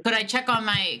money? Could I check on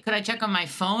my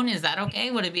phone? Is that okay?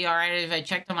 Would it be alright if I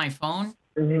checked on my phone?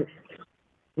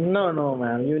 No,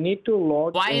 ma'am. You need to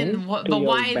log in. But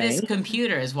why this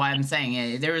computer is why I'm saying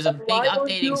it. There was a big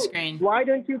updating screen. Why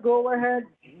don't you go ahead?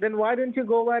 Then why don't you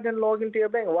go ahead and log into your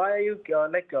bank? Why are you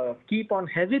keep on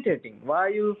hesitating? Why are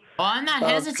you? Well, I'm not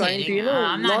hesitating.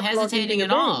 I'm not hesitating at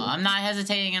all. I'm not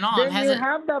hesitating at all. Then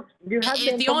you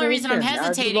have the only reason I'm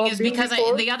hesitating is because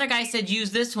the other guy said use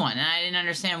this one, and I didn't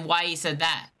understand why he said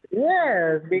that.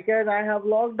 Yes, because I have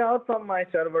logged out from my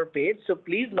server page. So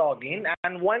please log in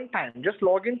and one time, just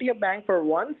log into your bank for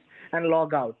once and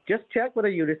log out. Just check whether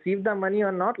you received the money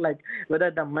or not, like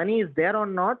whether the money is there or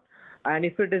not. And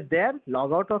if it is there,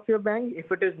 log out of your bank.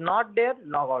 If it is not there,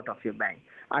 log out of your bank.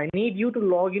 I need you to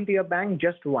log into your bank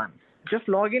just once. Just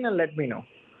log in and let me know.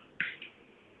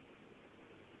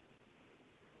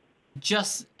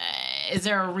 just, is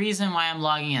there a reason why I'm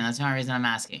logging in? That's the only reason I'm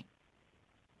asking.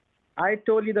 I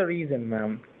told you the reason,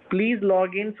 ma'am. Please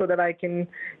log in so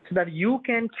that you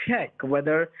can check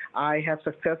whether I have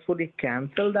successfully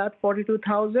canceled that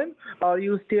 42,000 or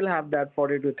you still have that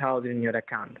 42,000 in your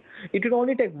account. It will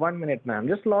only take 1 minute, ma'am.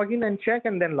 Just log in and check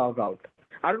and then log out.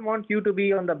 I don't want you to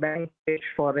be on the bank page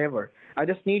forever. I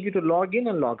just need you to log in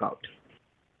and log out.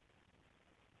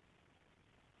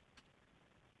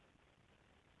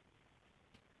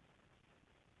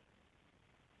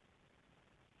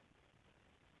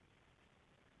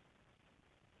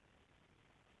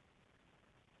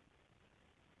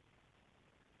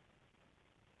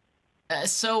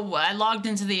 So I logged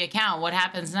into the account. What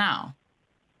happens now?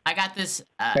 I got this.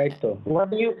 Right, so.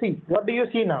 What do you see? What do you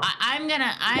see now? I'm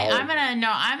gonna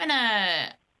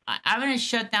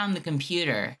shut down the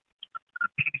computer.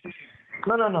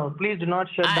 No. Please do not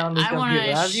shut down the I wanna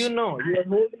computer. As you know, you are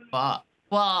holding.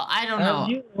 Well, I don't know. As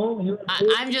you know, you are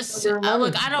I'm just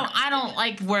look. I don't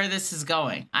like where this is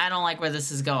going. I don't like where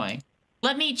this is going.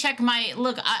 Let me check my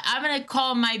look. I'm gonna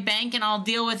call my bank and I'll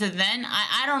deal with it then.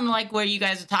 I don't like where you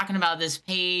guys are talking about this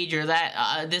page or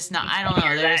that this. Not. I don't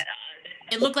know.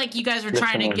 It looked like you guys were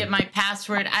trying to get my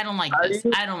password. I don't like this.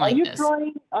 I don't like this.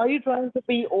 Are you trying to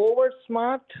be over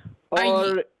smart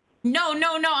or? No.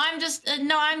 I'm just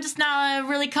not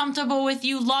really comfortable with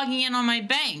you logging in on my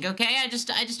bank. Okay, I just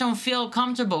don't feel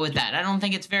comfortable with that. I don't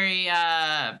think it's very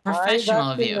professional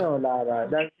of you.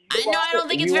 Lara. I don't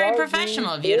think it's very professional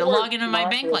of you to log in on my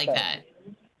bank like that.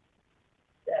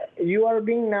 You are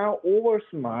being now over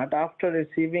smart after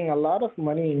receiving a lot of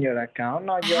money in your account.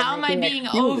 Now How am I being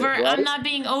over? Right? I'm not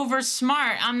being over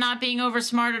smart. I'm not being over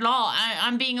smart at all.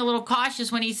 I'm being a little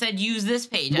cautious when he said use this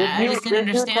page. I just didn't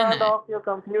understand Did you that. turn off your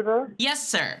computer? Yes,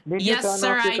 sir. Did you Yes, turn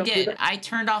sir, off your I computer? did. I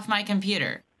turned off my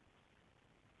computer.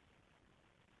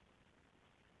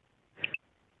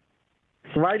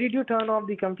 Why did you turn off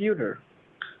the computer?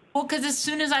 Well, because as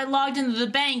soon as I logged into the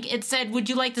bank, it said, would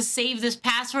you like to save this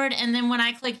password? And then when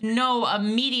I clicked no,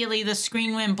 immediately the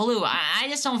screen went blue. I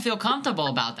just don't feel comfortable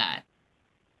about that.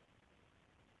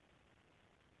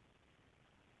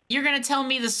 You're going to tell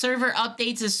me the server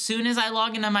updates as soon as I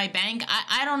log into my bank?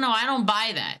 I don't know. I don't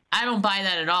buy that. I don't buy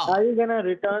that at all. Are you going to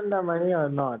return the money or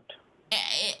not?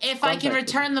 If I can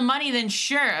return the money, then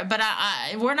sure. But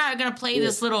we're not gonna play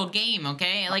this little game,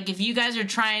 okay? Like if you guys are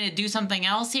trying to do something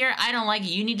else here, I don't like it.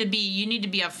 You need to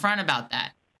be upfront about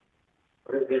that.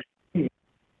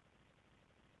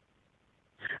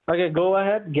 Okay, go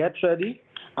ahead. Get ready.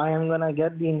 I am gonna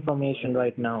get the information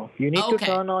right now. You need to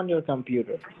turn on your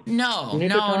computer. No.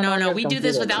 We do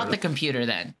this without the computer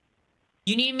then.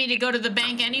 You need me to go to the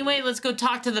bank anyway? Let's go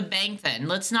talk to the bank then.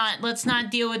 Let's not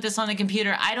deal with this on the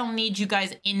computer. I don't need you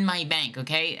guys in my bank,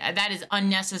 okay? That is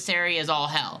unnecessary as all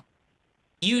hell.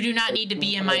 You do not need to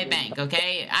be in my bank,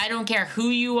 okay? I don't care who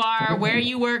you are, where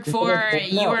you work for.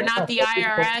 You are not the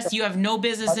IRS. You have no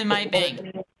business in my bank,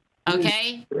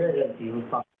 okay?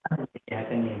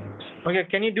 Okay,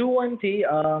 can you do one thing?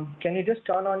 Can you just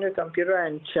turn on your computer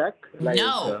and check?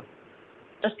 No.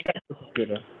 Just check the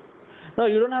computer. No,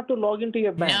 you don't have to log into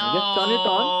your bank. No. Just turn it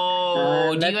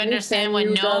on. Do you understand what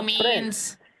no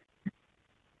means?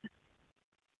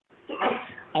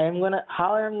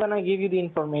 How I'm gonna give you the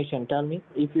information? Tell me.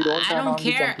 If you don't turn on the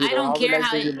computer, I don't care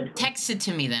how you text it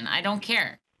to me then. I don't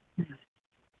care.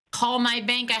 Call my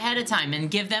bank ahead of time and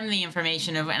give them the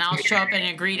information and I'll show up and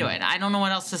agree to it. I don't know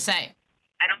what else to say.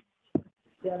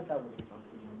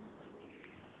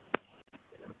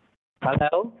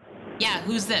 Hello? Yeah,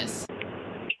 who's this?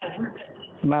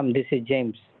 Ma'am, this is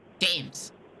James.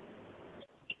 James.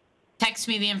 Text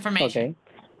me the information.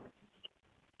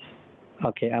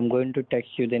 Okay, I'm going to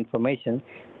text you the information.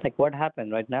 Like, what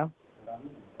happened right now?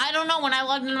 I don't know. When I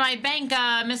logged into my bank,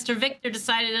 Mr. Victor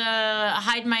decided to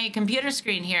hide my computer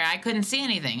screen here. I couldn't see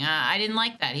anything. I didn't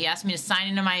like that. He asked me to sign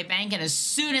into my bank, and as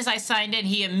soon as I signed in,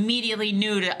 he immediately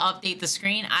knew to update the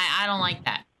screen. I don't like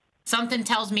that. Something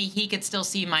tells me he could still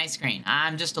see my screen.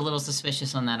 I'm just a little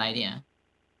suspicious on that idea.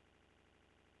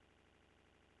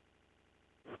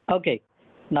 Okay.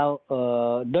 Now,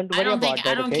 don't worry about that.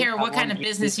 I don't care what kind of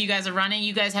business you guys are running.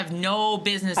 You guys have no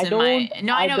business in my...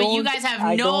 No, I know, but you guys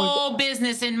have no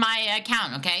business in my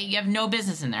account, okay? You have no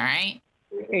business in there, right?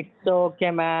 It's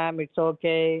okay, ma'am. It's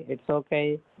okay. It's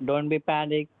okay. Don't be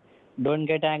panic. Don't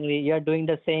get angry. You're doing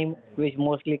the same which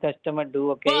mostly customers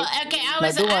do, okay? Well, okay,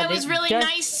 I was really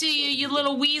nice to you, you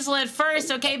little weasel at first,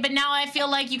 okay? But now I feel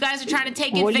like you guys are trying to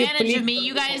take advantage of me.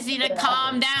 You guys need to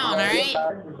calm down, all right?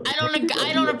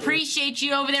 I don't appreciate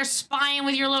you over there spying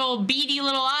with your little beady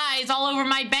little eyes all over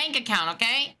my bank account,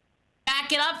 okay?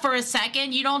 Back it up for a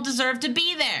second. You don't deserve to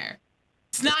be there.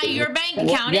 It's It's not your bank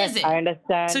account, Yes, is it? I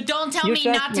understand. So don't tell You me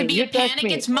trust not to me. be You a trust panic.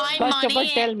 me. It's my First of all, money.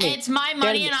 tell me. It's my Tell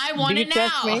money, me. and I want Do it you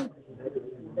trust now. me?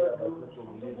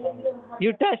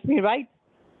 You trust me, right?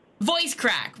 Voice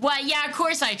crack. Well, yeah, of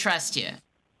course I trust you.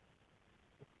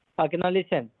 Okay, now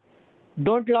listen.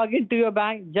 Don't log into your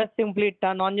bank. Just simply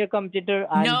turn on your computer.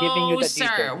 I'm giving you No, the sir.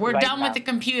 details We're right done now. with the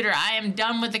computer. I am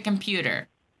done with the computer.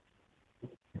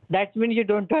 That means you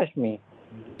don't trust me.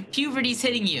 Puberty's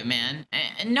hitting you, man.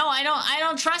 No, I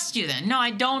don't trust you then. No,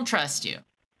 I don't trust you.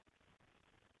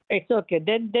 It's okay.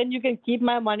 Then you can keep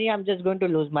my money. I'm just going to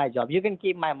lose my job. You can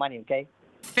keep my money, okay?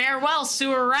 Farewell,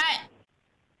 sewer rat.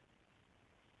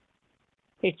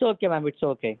 It's okay, ma'am. It's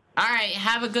okay. All right,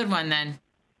 have a good one then.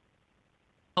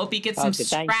 Hope you get some Okay,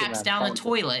 thank you, scraps ma'am. down the Thank you.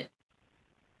 toilet.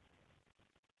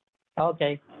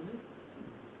 Okay.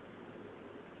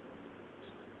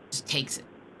 Just takes it.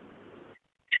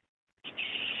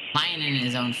 Lying in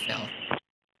his own filth.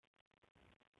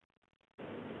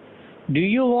 Do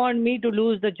you want me to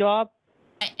lose the job?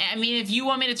 I mean, if you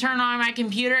want me to turn on my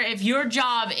computer, if your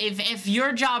job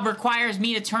requires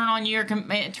me to turn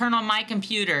on my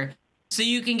computer so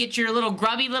you can get your little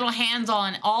grubby little hands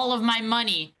on all of my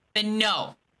money, then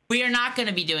no. We are not going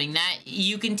to be doing that.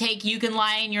 You can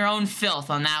lie in your own filth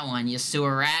on that one, you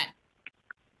sewer rat.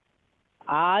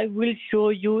 I will show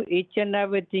you each and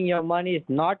everything. Your money is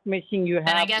not missing. You And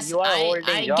I have. guess You are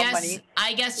holding your money.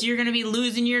 I guess you're going to be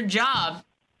losing your job.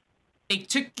 They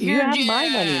took You your have job. my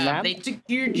money, ma'am. They took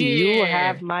your job. You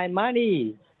have my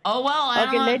money. Oh well.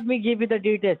 Okay, let me give you the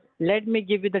details. Let me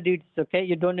give you the details, okay?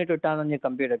 You don't need to turn on your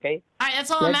computer, okay? All right, that's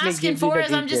all Let I'm me asking give you for the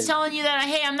is I'm just details. telling you that,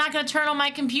 hey, I'm not going to turn on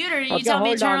my computer. You Okay, tell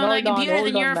me to hold turn on, on my hold on, computer,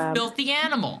 then hold you're on, a ma'am. filthy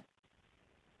animal.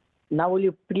 Now, will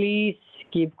you please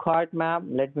keep quiet, ma'am?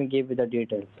 Let me give you the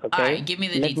details, okay? All right, give me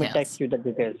the Let details. me text you the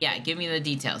details. Yeah, give me the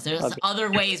details. There's Okay.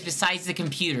 other ways besides the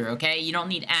computer, okay? You don't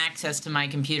need access to my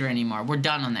computer anymore. We're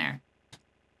done on there.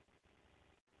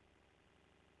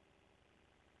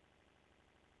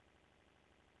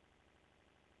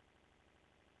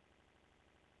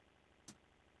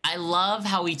 I love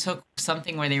how we took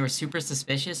something where they were super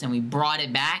suspicious and we brought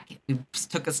it back. We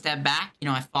took a step back. You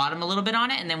know, I fought them a little bit on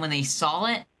it, and then when they saw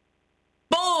it,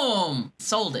 boom!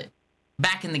 Sold it.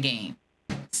 Back in the game.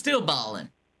 Still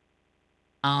balling.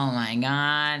 Oh my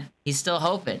god. He's still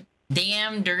hoping.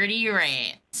 Damn dirty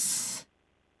rats.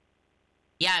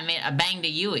 Yeah, I banged a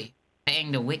Yui.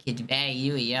 Banged a wicked bad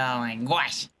Yui. Oh my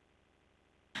gosh.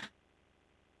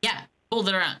 Yeah, pulled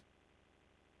it around.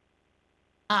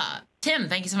 Tim,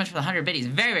 thank you so much for the 100 biddies.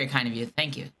 Very, very kind of you.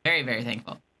 Thank you. Very, very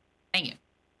thankful. Thank you.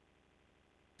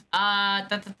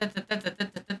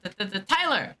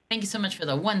 Tyler, thank you so much for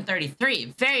the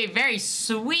 133. Very, very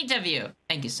sweet of you.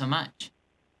 Thank you so much.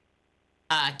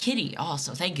 Kitty,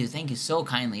 also, thank you so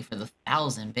kindly for the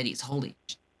 1,000 biddies. Holy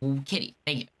Kitty,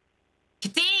 thank you.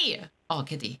 Kitty! Oh,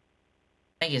 Kitty.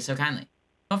 Thank you so kindly.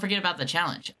 Don't forget about the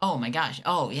challenge. Oh my gosh.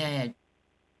 Oh, yeah.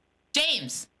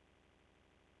 James!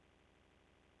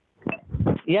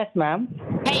 Yes, ma'am.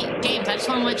 Hey, James, I just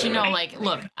want to let you know, like,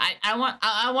 look,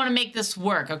 I want to make this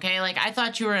work, okay? Like, I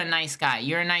thought you were a nice guy.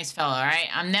 You're a nice fellow, all right?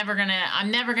 I'm never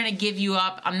gonna give you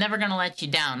up. I'm never gonna let you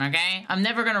down, okay? I'm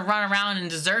never gonna run around and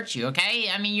desert you, okay?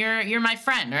 I mean, you're my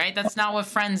friend, all right? That's not what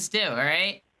friends do, all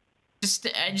right?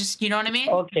 Just, you know what I mean?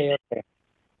 Okay.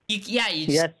 Yes,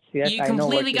 you I know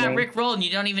what completely you got mean. rickrolled and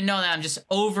you don't even know that I'm just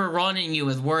overrunning you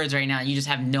with words right now. You just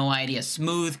have no idea.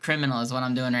 Smooth criminal is what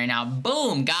I'm doing right now.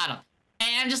 Boom, got him. And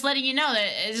I'm just letting you know that,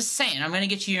 just saying, I'm going to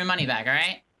get you your money back, all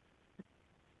right?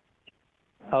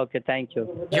 Okay, thank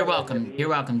you. You're welcome. You're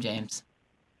welcome, James.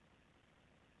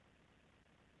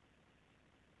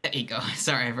 There you go.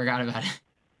 Sorry, I forgot about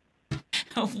it.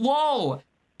 Whoa!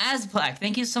 Asplac,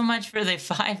 thank you so much for the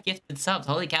 5 gifted subs.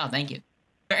 Holy cow, thank you.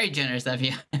 Very generous of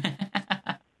you.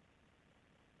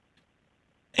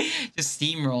 Just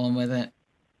steamrolling with it.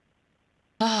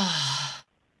 Oh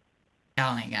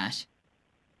my gosh.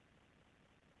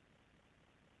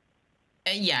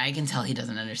 Yeah, I can tell he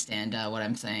doesn't understand what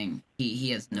I'm saying.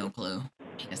 He has no clue.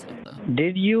 He has no clue.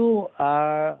 Did you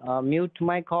mute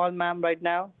my call, ma'am, right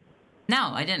now?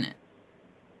 No, I didn't.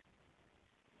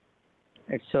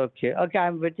 It's okay. Okay,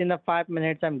 I'm within the 5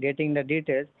 minutes. I'm getting the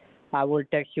details. I will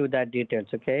text you that details.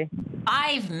 Okay.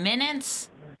 5 minutes?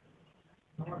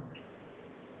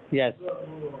 Yes.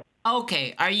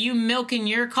 Okay, are you milking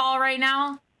your call right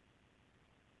now?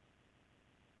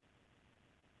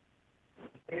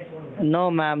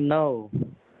 No, ma'am. No.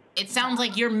 It sounds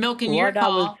like you're milking your What I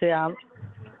call. will say,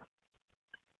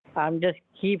 I'm just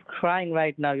keep crying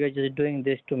right now. You're just doing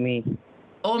this to me.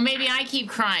 Or maybe I keep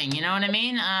crying, you know what I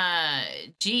mean?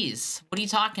 Geez, what are you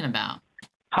talking about?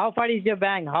 How far is your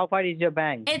bank? How far is your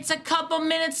bank? It's a couple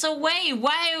minutes away.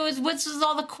 What's with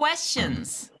all the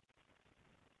questions?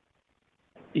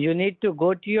 You need to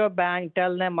go to your bank,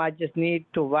 tell them I just need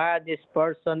to wire this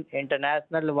person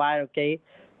international wire, okay?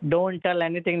 Don't tell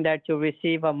anything that you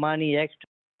receive a money extra.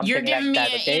 You're Something giving like me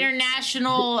that, an okay?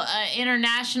 international,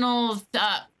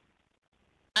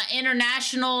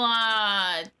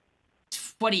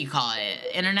 what do you call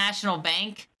it? International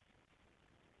bank?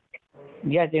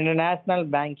 Yes, international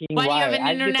banking Why do you have wire.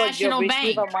 an And because you international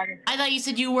receive bank? a money, I thought you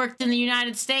said you worked in the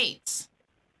United States.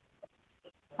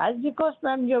 as because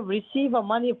ma'am, you receive a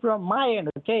money from my end,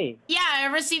 okay? Yeah, I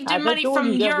received As I money told from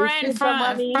you, you your end received the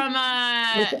money.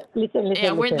 Listen,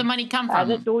 yeah, where'd the listen. money come As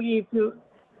I from? told you,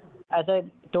 as I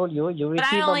told you, you But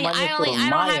receive a money from I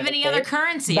my don't have end, any okay? other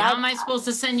currency. How That am I supposed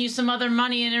to send you some other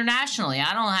money internationally?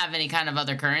 I don't have any kind of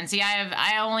other currency.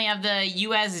 I only have the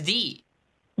USD.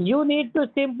 you need to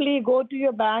simply go to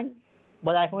your bank.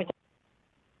 But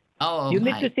Oh you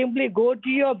need to my. simply go to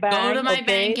your bank, Go to my okay?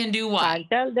 bank and do what? And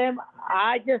tell them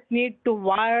I just need to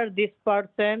wire this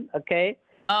person, okay?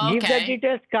 Oh, Give the okay.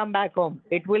 details, come back home.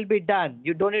 It will be done.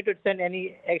 You don't need to send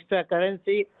any extra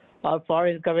currency or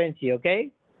foreign currency, okay?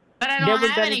 But I They don't will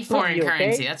have tell any it from foreign you,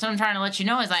 currency. okay? That's what I'm trying to let you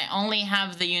know is I only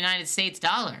have the United States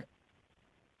dollar.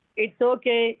 It's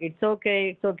okay. It's okay.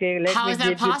 It's okay. Let How me is that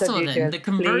give you the possible then? details, The please.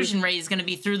 conversion rate is going to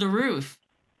be through the roof.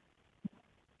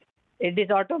 It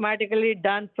is automatically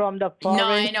done from the No, I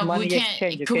foreign know. money We can't.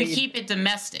 exchange, Could we okay? keep it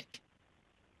domestic?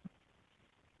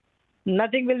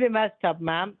 Nothing will be messed up,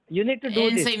 ma'am. You need to I do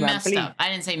didn't this, say ma'am, messed please. up. I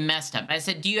didn't say messed up. I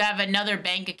said, do you have another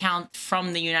bank account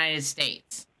from the United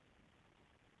States?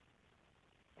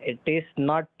 It is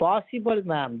not possible,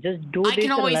 ma'am. Just do I this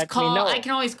can and always let me know. I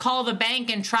can always call the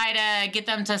bank and try to get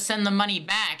them to send the money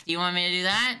back. Do you want me to do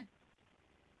that?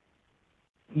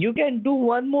 You can do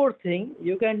one more thing.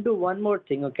 You can do one more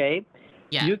thing, okay?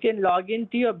 Yeah. You can log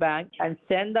into your bank and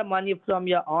send the money from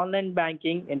your online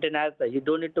banking international. You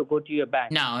don't need to go to your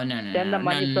bank. No. Send the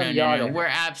money from your end. We're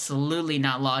absolutely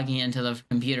not logging into the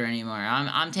computer anymore.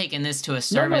 I'm taking this to a No,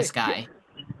 service guy.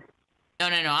 No.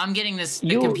 I'm getting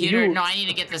the computer. No, I need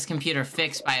to get this computer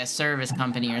fixed by a service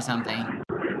company or something.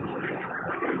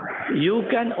 You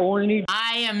can only.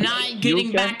 I am not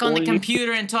getting back on the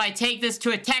computer until I take this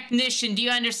to a technician. Do you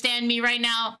understand me right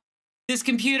now? This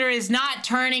computer is not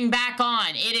turning back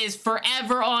on. It is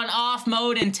forever on off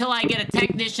mode until I get a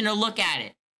technician to look at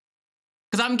it.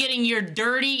 Because I'm getting your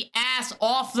dirty ass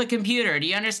off the computer. Do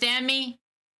you understand me?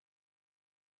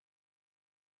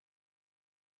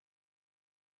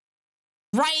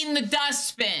 Right in the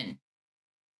dustbin.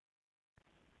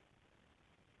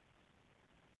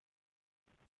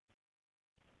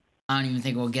 I don't even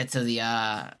think we'll get to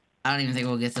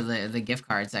the gift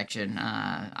card section.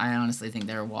 I honestly think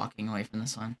they're walking away from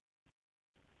this one.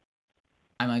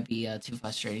 I might be too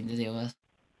frustrating to deal with.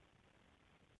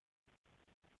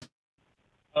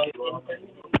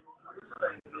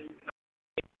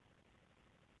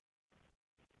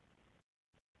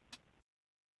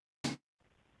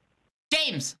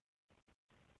 James!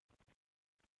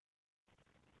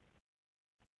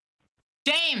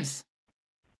 James!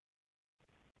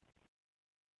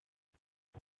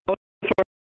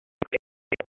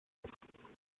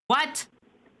 What?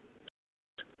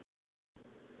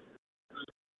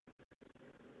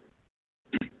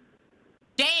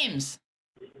 James!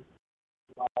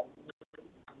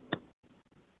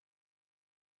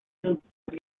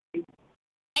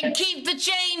 And keep the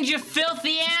change, you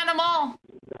filthy animal!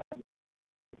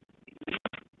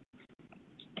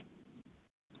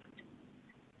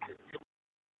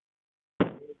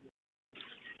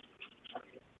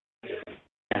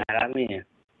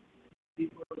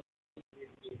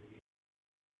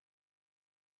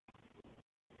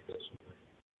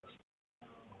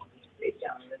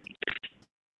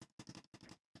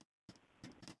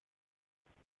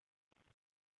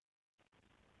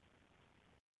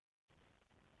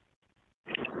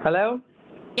 Hello?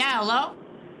 Yeah, hello?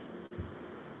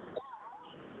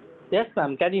 Yes,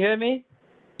 ma'am. Can you hear me?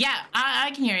 Yeah,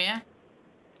 I can hear you.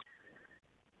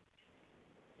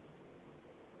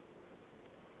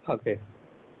 Okay.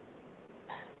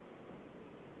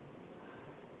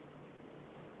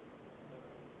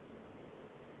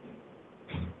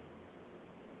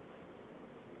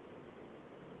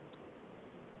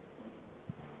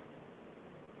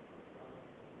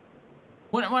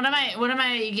 What am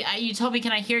I, you told me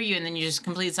can I hear you and then you just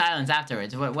complete silence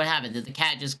afterwards. What happened? Did the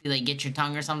cat just like get your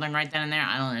tongue or something right then and there?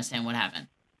 I don't understand what happened.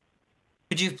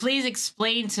 Could you please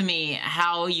explain to me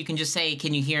how you can just say,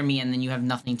 can you hear me? And then you have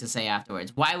nothing to say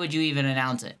afterwards. Why would you even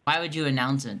announce it? Why would you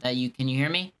announce it that can you hear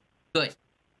me? Good.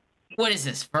 What is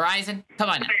this? Verizon? Come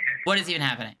on now. What is even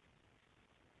happening?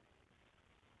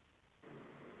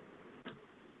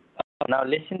 Now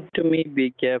listen to me,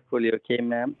 be carefully, okay,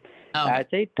 ma'am? Oh, As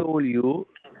I told you,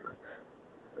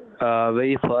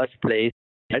 very first place,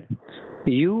 that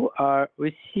you are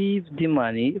received the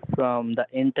money from the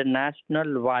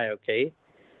international wire, okay?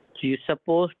 So you're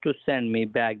supposed to send me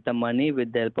back the money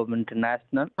with the help of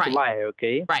international Right. wire,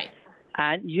 okay? right.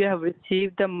 And you have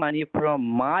received the money from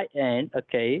my end,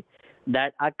 okay?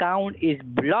 That account is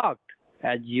blocked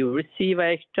as you receive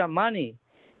extra money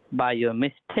by your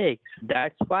mistakes.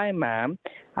 That's why, ma'am,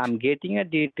 I'm getting a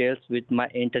details with my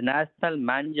international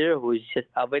manager who is just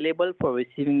available for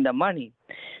receiving the money.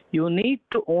 You need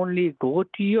to only go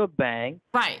to your bank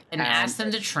Right, and ask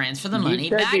them to transfer the give money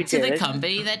the back to the details.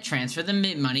 company that transferred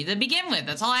the money to begin with.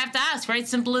 That's all I have to ask, right?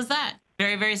 Simple as that.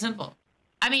 Very, very simple.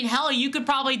 I mean, hell, you could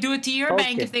probably do it to your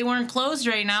bank Okay. if they weren't closed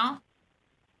right now.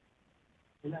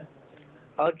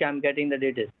 Okay, I'm getting the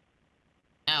details.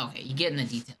 Okay, you get in the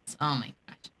details. Oh my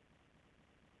gosh.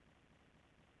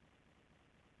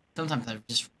 Sometimes I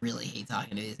just really hate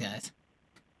talking to these guys.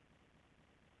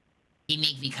 He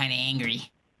makes me kind of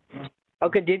angry.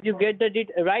 Okay, did you get the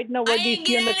right now? I What do you didn't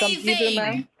see on the get computer,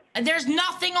 ma'am? anything! There's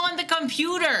nothing on the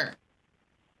computer!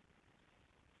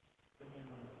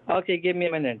 Okay, give me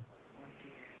a minute.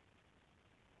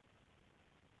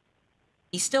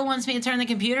 He still wants me to turn the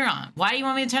computer on. Why do you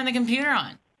want me to turn the computer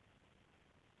on?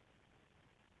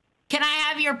 Can I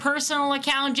have your personal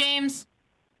account, James?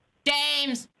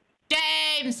 James!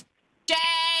 James!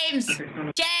 James!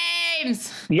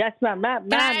 James! Yes, ma'am. Ma'am,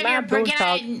 Can I have ma'am, don't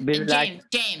shout. Be relaxed.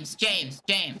 James.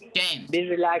 Be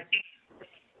relaxed.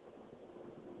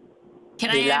 Can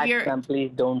I Relax, have your... ma'am.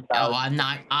 Please don't Oh,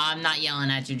 shout. I'm not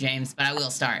yelling at you, James, but I will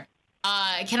start.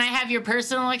 Can I have your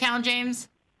personal account, James?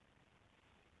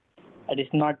 It is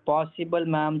not possible,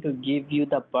 ma'am, to give you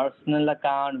the personal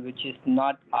account, which is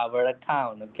not our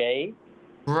account, okay?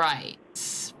 Right.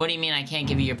 What do you mean I can't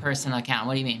give you your personal account?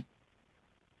 What do you mean?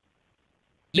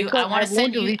 Because I want to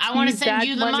send you. I want to receive send that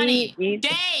you the money, in-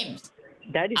 James.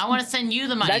 That is I want to send you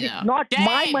the money. that is though. not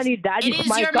my James, money. That it is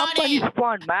my your company's money.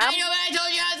 fund, ma'am. I know, but I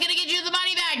told you I was gonna get you the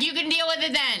money back. You can deal with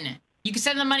it then. You can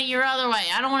send the money your other way.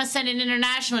 I don't want to send it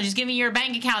international. Just give me your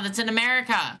bank account that's in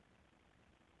America.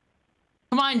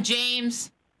 Come on,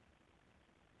 James.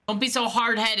 Don't be so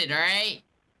hard-headed, all right?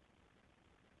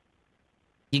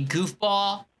 You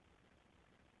goofball.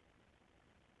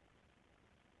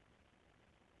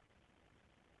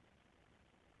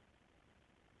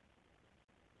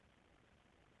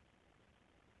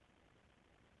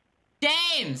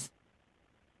 James!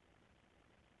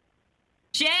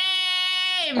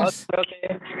 James!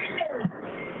 Okay.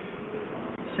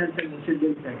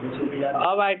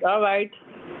 All right.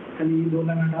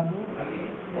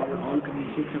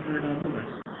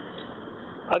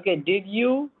 Okay, did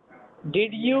you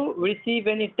receive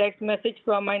any text message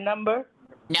from my number?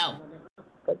 No,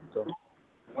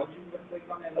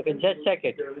 Okay, just check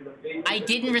it. I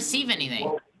didn't receive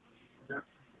anything.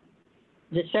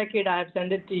 Just check it. I have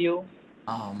sent it to you.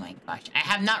 Oh my gosh. I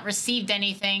have not received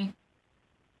anything.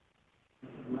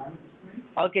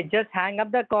 Okay, just hang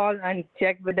up the call and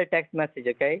check with the text message,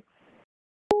 okay?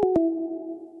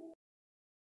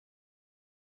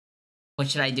 What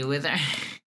should I do with her?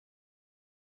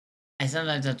 I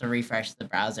sometimes have to refresh the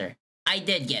browser. I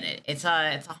did get it. It's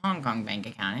a Hong Kong bank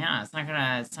account. Yeah, it's not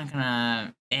gonna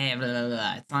blah, blah,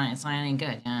 blah. It's not any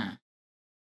good. Yeah.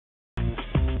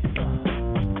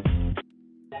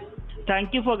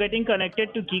 Thank you for getting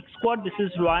connected to Geek Squad. This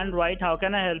is Ryan Wright. How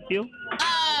can I help you?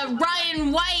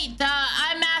 Ryan White,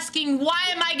 I'm asking, why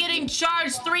am I getting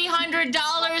charged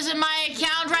 $300 in my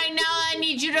account right now? I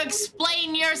need you to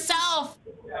explain yourself.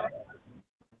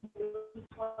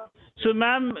 So,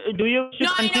 ma'am, do you wish to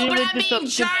No, I know, continue but with I'm the being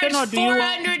subscription or charged do you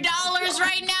 $400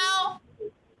 right now.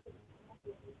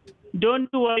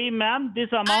 Don't worry, ma'am. This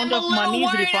amount I'm a of little money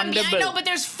is worried. I refundable. know, but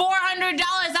there's $400.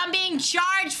 I'm being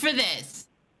charged for this.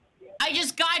 I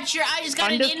just got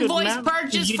an Understood, invoice ma'am.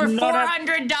 purchase You for do not have-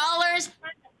 $400.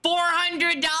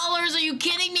 $400? Are you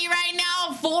kidding me right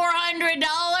now?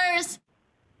 $400?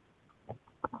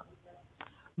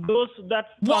 That's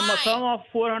Why? from a sum of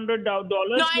 $400.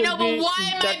 No, I know, but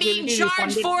why am I being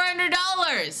charged refunded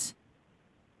 $400?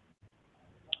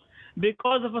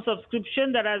 because of a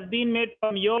subscription that has been made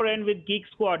from your end with Geek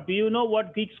Squad. Do you know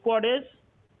what Geek Squad is?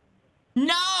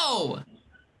 No,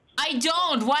 I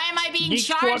don't. Why am I being Geek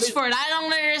charged Squad for it? I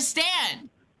don't understand.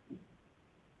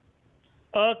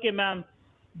 Okay, ma'am.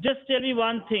 Just tell me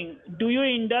one thing. Do you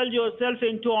indulge yourself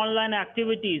into online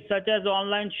activities such as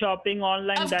online shopping,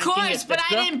 online Of banking, course, but I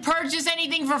etc.? didn't purchase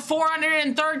anything for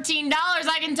 $413.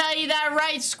 I can tell you that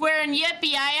right square and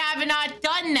yippee. I have not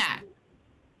done that.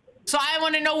 So I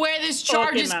want to know where this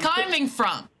charge Okay, is ma'am. coming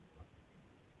from.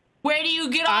 Where do you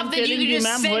get I'm off that you telling can you, just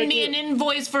ma'am, send where me you- an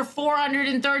invoice for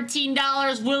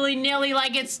 $413 willy-nilly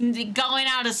like it's going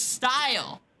out of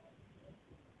style?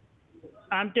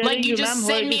 I'm telling Like you you, just ma'am,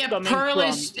 where send it me is a coming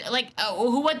pearlish, like,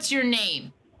 what's your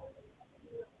name?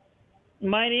 from.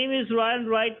 My name is Ryan,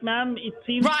 right, ma'am? It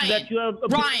seems Ryan. that you are a bit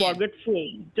Ryan.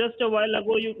 forgetful. Just a while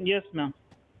ago, you... Yes, ma'am.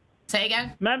 Say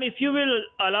again? Ma'am, if you will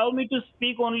allow me to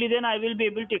speak only, then I will be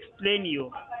able to explain you.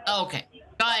 Okay.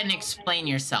 Go ahead and explain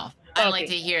yourself. I'd like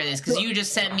to Okay. hear this, because you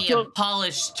just sent me a So-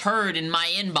 polished turd in my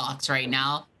inbox right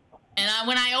now. And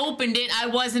when I opened it, I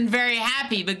wasn't very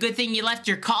happy, but good thing you left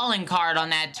your calling card on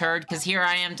that turd, because here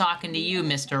I am talking to you,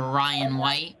 Mr. Ryan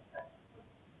White.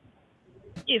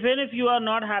 Even if you are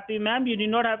not happy, ma'am, you do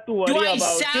not have to worry Do I about it.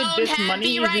 sound This money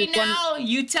happy is right refund- now?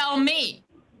 You tell me.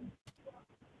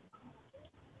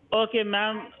 Okay,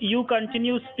 ma'am, you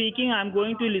continue speaking. I'm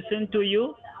going to listen to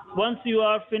you. Once you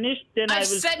are finished, then I I've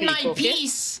will said speak, my okay?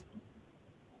 piece.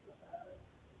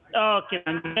 Okay,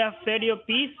 ma'am. You have said your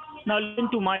piece. Now listen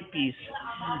to my piece.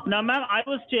 Now, ma'am, I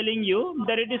was telling you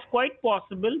that it is quite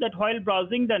possible that while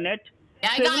browsing the net,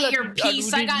 I several got your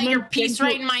piece. I got your advertisements piece tend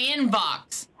right to- in my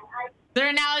inbox.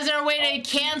 Is there a way to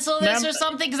cancel this Ma'am- or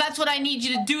something? Because that's what I need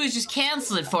you to do is just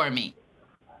cancel it for me.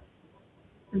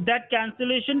 That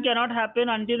cancellation cannot happen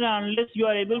until and unless you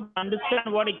are able to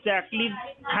understand what exactly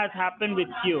has happened with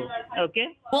you.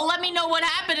 Okay? Well, let me know what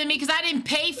happened to me because I didn't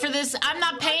pay for this. I'm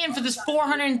not paying for this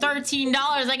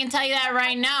 $413. I can tell you that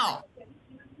right now.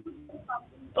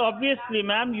 Obviously,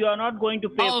 ma'am, you are not going to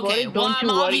pay for Okay, it. well, Don't I'm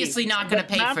you worry. obviously not going to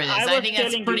But, pay ma'am, for this. I I was think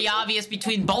that's telling pretty you- obvious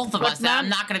between both of But, us that I'm ma'am-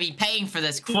 not going to be paying for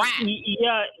this crap.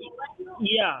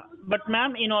 Yeah. But,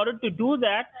 ma'am, in order to do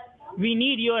that, we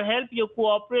need your help, your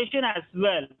cooperation as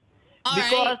well. All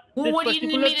because right. Well, this what do you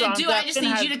need particular me to do? I just transaction need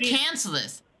has you to been- cancel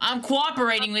this. I'm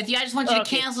cooperating with you. I just want you to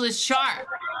Okay. cancel this chart.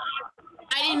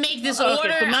 I didn't make this Okay,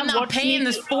 order. so, ma'am, I'm not what paying need-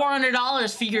 this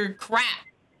 $400 for your crap.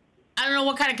 I don't know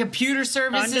what kind of computer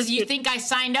services you Understood. think I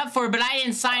signed up for, but I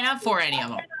didn't sign up for any of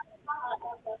them.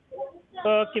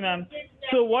 Okay, ma'am.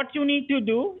 So what you need to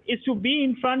do is to be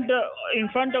in front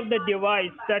of the device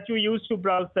that you use to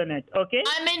browse the net. Okay?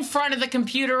 I'm in front of the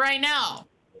computer right now.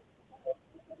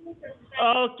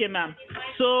 Okay, ma'am.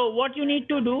 So what you need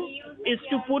to do is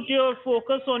to put your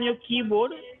focus on your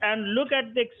keyboard and look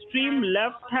at the extreme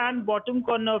left-hand bottom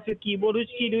corner of your keyboard. Which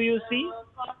key do you see?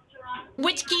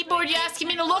 Which keyboard are you asking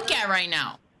me to look at right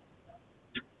now?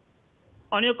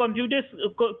 On your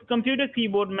computer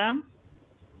keyboard, ma'am.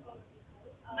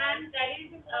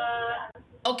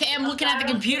 Okay, I'm looking at the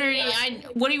computer.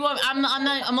 What do you want?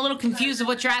 I'm a little confused of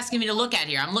what you're asking me to look at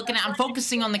here. I'm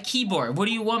focusing on the keyboard. What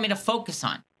do you want me to focus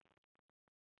on?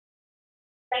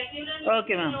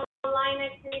 Okay, ma'am.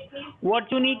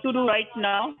 What you need to do right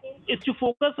now is to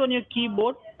focus on your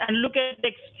keyboard and look at the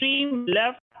extreme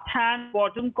left-hand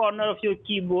bottom corner of your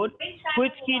keyboard.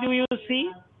 Which key do you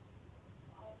see?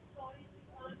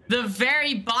 The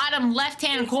very bottom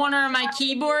left-hand corner of my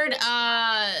keyboard,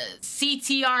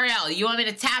 CTRL. You want me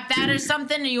to tap that or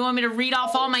something? Or you want me to read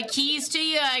off all my keys to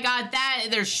you? I got that.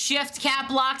 There's Shift, Cap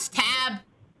Locks, Tab,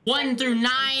 1 through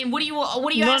 9. What are you No,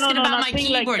 asking no, about my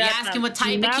nothing like keyboard? You that, asking ma'am. what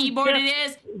type of Ma'am, keyboard it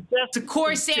just- is? It's a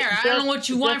Corsair. I don't know what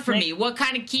you want from me. What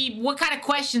kind of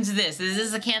questions is this? Is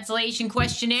this a cancellation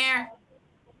questionnaire?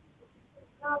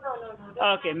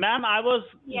 Okay, ma'am.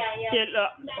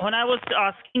 When I was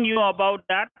asking you about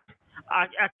that,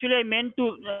 actually I meant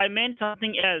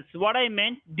something else. What I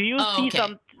meant, do you Oh, see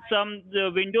okay. some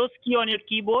the Windows key on your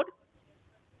keyboard?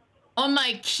 On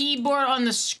my keyboard on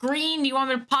the screen? Do you want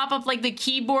me to pop up like the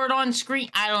keyboard on screen?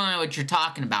 I don't know what you're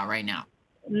talking about right now.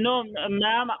 No,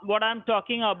 ma'am. What I'm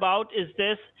talking about is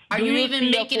this. Are Do you see even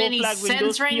a making any four-flag Windows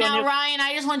sense right key on now, your- Ryan?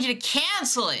 I just want you to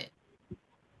cancel it.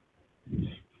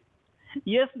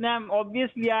 Yes, ma'am.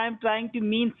 Obviously, I am trying to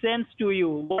mean sense to you.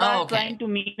 What I'm Okay. trying to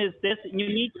mean is this: you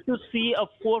need to see a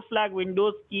four-flag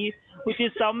Windows key, which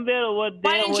is somewhere over there.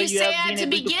 Why didn't where you say have that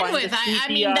been to able begin find with? the I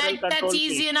mean, CTRL that's control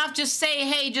easy key. enough. Just say,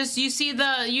 hey,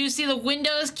 you see the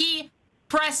Windows key?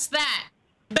 Press that.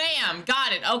 Bam,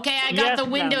 got it. Okay, I got Yes, the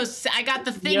ma'am. Windows. I got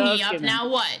the thingy Yes, up. ma'am. Now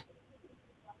what?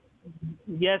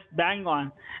 Yes, bang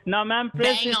on. Now, ma'am,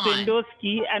 press Bang this on. Windows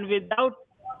key, and without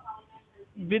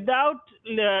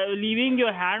leaving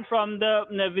your hand from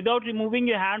without removing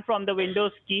your hand from the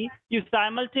Windows key, you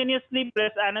simultaneously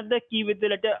press another key with the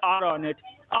letter R on it.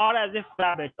 R as if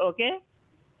rabbit. Okay.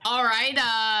 All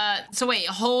right. So wait,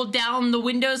 hold down the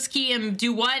Windows key and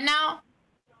do what now?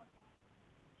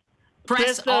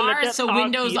 Press the R. letter So R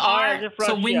Windows key, R as R. if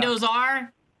So Russia. Windows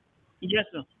R. Yes,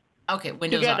 sir. Okay,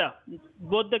 Windows Together. R.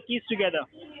 Both the keys together.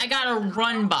 I got a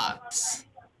run box.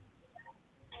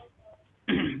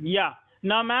 Yeah.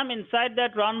 Now, ma'am, inside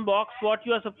that run box, what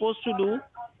you are supposed to do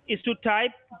is to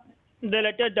type the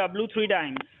letter W 3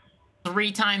 times.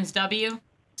 3 times W.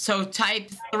 So type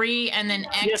 3 and then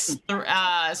Yes,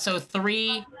 X. So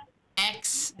 3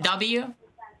 X W.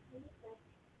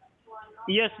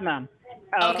 Yes, ma'am.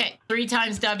 Okay, 3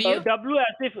 times W. W as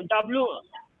if W,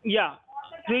 yeah.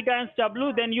 3 times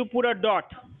W, then you put a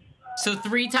dot. So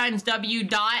 3 times W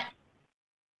dot.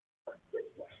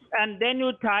 And then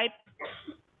you type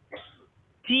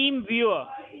Team Viewer.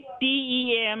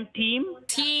 TEAM, Team.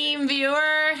 Team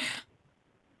viewer.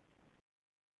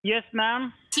 Yes,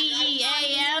 ma'am.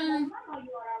 TEAM.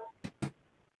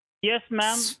 Yes,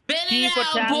 ma'am. Spit T it for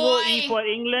out, Tango, boy. E for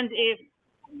England,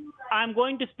 A. I'm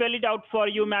going to spell it out for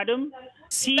you, madam.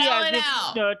 T Spell as it if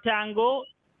out. Tango.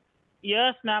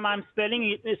 Yes, ma'am. I'm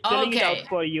spelling it out Okay.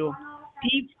 for you.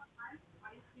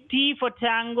 T for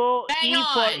Tango, Bang E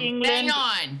for on. England, Bang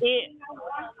on. A.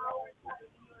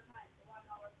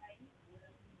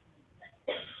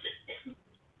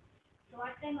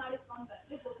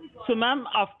 So, ma'am,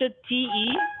 after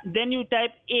TE, then you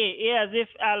type A as if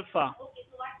alpha.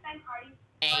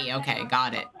 A. Okay,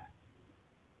 got it.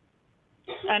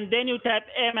 And then you type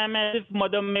M as if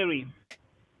Mother Mary.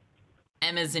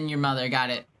 M is in your mother.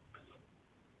 Got it.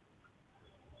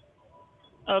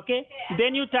 Okay.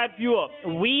 Then you type viewer.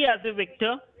 V as a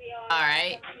Victor. All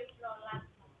right.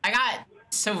 I got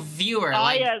so viewer. I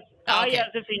Like as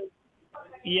if in.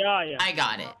 Yeah. I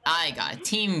got it.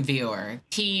 Team viewer.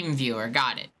 Team viewer.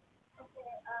 Got it.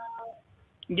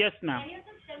 Yes, ma'am.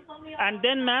 And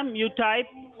then, ma'am, you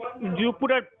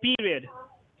put a period.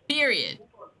 Period.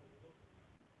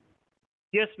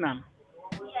 Yes, ma'am.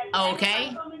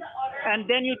 Okay. And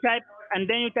then you type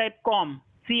com.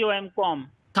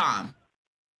 Com. Com.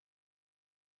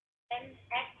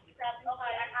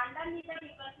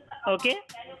 Okay.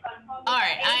 All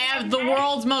right. I have the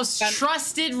world's most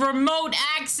trusted remote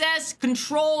access,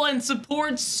 control, and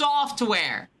support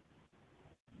software.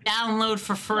 Download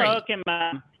for free. Okay,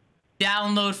 ma'am.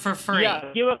 Download for free.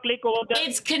 Yeah. Give a click over that.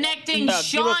 It's connecting Yeah, give a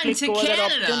Sean click to over that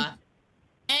option. Canada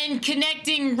and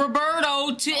connecting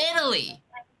Roberto to Italy.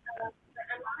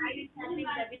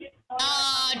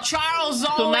 Charles So,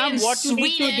 all ma'am, in what you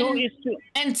need to do Sweden, is to.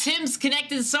 and Tim's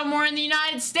connected somewhere in the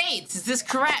United States. Is this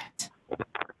correct?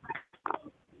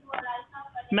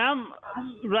 Ma'am,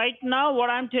 right now what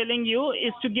I'm telling you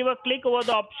is to give a click over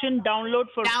the option download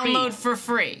for Download free. for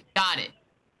free. Got it.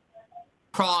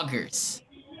 Kroger's.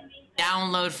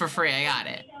 Download for free. I got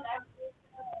it.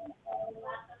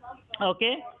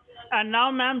 Okay. And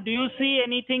now, ma'am, do you see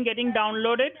anything getting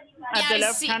downloaded at the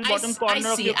left-hand bottom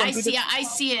corner of your computer? I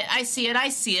see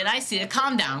it.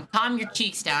 Calm down. Calm your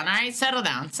cheeks down, all right? Settle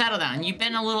down. You've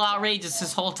been a little outrageous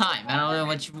this whole time. I don't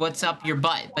know what's up your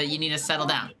butt, but you need to settle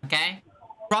down, okay?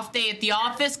 Rough day at the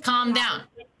office? Calm down.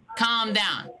 Calm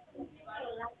down.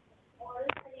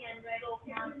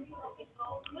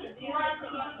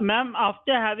 Ma'am,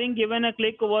 after having given a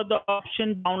click over the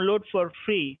option download for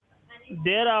free,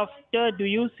 thereafter, do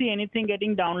you see anything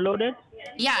getting downloaded?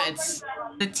 Yeah, it's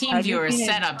the team Have you viewer seen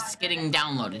it? setup's getting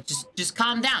downloaded. Just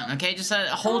calm down, okay? Just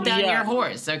hold down Yeah. your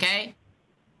horse, okay?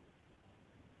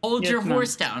 Hold Yes, your ma'am.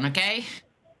 horse down, okay?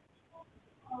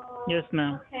 Yes,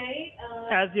 ma'am.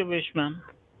 As you wish, ma'am.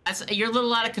 You're a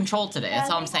little out of control today. That's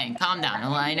all I'm saying. Calm down.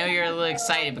 I know you're a little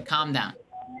excited, but calm down.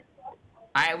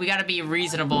 All right, we got to be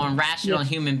reasonable and rational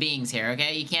human beings here,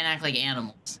 okay? You can't act like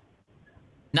animals.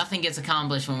 Nothing gets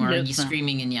accomplished when we're Yes, ma'am.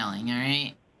 screaming and yelling, all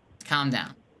right? Calm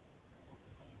down.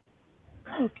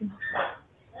 Okay.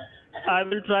 I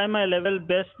will try my level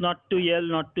best not to yell,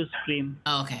 not to scream.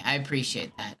 Okay, I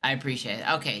appreciate that.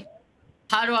 Okay.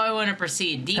 How do I want to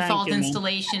proceed? Default you, ma'am.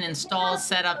 installation, install,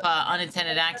 set up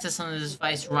unattended access on the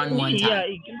device, run one Yeah,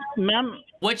 time. ma'am.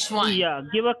 Which one? Yeah,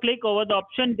 give a click over the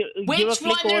option. Give a Which click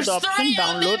one? over There's the option. 3 of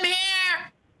Download. them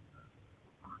here!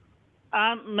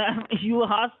 Ma'am, you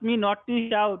asked me not to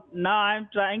shout. Now I'm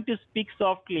trying to speak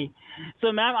softly.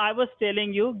 So, ma'am, I was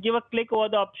telling you, give a click over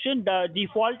the option, the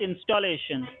default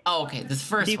installation. Oh, okay, the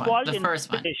first Default one. The first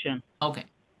one. installation. Okay.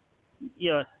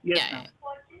 Yes, Yeah. ma'am.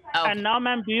 Okay. And now,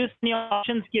 ma'am, do you see any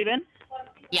options given?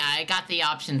 Yeah, I got the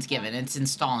options given. It's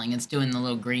installing. It's doing the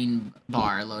little green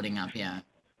bar loading up, yeah.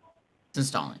 It's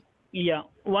installing. Yeah.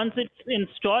 Once it's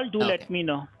installed, do Okay. let me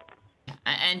know. Yeah.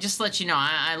 And just to let you know,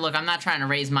 I look, I'm not trying to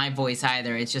raise my voice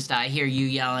either. It's just I hear you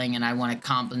yelling and I want to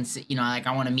compensate, you know, like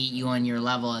I want to meet you on your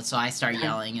level, and so I start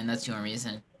yelling, and that's the only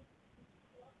reason.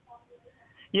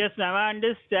 Yes, ma'am, I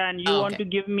understand. You want to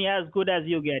give me as good as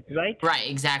you get, right? Right,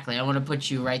 exactly. I want to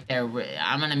put you right there.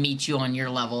 I'm going to meet you on your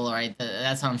level, right?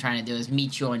 That's what I'm trying to do, is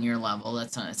meet you on your level.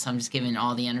 So I'm just giving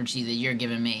all the energy that you're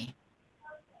giving me.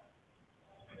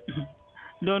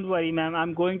 Don't worry, ma'am.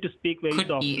 I'm going to speak very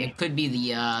softly. It could be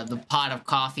the pot of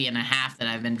coffee and a half that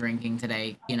I've been drinking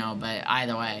today, you know, but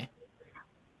either way.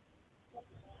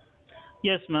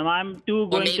 Yes, ma'am. I'm too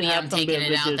going to have some beverages. Or maybe I'm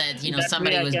taking it out that, you know,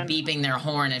 somebody was beeping their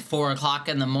horn at 4 o'clock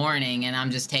in the morning, and I'm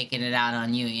just taking it out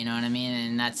on you, you know what I mean?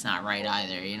 And that's not right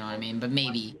either, you know what I mean? But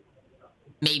maybe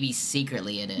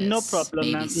secretly it is. No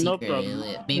problem, ma'am. No problem.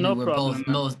 Maybe no we're problem,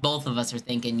 both of us are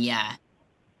thinking, yeah,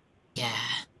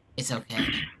 it's okay.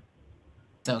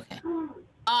 It's okay.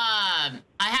 I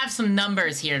have some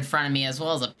numbers here in front of me as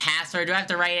well as a password. Do I have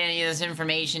to write any of this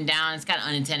information down? It's got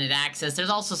unintended access. There's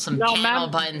also some panel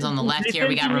buttons on the left here.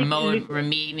 We got remote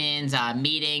meetings,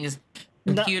 meetings,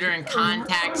 computer and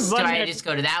contacts. Do I just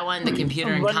go to that one? The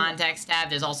computer and contacts tab.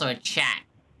 There's also a chat.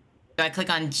 Do I click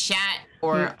on chat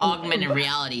or augmented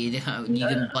reality? You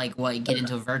can like get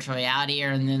into a virtual reality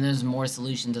here, and then there's more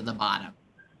solutions at the bottom.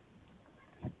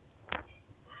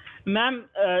 Ma'am,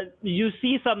 you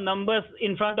see some numbers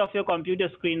in front of your computer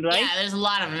screen, right? Yeah, there's a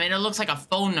lot of them. And it looks like a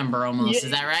phone number almost. Yeah.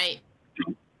 Is that right?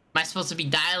 Am I supposed to be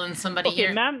dialing somebody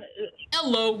here? Ma'am.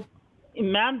 Hello.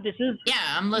 Ma'am, this is... Yeah,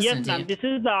 I'm listening to you. Yes, ma'am. This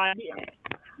is the ID.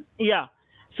 Yeah.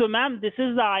 So, ma'am, this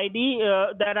is the ID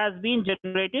that has been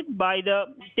generated by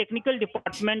the technical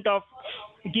department of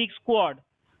Geek Squad.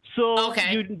 So,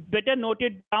 you better note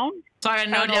it down. So I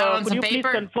note it down on some paper? Could you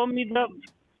please confirm me the...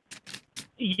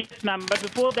 Yes, ma'am. But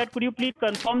before that, could you please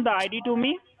confirm the ID to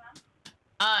me?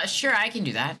 Sure, I can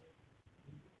do that.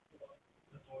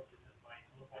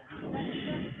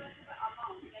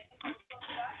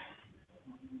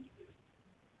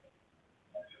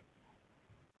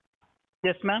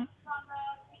 Yes, ma'am.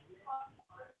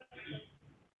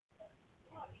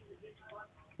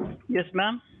 Yes,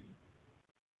 ma'am.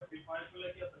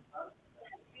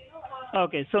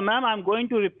 Okay, so ma'am, I'm going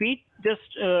to repeat. Just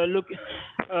look,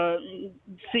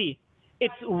 see,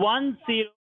 it's 10.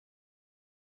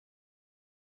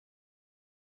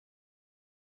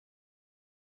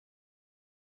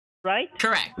 Right?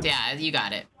 Correct. Yeah, you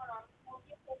got it.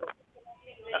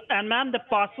 And ma'am, the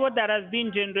password that has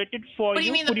been generated for you. What do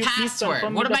you mean the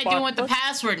password? What am I doing with the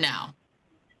password now?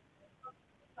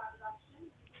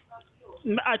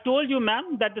 I told you,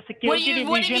 ma'am, that the security division.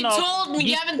 What have you told me?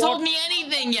 You haven't told me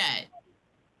anything yet.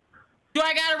 Do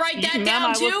I gotta write that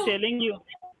down too? I was telling you.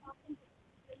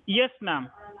 Yes, ma'am.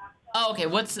 Oh, okay.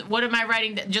 What am I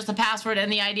writing? Just the password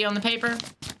and the ID on the paper?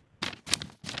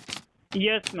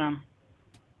 Yes, ma'am.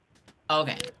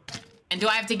 Okay. And do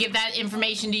I have to give that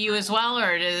information to you as well,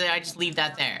 or do I just leave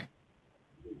that there?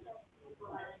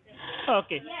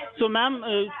 Okay. So, ma'am,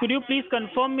 could you please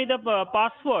confirm me the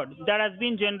password that has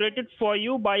been generated for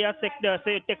you by our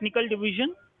technical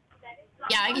division?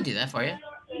 Yeah, I can do that for you.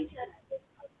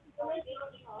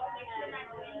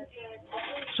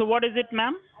 So, what is it,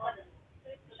 ma'am?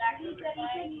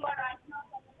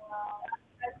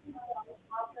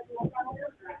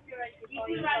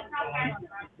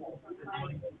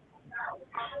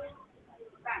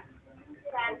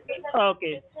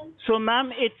 Okay. So,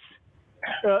 ma'am, it's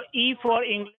E for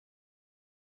English.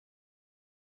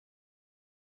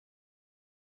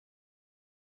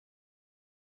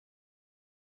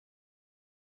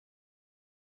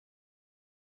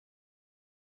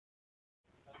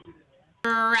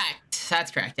 Correct.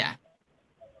 That's correct, yeah.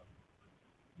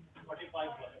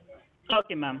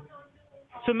 Okay, ma'am.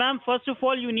 So, ma'am, first of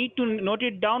all, you need to note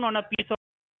it down on a piece of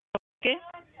okay?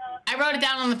 I wrote it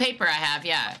down on the paper I have,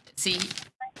 yeah. See,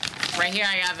 right here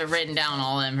I have it written down,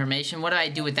 all the information. What do I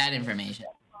do with that information?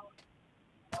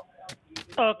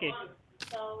 Okay.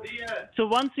 So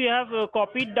once you have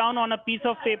copied down on a piece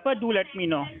of paper, do let me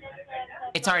know.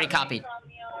 It's already copied.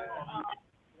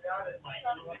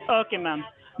 Okay, ma'am.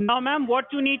 Now, ma'am,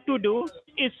 what you need to do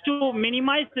is to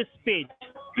minimize this page.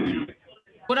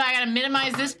 What, I gotta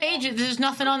minimize this page? There's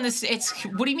nothing on this.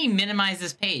 What do you mean minimize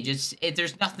this page?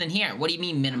 There's nothing here. What do you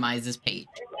mean minimize this page?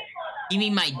 You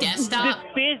mean my desktop?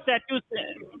 This page that you,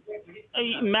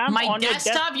 ma'am, my on desktop? Your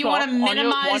desktop? You want to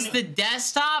minimize the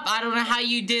desktop? I don't know how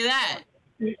you do that.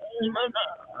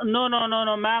 No,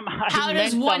 ma'am. How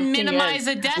does one minimize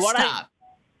a desktop?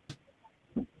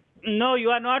 No, you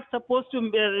are not supposed to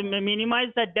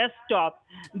minimize the desktop.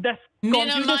 The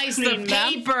minimize screen, the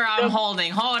paper I'm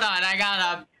holding. Hold on, I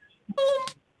gotta.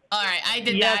 All right, I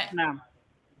did that. Yes, ma'am.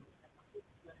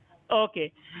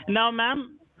 Okay. Now,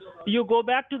 ma'am, you go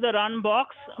back to the run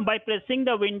box by pressing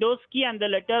the Windows key and the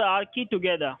letter R key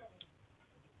together.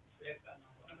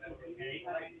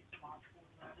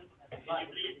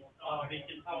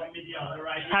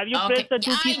 Have you pressed the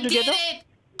two keys together?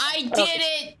 I did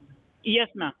it. Yes,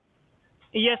 ma'am.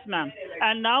 Yes, ma'am.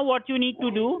 And now what you need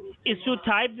to do is to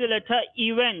type the letter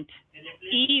event,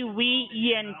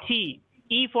 EVENT,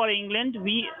 E for England,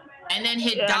 V, And then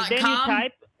hit and then you .com.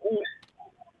 type.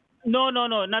 No,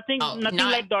 nothing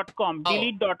like .com.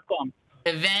 Delete .com.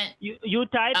 Event. You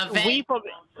type V for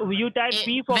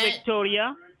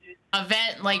Victoria.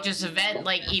 Event, like just event,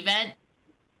 like event.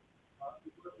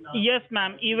 Yes,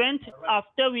 ma'am. Event.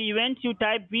 After event, you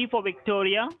type V for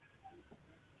Victoria.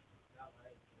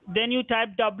 Then you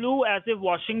type W as if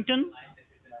Washington.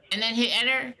 And then hit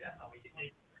enter.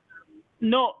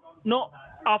 No.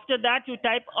 After that, you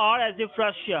type R as if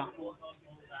Russia.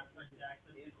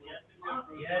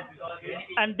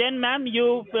 And then, ma'am,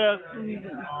 you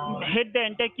hit the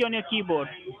enter key on your keyboard.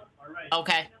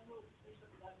 Okay.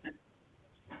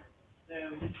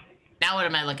 Now what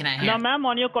am I looking at here? Now, ma'am,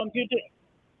 on your computer.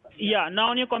 Yeah.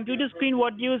 Now on your computer screen,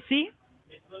 what do you see?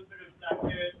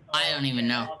 I don't even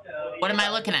know. What am I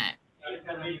looking at?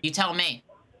 You tell me.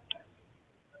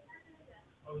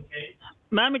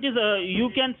 Ma'am, it is you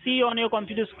can see on your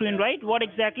computer screen, right? What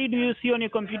exactly do you see on your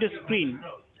computer screen?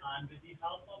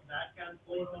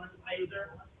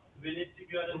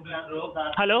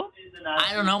 Hello?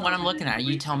 I don't know what I'm looking at.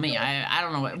 You tell me. I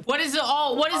don't know what is it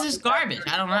all. What is this garbage?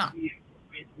 I don't know.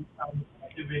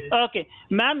 Okay,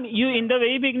 ma'am, you in the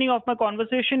very beginning of my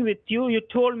conversation with you, you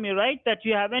told me, right, that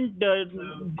you haven't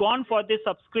gone for this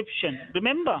subscription.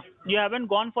 Remember, you haven't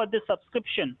gone for this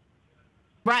subscription.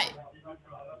 Right.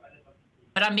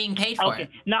 But I'm being paid for it.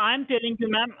 Now I'm telling you,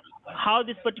 ma'am, how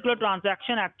this particular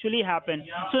transaction actually happened.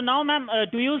 So now, ma'am,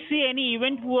 do you see any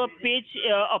event page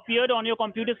appeared on your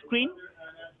computer screen?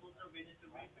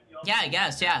 Yeah, I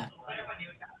guess, yeah.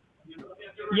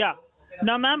 Yeah.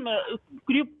 Now, ma'am,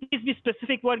 could you please be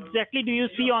specific? What exactly do you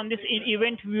see on this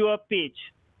event viewer page?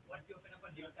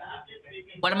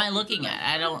 What am I looking at?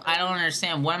 I don't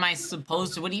understand. What am I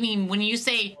supposed to? What do you mean when you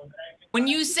say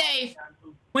Ryan?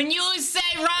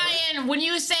 When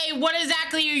you say what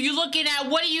exactly are you looking at?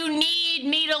 What do you need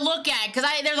me to look at? Because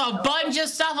there's a bunch of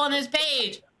stuff on this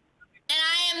page, and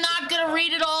I am not gonna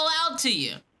read it all out to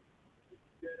you.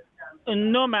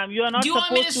 No, ma'am, you are not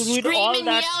supposed to read all that. Do you want me to scream and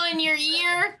yell in your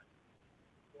ear?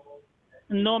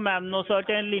 No, ma'am. No,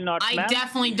 certainly not, ma'am. I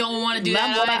definitely don't want to do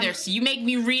that either. So you make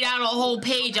me read out a whole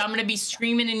page, I'm going to be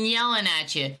screaming and yelling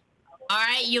at you. All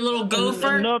right, you little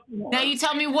gopher? No. Now you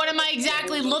tell me what am I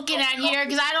exactly looking at here,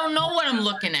 because I don't know what I'm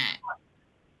looking at.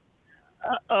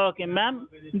 Okay, ma'am.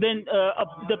 Then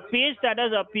the page that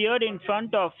has appeared in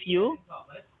front of you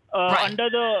under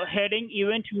the heading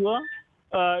Event Viewer,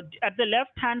 at the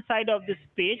left-hand side of this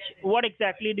page, what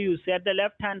exactly do you see at the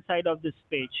left-hand side of this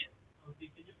page?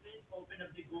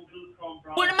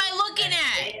 What am I looking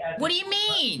at? What do you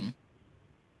mean?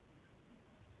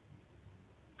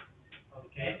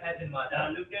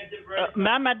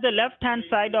 Ma'am, at the left-hand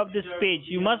side of this page,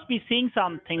 you must be seeing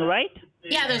something, right?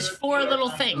 Yeah, there's 4 little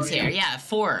things here. Yeah,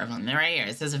 4 of them. They're right here.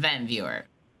 It says Event Viewer.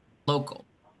 Local.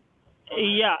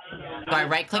 Yeah. Do I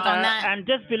right-click on that? And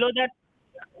just below that,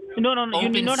 no, you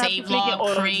need not have to click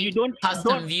log, create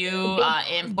custom view,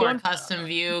 import custom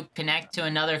view, connect to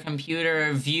another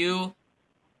computer, view.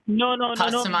 No.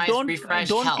 Customize, refresh,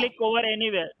 don't help. click over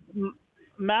anywhere.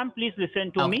 Ma'am, please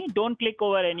listen to me. Don't click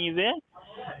over anywhere.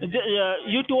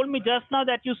 You told me just now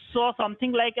that you saw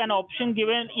something like an option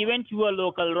given event viewer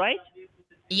local, right?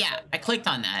 Yeah, I clicked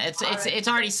on that. It's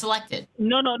already selected.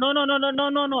 No.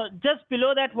 Just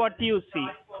below that, what do you see?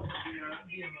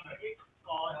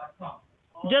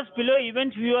 Just below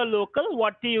event viewer local,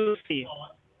 what do you see?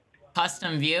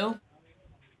 Custom view.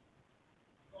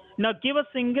 Now give a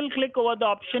single click over the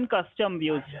option custom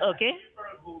views, okay?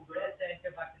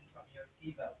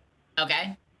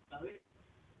 Okay.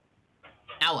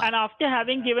 Now what? And after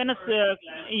having given a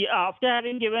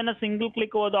single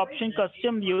click over the option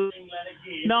custom views,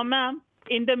 now ma'am,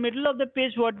 in the middle of the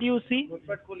page, what do you see?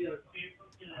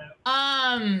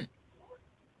 I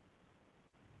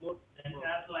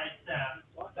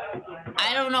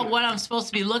don't know what I'm supposed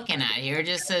to be looking at here. It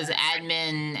just says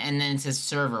admin and then it says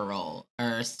server role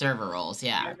or server roles.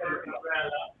 Yeah.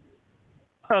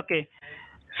 Okay.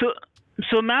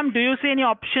 So ma'am, do you see any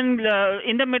option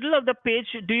in the middle of the page?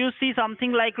 Do you see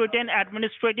something like written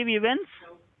administrative events?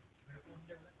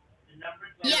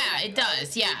 Yeah, it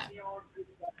does. Yeah.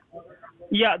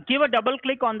 Yeah, give a double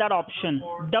click on that option.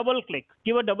 Double click.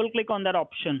 Give a double click on that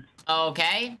option.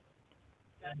 Okay.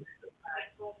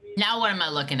 Now what am I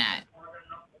looking at?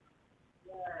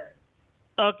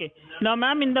 Okay. Now,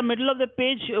 ma'am, in the middle of the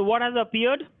page, what has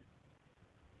appeared?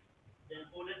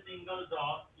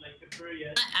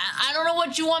 I don't know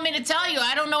what you want me to tell you.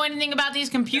 I don't know anything about these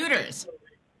computers.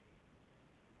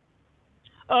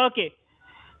 Okay.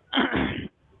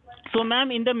 So,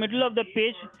 ma'am, in the middle of the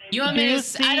page, You want do me you to?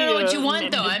 see, I don't know what you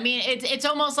want though. I mean, it's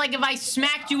almost like if I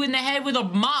smacked you in the head with a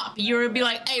mop, you would be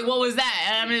like, "Hey, what was that?"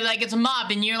 And I'm gonna be like, "It's a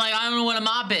mop," and you're like, "I don't know what a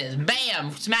mop is."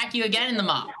 Bam! Smack you again in the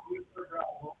mop.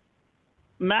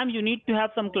 Ma'am, you need to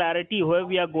have some clarity where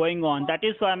we are going on. That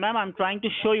is why, ma'am, I'm trying to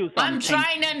show you something. I'm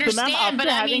trying to understand, so, ma'am, but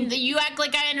I mean, having... you act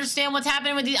like I understand what's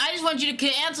happening with these. I just want you to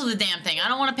cancel the damn thing. I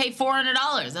don't want to pay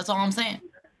 $400. That's all I'm saying.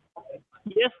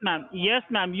 Yes, ma'am. Yes,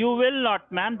 ma'am. You will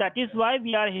not, ma'am. That is why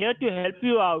we are here to help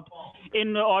you out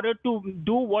in order to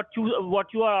do what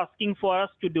you are asking for us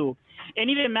to do.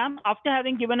 Anyway, ma'am, after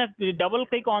having given a double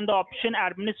click on the option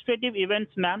administrative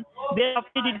events, ma'am,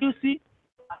 thereafter did you see?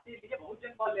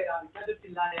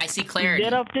 I see clarity.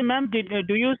 Thereafter, ma'am,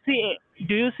 do you see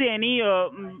any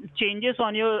changes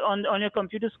on your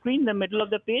computer screen in the middle of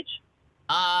the page?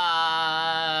 No,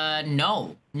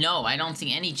 I don't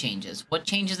see any changes. What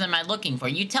changes am I looking for?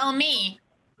 You tell me,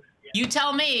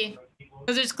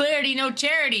 because there's clarity, no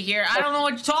charity here. I don't know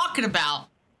what you're talking about.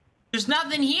 There's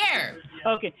nothing here.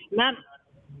 Okay, ma'am.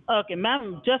 Okay,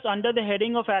 ma'am, just under the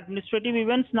heading of administrative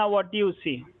events, now what do you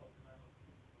see?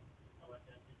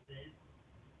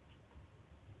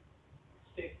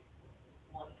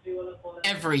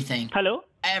 Everything. Hello?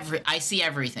 I see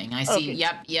everything. I see.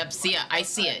 Okay. Yep. See it. I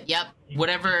see it. Yep.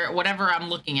 Whatever I'm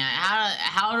looking at.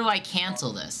 How do I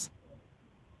cancel this?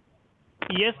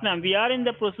 Yes, ma'am. We are in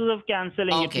the process of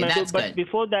canceling it. Okay, that's but good.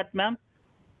 before that, ma'am.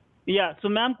 Yeah. So,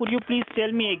 ma'am, could you please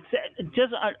tell me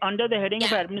just under the heading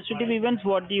of administrative events,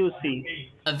 what do you see?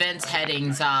 Events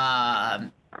headings. I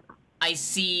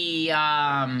see.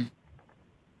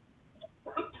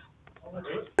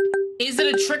 Is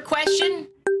it a trick question?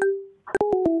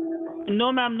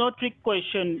 No, ma'am, no trick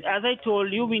question. As I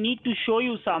told you, we need to show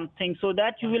you something so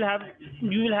that you will have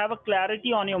a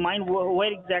clarity on your mind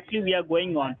where exactly we are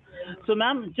going on. So,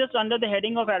 ma'am, just under the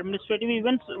heading of administrative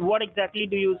events, what exactly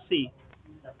do you see?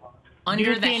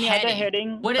 Under the any heading. other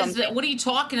heading? What are you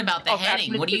talking about? The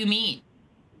heading. What do you mean?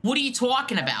 What are you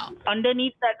talking about?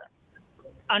 Underneath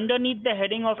the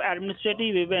heading of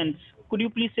administrative events, could you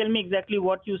please tell me exactly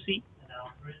what you see?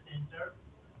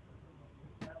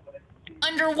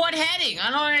 Under what heading?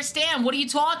 I don't understand. What are you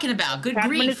talking about? Good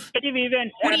grief. Administrative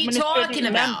events. What are you talking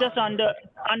about? Ma'am, just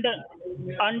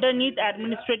underneath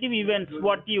administrative events,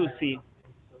 what do you see?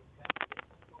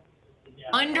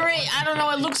 Under it, I don't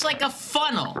know, it looks like a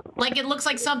funnel. Like it looks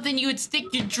like something you would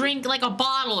stick your drink, like a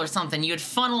bottle or something. You would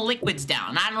funnel liquids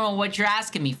down. I don't know what you're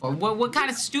asking me for. What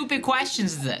kind of stupid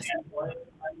questions is this?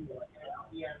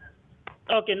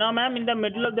 Okay, now, ma'am, in the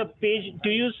middle of the page, do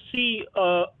you see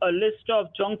a list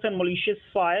of junks and malicious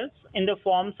files in the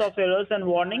forms of errors and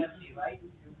warnings?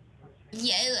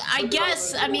 Yeah, I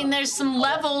guess. I mean, there's some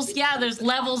levels. Yeah, there's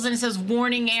levels, and it says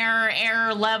warning error,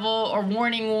 error level, or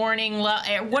warning.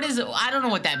 What is it? I don't know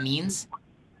what that means.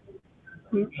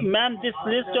 Ma'am, this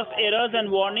list of errors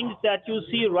and warnings that you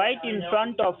see right in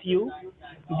front of you,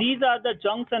 these are the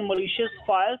junks and malicious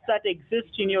files that exist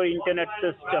in your internet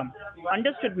system.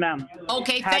 Understood, ma'am?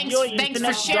 Okay, thanks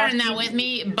for sharing that with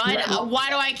me, but why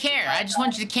do I care? I just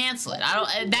want you to cancel it.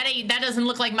 That doesn't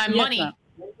look like my money.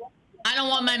 I don't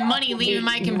want my money leaving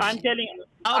my computer. I'm telling.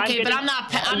 Okay, but I'm not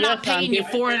paying you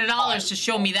 $400 to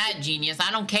show me that, genius. I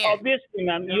don't care. Obviously,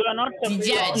 ma'am, you are not.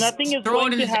 Yeah, nothing is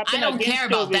going to happen. I don't care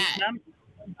about that. Ma'am.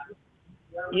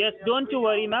 Yes, don't you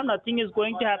worry, ma'am. Nothing is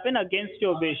going to happen against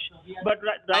your wish. But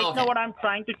right now, what I'm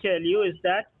trying to tell you is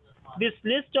that this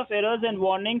list of errors and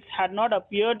warnings had not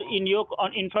appeared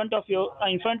in front of you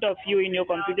in your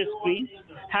computer screen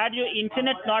had your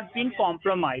internet not been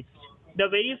compromised. The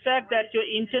very fact that your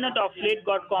internet of late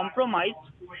got compromised,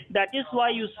 that is why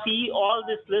you see all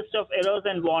this list of errors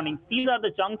and warnings. These are the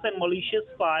junks and malicious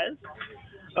files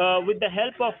with the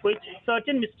help of which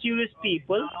certain mysterious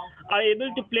people are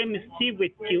able to play mischief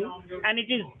with you, and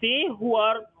it is they who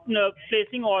are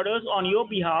placing orders on your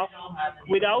behalf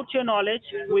without your knowledge,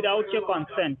 without your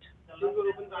consent.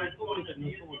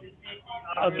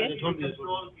 Okay?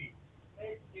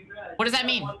 What does that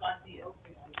mean?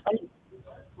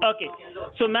 Okay,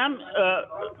 so ma'am,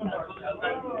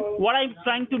 what I'm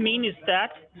trying to mean is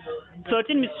that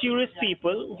certain mysterious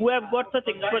people who have got such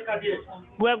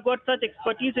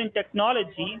expertise in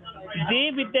technology, they,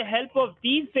 with the help of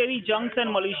these very junks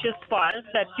and malicious files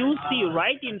that you see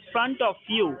right in front of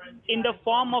you in the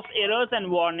form of errors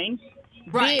and warnings,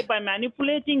 Right. They, by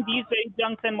manipulating these very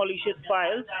junks and malicious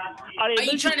files, are Are able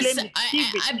you to trying to claim say,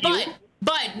 receipt with you.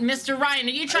 but, Mr. Ryan, are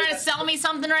you trying to sell me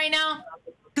something right now?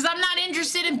 Because I'm not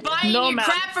interested in buying No, your ma'am.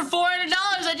 crap for $400.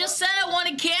 I just said I want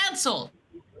to cancel.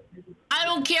 I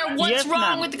don't care what's Yes, wrong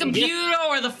ma'am. with the Yes. computer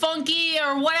or the funky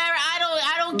or whatever.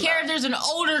 I don't care if there's an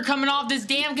odor coming off this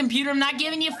damn computer. I'm not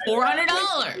giving you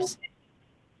 $400.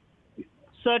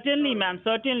 Certainly, ma'am.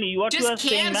 Certainly. What you are Just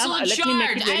saying, ma'am. cancel the Let me make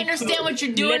it charge. very I understand clear. what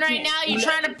you're doing Let right me- now. You're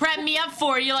trying to prep me up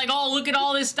for it. You're like, oh, look at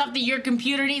all this stuff that your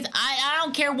computer needs. I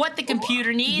don't care what the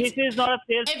computer needs. This is not a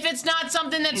sales. If it's not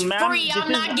something that's Ma'am, free, this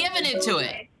I'm is- not giving it to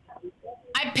it.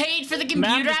 I paid for the Ma'am,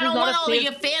 computer. this I don't is not want a all of sales-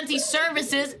 your fancy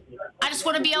services. I just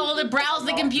want to be able to browse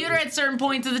the computer at certain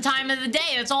points of the time of the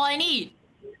day. That's all I need.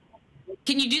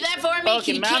 Can you do that for me? Okay,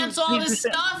 Can you ma'am, cancel all please this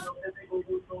listen. stuff?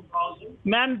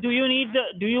 Ma'am, do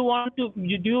you want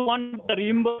the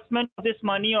reimbursement of this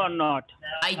money or not?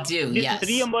 I do, This yes.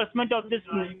 reimbursement of this.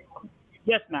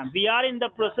 Yes, ma'am. We are in the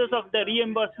process of the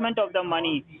reimbursement of the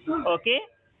money. Okay,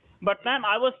 but ma'am,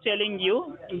 I was telling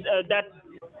you that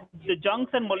the junks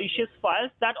and malicious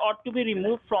files that ought to be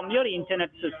removed from your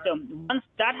internet system. Once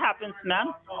that happens,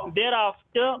 ma'am,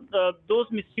 thereafter those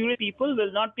mysterious people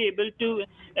will not be able to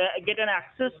get an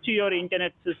access to your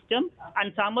internet system,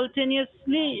 and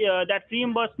simultaneously that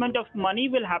reimbursement of money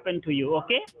will happen to you.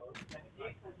 Okay.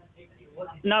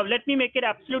 Now, let me make it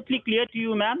absolutely clear to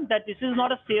you, ma'am, that this is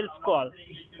not a sales call.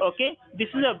 Okay, this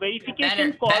is a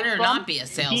verification call. Better from not be a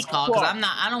sales Geek call because Squad.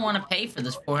 I don't want to pay for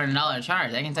this $400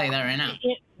 charge. I can tell you that right now.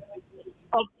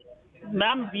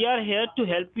 Ma'am, we are here to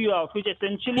help you out, which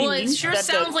essentially Well, it means sure that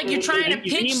sounds like you're trying to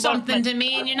pitch something to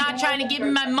me and you're not trying to give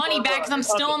me my money back because I'm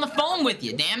still on the phone with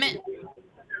you, damn it.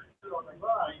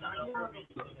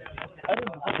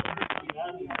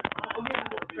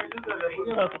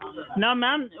 Okay. Now,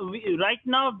 ma'am, right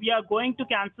now we are going to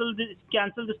cancel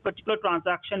this particular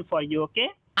transaction for you. Okay?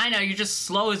 I know, you're just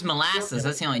slow as molasses.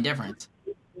 That's the only difference.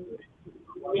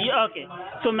 Yeah, okay.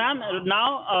 So, ma'am,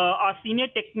 now our senior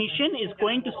technician is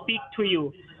going to speak to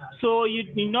you. So you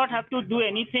do not have to do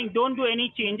anything. Don't do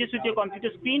any changes with your computer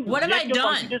screen. What have Let I your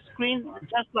done? computer screen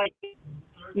just like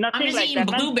nothing I'm just like eating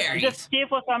that, ma'am. blueberries. Just stay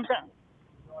for some time.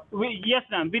 Yes,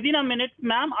 ma'am. Within a minute,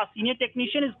 ma'am, our senior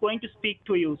technician is going to speak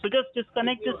to you. So just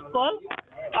disconnect this call.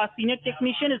 Our senior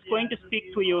technician is going to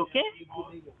speak to you. Okay?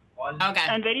 Okay.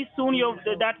 And very soon,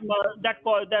 that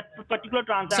particular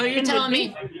transaction. So you're telling will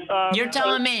me, be, you're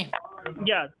telling me.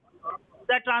 Yeah.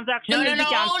 That transaction No, will be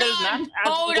hold cancelled, ma'am. on, as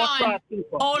what you're asking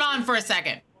for. hold on for a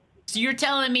second. So you're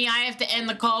telling me I have to end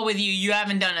the call with you? You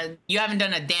haven't done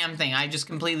a damn thing. I just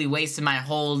completely wasted my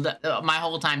whole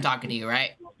time talking to you,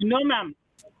 right? No, ma'am.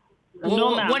 Well,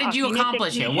 No, ma'am. what did Our you senior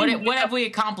accomplish here? technician What have we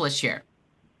accomplished here?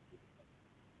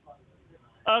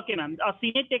 Okay, ma'am. Our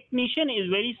senior technician is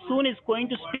very soon is going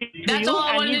to speak to That's you, all I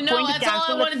and wanted to he's know. going to That's all I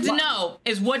cancel wanted the to know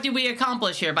is what did we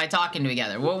accomplish here by talking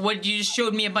together? What you just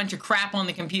showed me a bunch of crap on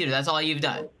the computer. That's all you've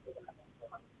done.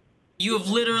 You have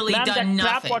literally Ma'am, done that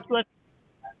crap nothing. what was.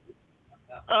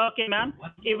 Okay, ma'am.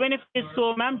 Even if it's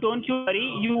so, ma'am, don't you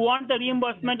worry. You want the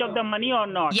reimbursement of the money or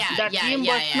not? Yeah, that yeah,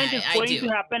 reimbursement is I going do. to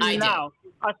happen I do. now.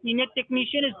 Our senior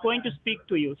technician is going to speak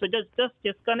to you. So just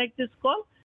disconnect this call.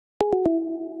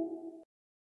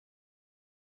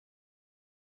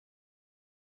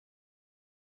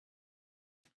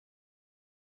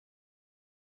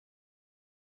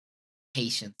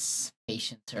 Patience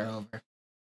are over.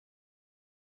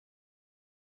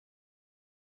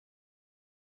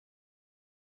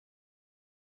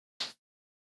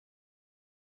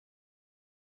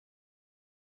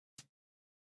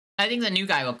 I think the new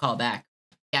guy will call back.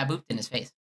 Yeah, I booped in his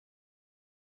face.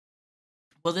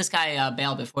 Will this guy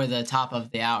bail before the top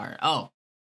of the hour? Oh,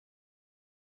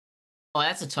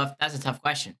 that's a tough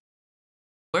question.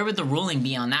 Where would the ruling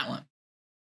be on that one?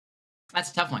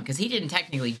 That's a tough one because he didn't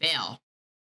technically bail,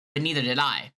 but neither did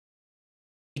I.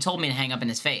 He told me to hang up in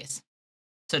his face.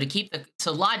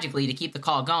 So logically, to keep the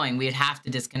call going, we'd have to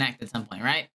disconnect at some point,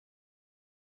 right?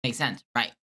 Makes sense,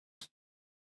 right?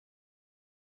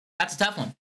 That's a tough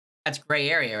one. That's gray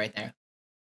area right there.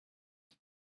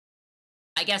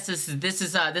 I guess this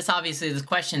obviously, this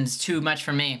question's too much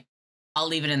for me. I'll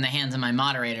leave it in the hands of my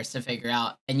moderators to figure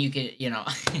out, and you could, you know.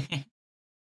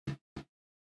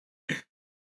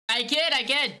 I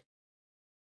kid.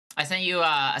 I sent you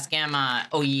a scam.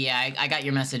 Oh yeah, I got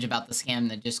your message about the scam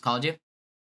that just called you.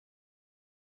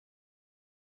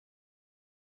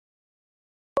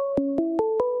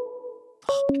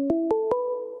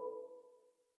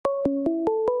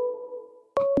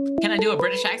 Can I do a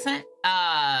British accent?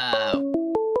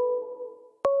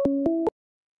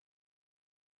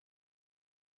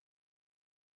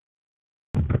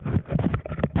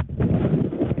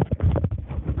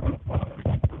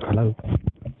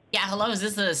 hello, is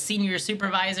this a senior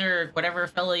supervisor, whatever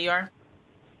fellow you are?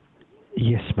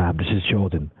 Yes, ma'am. This is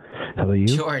Jordan. How are you?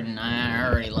 Jordan, I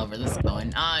already love where this is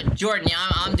going. Jordan, yeah,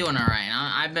 I'm doing all right.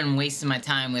 I've been wasting my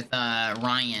time with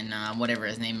Ryan, whatever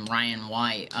his name, Ryan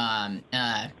White.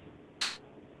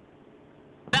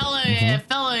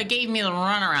 Fella gave me the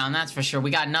runaround, that's for sure.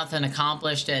 We got nothing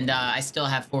accomplished, and I still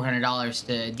have $400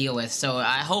 to deal with. So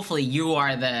hopefully you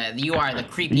are the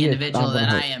creepy individual that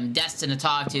I am destined to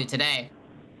talk to today.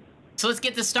 So let's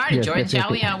get this started, Jordan, shall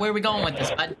we? Where are we going with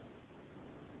this, bud?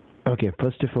 Okay,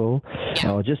 first of all,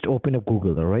 just open up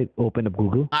Google, all right? Open up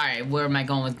Google. All right, where am I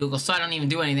going with Google? So I don't even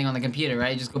do anything on the computer,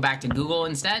 right? Just go back to Google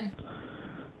instead?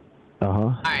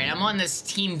 All right, I'm on this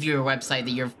TeamViewer website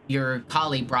that your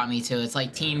colleague brought me to. It's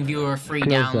like TeamViewer free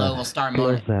download. We'll start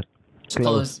mode. Close that.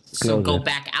 Close. So go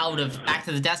back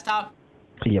to the desktop?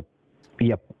 Yep.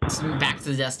 Back to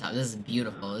the desktop. This is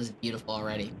beautiful. This is beautiful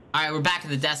already. All right, we're back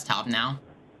at the desktop now.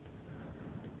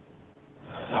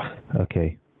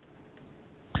 Okay.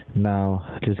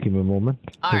 Now, just give me a moment.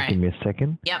 All just right. give me a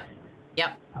second. Yep.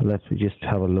 Let's just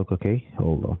have a look, okay?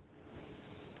 Hold on.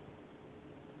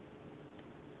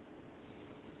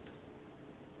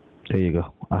 There you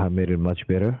go. I have made it much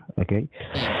better, okay?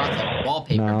 Yeah, you brought the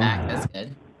wallpaper now, back. That's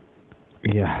good.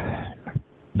 Yeah.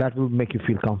 That will make you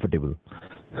feel comfortable.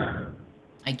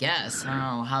 I guess. I don't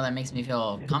know how that makes me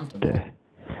feel comfortable.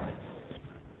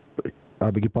 I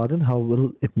beg your pardon? How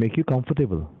will it make you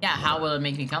comfortable? Yeah, how will it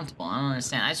make me comfortable? I don't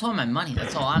understand. I just want my money.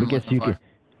 That's all I'm looking for.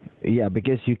 Yeah,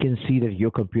 because you can see that your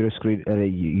computer screen,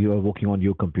 you are working on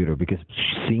your computer, because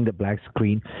seeing the black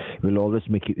screen will always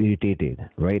make you irritated,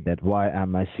 right? That why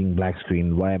am I seeing black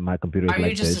screen? Why am my computer like this? Are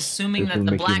you just assuming that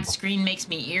the black screen makes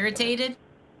me irritated?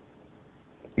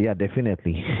 Yeah,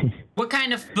 definitely. What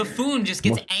kind of buffoon just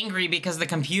gets angry because the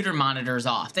computer monitor's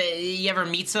off? You ever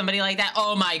meet somebody like that?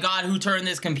 Oh my god, who turned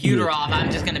this computer off?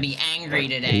 I'm just gonna be angry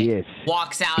today. Yes.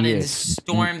 Walks out and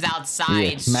storms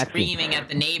outside screaming at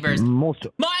the neighbors. My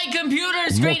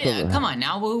computer's great! Come on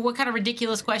now, what kind of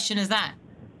ridiculous question is that?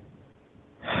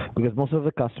 Because most of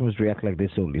the customers react like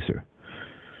this only, sir.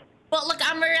 Well, look,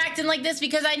 I'm reacting like this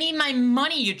because I need my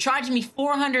money. You're charging me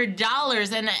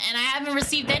 $400, and I haven't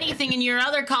received anything, and your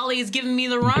other colleague's giving me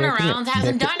the runaround,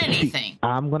 hasn't done anything.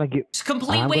 I'm gonna give. It's a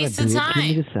complete waste of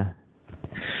time.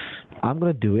 I'm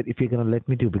gonna do it if you're gonna let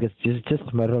me do, because just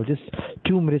a matter of just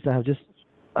 2 minutes.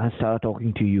 I started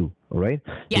talking to you, all right?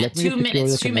 Yeah, 2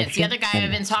 minutes. 2 minutes. The other guy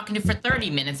I've been talking to for 30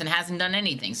 minutes and hasn't done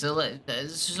anything. So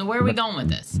where are we going with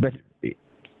this? But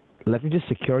let me just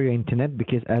secure your internet,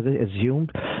 because as I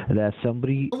assumed that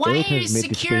somebody Why else are you has made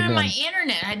this securing my payment.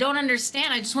 internet? I don't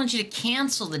understand. I just want you to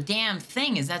cancel the damn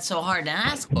thing. Is that so hard to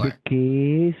ask for?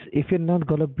 Because if you're not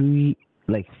gonna be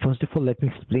like, first of all, let me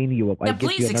explain to you. Now,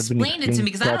 please explain it to me,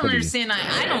 because I don't understand.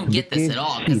 I don't get this at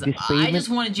all. Because I just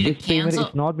wanted you to cancel. This payment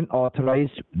is not been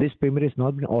authorized. This payment is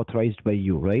not been authorized by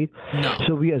you, right? No.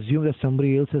 So we assume that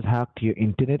somebody else has hacked your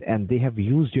internet and they have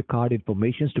used your card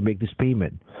information to make this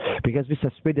payment. Because we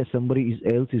suspect that somebody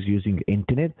else is using the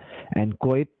internet, and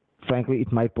quite frankly,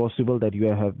 it might possible that you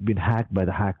have been hacked by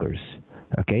the hackers.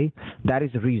 Okay, that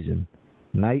is the reason.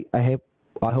 Now I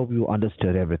hope you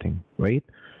understood everything, right?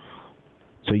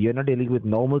 So you're not dealing with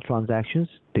normal transactions.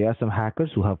 There are some hackers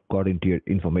who have got into your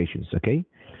information, okay?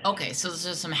 Okay, so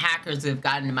there's some hackers that have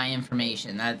gotten to my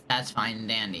information. That's fine and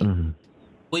dandy. Mm-hmm.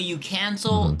 Will you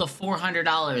cancel the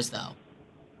 $400 though?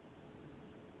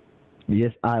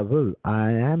 Yes, I will.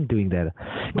 I am doing that.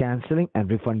 Canceling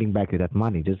and refunding back you that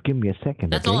money. Just give me a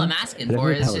second. That's okay? all I'm asking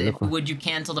for is, would you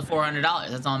cancel the $400?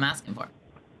 That's all I'm asking for.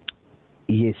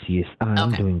 Yes,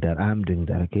 I'm doing that.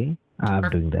 Okay? I'm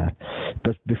doing that.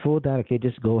 But before that, okay,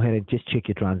 just go ahead and just check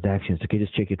your transactions. Okay,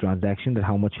 just check your transaction, that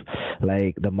how much,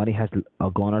 like, the money has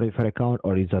gone out of your account,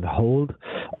 or is on hold,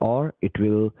 or it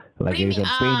will, like, there is a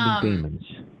pending payments.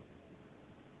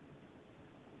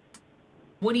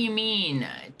 What do you mean,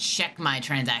 check my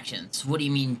transactions? What do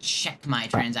you mean, check my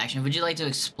transaction? Would you like to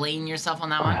explain yourself on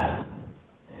that one?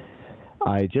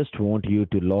 I just want you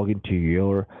to log into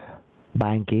your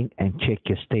banking and check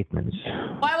your statements.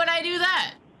 Why would I do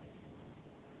that?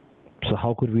 So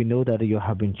how could we know that you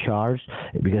have been charged?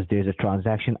 Because there's a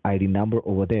transaction ID number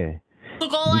over there.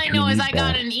 Look, all I know is I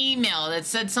got an email that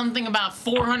said something about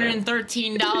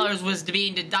 $413 was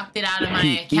being deducted out of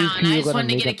my account, and I just wanted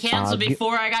to get it canceled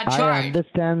before I got charged. I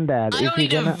understand that. I don't need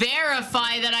to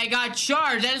verify that I got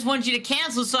charged. I just want you to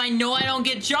cancel so I know I don't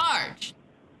get charged.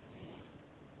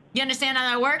 You understand how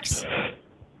that works?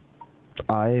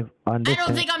 I understand. I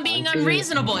don't think I'm being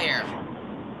unreasonable here.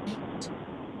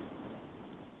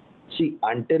 See,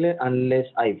 until and unless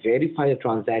I verify the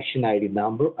transaction ID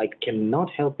number, I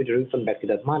cannot help you to refund back to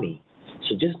that money.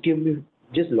 So just give me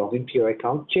just log into your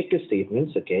account, check your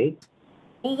statements, okay?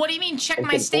 Well, what do you mean check And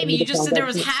my confirm statement? with You the just said there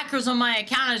was transaction. hackers on my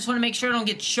account. I just want to make sure I don't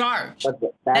get charged. But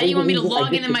Now that is you the want me to reason I log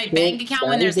just into my secured- bank account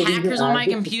when that is there's the reason hackers on I my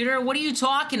just- computer? What are you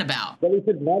talking about? Well, if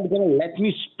you're not gonna let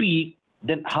me speak,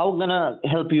 then how gonna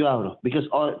help you out? Because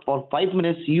for 5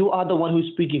 minutes, you are the one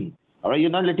who's speaking. All right, you're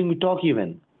not letting me talk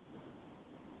even.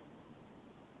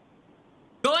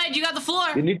 Go ahead, you got the floor.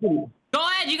 You need to. Go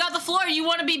ahead, you got the floor. You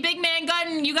want to be big man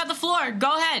gun? You got the floor.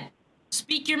 Go ahead.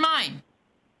 Speak your mind.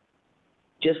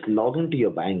 Just log into your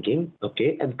banking,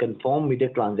 okay, and confirm with the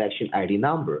transaction ID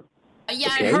number. Yeah,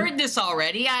 Okay. I heard this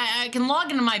already. I can log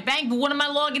into my bank, but what am I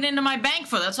logging into my bank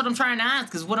for? That's what I'm trying to ask,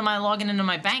 because what am I logging into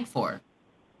my bank for?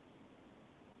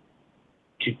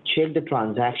 To check the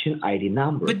transaction ID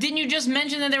number. But didn't you just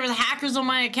mention that there was hackers on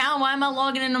my account? Why am I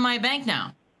logging into my bank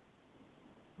now?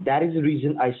 That is the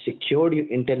reason I secured your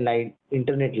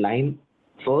internet line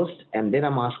first, and then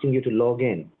I'm asking you to log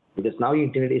in because now your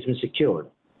internet has been secured.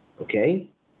 Okay?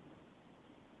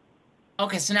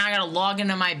 Okay, so now I gotta log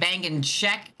into my bank and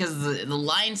check because the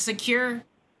line's secure?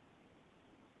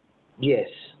 Yes.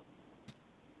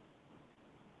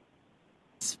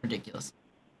 It's ridiculous.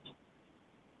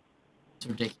 It's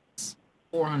ridiculous.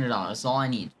 $400. That's all I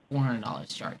need.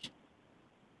 $400 charge.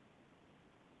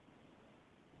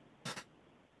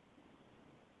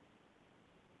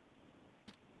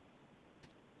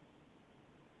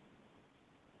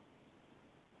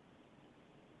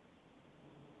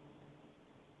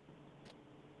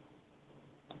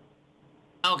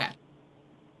 Okay.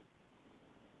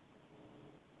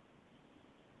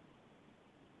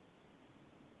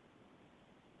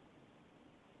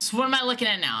 So what am I looking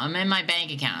at now? I'm in my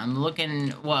bank account. I'm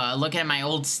looking at my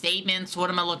old statements. What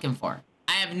am I looking for?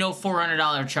 I have no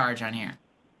 $400 charge on here.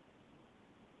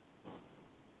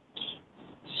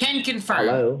 Can confirm.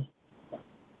 Hello?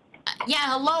 Yeah,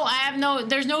 hello.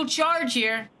 There's no charge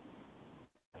here.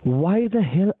 Why the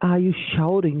hell are you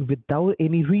shouting without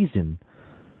any reason?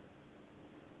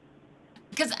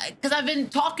 Because I've been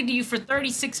talking to you for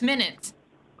 36 minutes.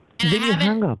 And Then I you haven't.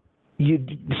 hang up. You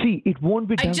see, it won't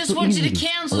be done I just so want easily. you to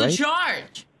cancel alright? the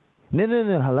charge. No,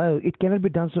 hello. It cannot be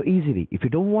done so easily. If you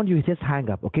don't want, you just hang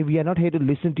up, okay? We are not here to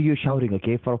listen to you shouting,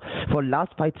 okay? For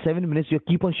last 5-7 minutes, you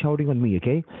keep on shouting on me,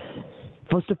 okay?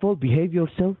 First of all, behave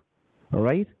yourself, all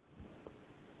right?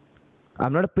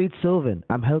 I'm not a paid servant.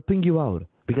 I'm helping you out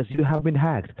because you have been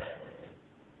hacked.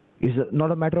 It's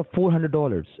not a matter of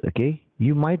 $400, okay?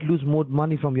 You might lose more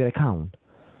money from your account.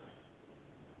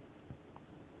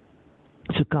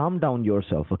 So calm down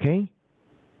yourself, okay?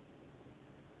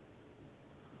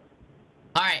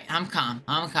 All right, I'm calm.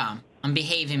 I'm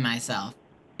behaving myself.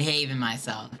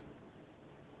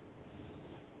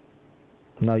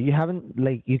 Now you haven't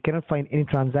you cannot find any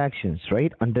transactions,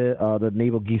 right? Under the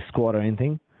neighbor gift score or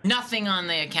anything. Nothing on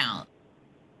the account.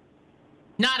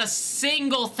 Not a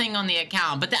single thing on the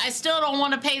account. But I still don't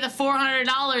want to pay the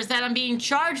 $400 that I'm being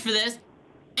charged for this.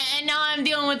 And now I'm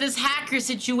dealing with this hacker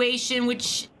situation,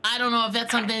 which I don't know if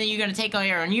that's something that you're going to take on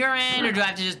your end, or do I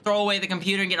have to just throw away the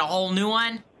computer and get a whole new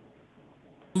one?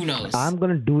 Who knows? I'm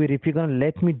gonna do it if you're gonna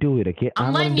let me do it, okay?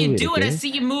 I'm letting gonna you do it. okay? I see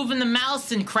you moving the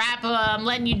mouse and crap. I'm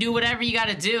letting you do whatever you got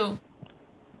to do.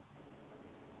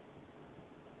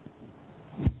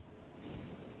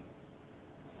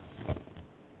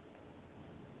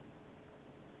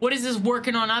 What is this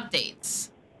working on updates?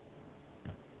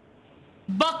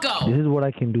 Bucko! This is what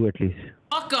I can do at least.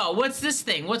 Bucko, what's this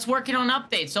thing? What's working on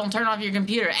updates? Don't turn off your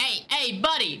computer. Hey,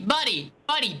 buddy,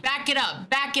 back it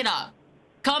up.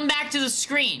 Come back to the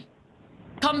screen.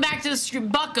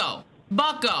 Bucko.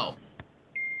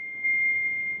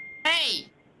 Hey,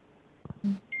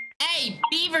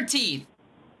 beaver teeth.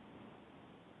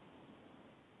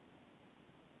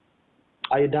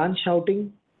 Are you done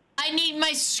shouting? I need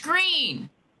my screen.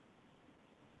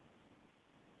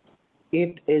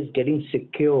 It is getting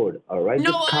secured, all right?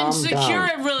 No, Just calm unsecure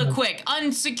down. it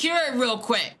real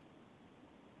quick.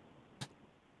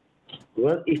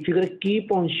 Well, if you're gonna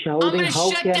keep on I'm shouting, gonna how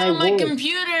shut can down I my work?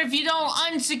 computer if you don't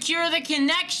unsecure the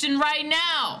connection right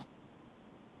now.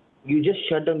 You just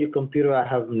shut down your computer. I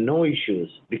have no issues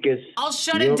because I'll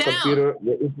shut your it down. computer.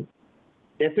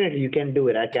 Definitely, you can do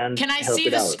it. I can. Can I help see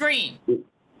it the out. screen?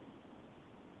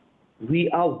 We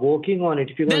are working on it.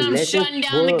 If you're Then gonna I'm let shutting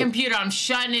us down the work, computer. I'm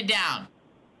shutting it down.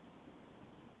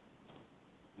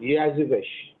 yeah, as you wish.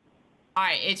 All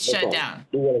right, it's No shut problem. down.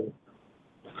 Do whatever.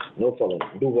 No problem.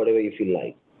 Do whatever you feel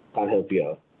like. Can't help you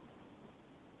out.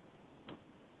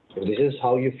 If this is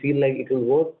how you feel like it will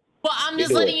work, Well, I'm you just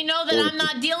do letting it. you know that Do I'm it.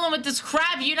 not dealing with this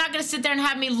crap. You're not gonna sit there and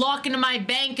have me log into my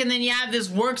bank and then you have this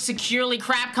work securely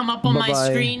crap come up on my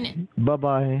screen.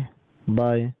 Bye.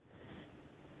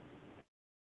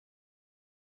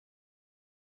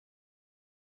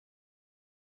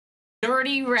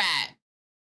 dirty rat.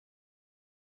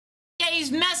 Yeah,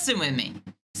 he's messing with me.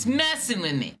 He's messing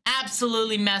with me.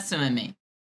 Absolutely messing with me.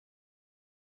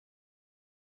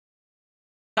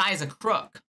 Guy's a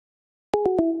crook.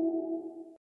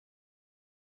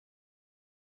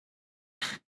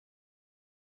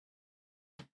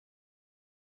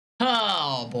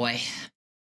 Oh, boy.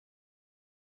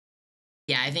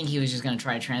 Yeah, I think he was just going to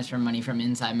try to transfer money from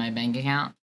inside my bank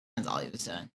account. That's all he was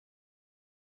doing.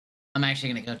 I'm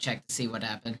actually going to go check to see what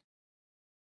happened.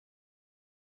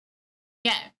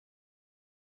 Yeah.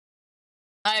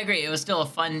 I agree. It was still a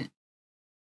fun...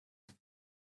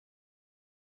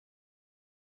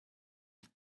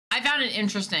 I found it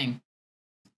interesting.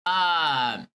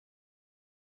 It's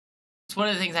one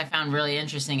of the things I found really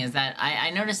interesting is that I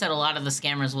noticed that a lot of the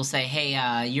scammers will say,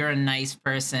 hey, you're a nice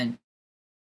person.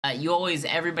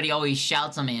 Everybody always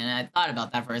shouts on me. And I thought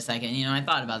about that for a second.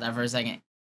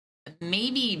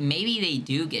 Maybe they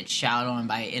do get shouted on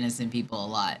by innocent people a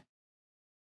lot.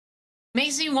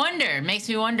 Makes me wonder,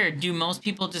 do most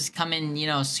people just come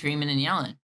in, screaming and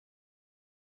yelling?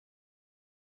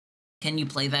 Can you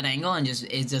play that angle and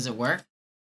does it work?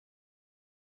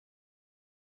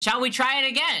 Shall we try it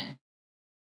again?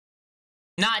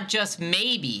 Not just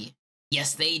maybe.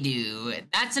 Yes, they do.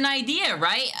 That's an idea,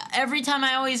 right? Every time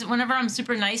whenever I'm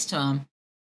super nice to them,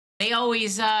 they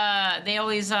always say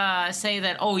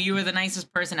that, oh, you were the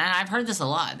nicest person. And I've heard this a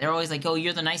lot. They're always like, oh,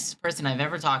 you're the nicest person I've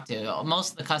ever talked to.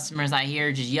 Most of the customers I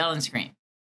hear just yell and scream.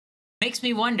 Makes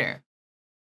me wonder.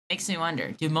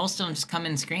 Do most of them just come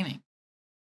in screaming?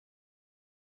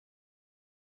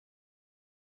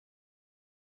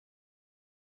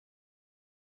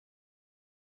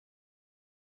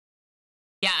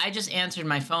 Yeah, I just answered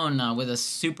my phone with a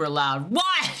super loud,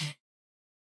 what?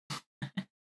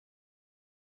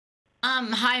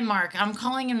 Hi, Mark. I'm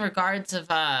calling in regards of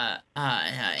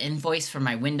invoice for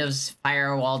my Windows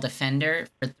Firewall Defender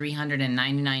for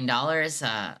 $399.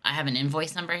 I have an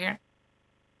invoice number here.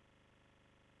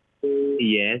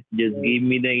 Yes, just give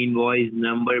me the invoice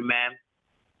number, ma'am.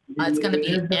 It's gonna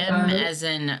be M as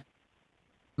in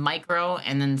micro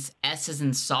and then S as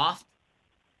in soft.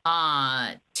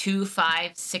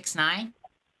 2569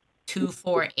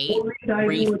 248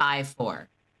 354.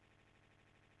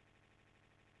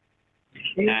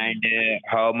 And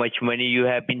how much money you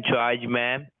have been charged,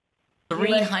 ma'am?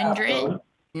 $399.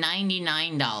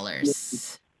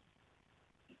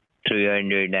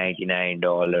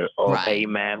 $399. Okay,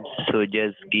 ma'am. So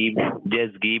just give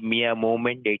me a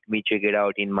moment. Let me check it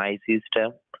out in my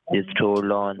system. Just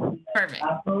hold on. Perfect.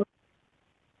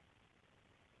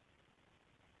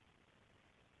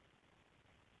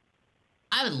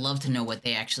 I would love to know what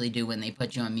they actually do when they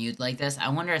put you on mute like this. I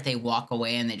wonder if they walk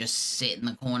away and they just sit in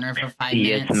the corner for 5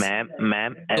 minutes. Yes,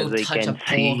 ma'am. As I can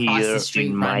see here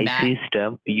in my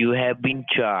system, you have been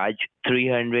charged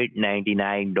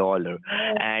 $399.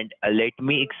 And let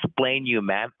me explain you,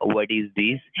 ma'am, what is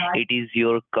this? It is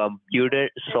your computer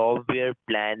software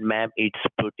plan, ma'am. It's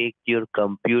protect your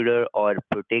computer or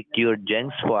protect your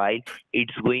junk file.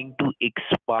 It's going to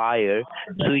expire,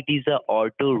 so it is a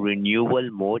auto renewal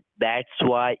mode. That's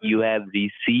why you have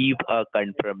received a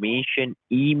confirmation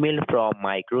email from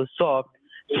Microsoft.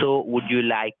 So would you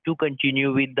like to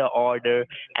continue with the order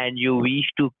and you wish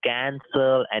to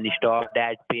cancel and stop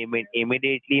that payment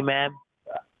immediately, ma'am?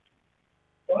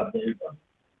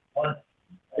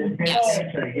 Yes.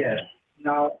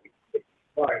 Now,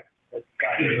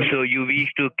 so you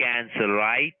wish to cancel,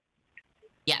 right?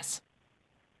 Yes.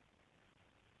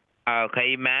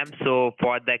 Okay, ma'am. So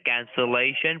for the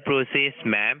cancellation process,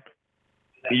 ma'am,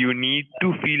 you need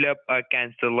to fill up a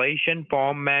cancellation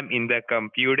form, ma'am, in the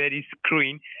computer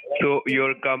screen. So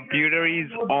your computer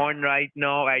is on right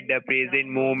now at the present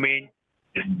moment.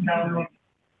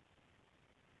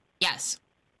 Yes.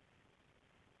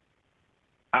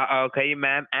 Okay,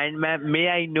 ma'am. And ma'am, may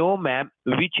I know, ma'am,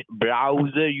 which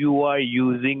browser you are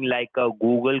using, like a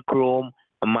Google Chrome,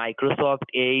 Microsoft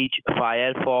Edge,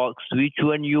 Firefox? Which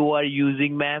one you are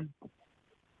using, ma'am?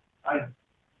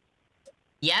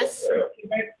 Yes.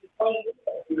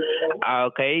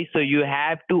 Okay, so you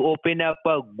have to open up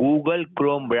a Google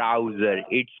Chrome browser.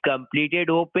 It's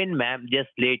completed open, ma'am. Just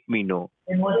let me know.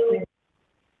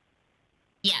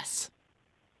 Yes.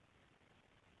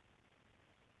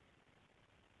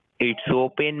 It's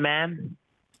open, ma'am?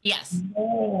 Yes.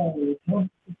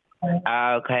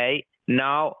 Okay,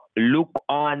 now look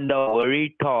on the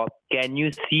very top. Can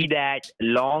you see that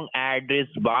long address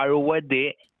bar over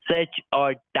there? Search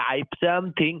or type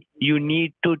something. You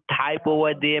need to type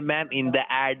over there, ma'am, in the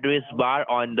address bar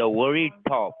on the very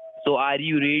top. So are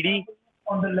you ready?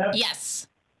 Yes.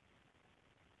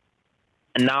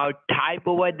 Now type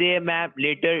over there, ma'am,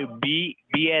 letter B,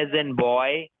 B as in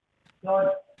boy,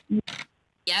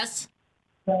 Yes.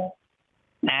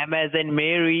 M as in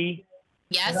Mary,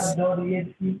 Yes.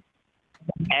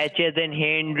 H as in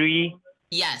Henry,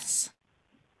 Yes.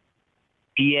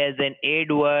 E as in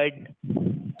Edward,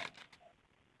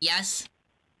 Yes.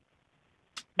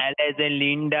 L as in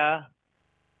Linda,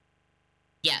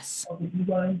 Yes.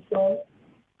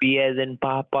 P as in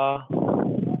Papa.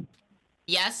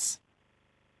 Yes.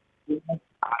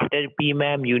 After P,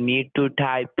 ma'am, you need to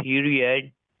type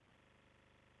period.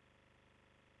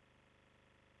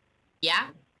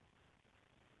 Yeah.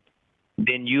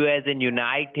 Then U as in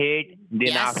United. Then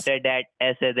Yes. after that,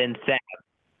 S as in Sam.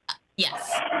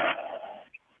 Yes.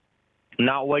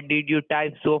 Now, what did you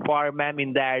type so far, ma'am,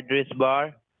 in the address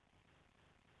bar?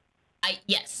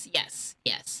 Yes. Yes.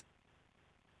 Yes.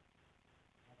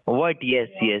 What? Yes,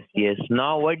 yes, yes.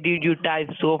 Now, what did you type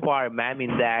so far, ma'am,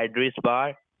 in the address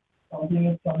bar?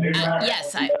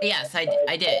 Yes.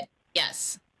 I did.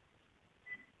 Yes.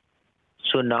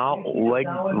 So now,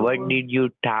 what did you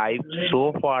type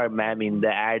so far, ma'am, in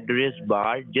the address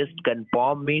bar? Just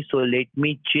confirm me, so let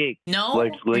me check No.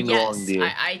 what's going wrong Yes. there.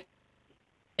 I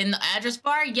in the address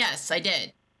bar. Yes, I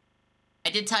did. I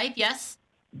did type yes.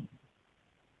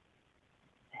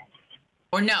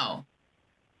 Or no.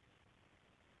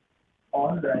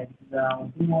 All right.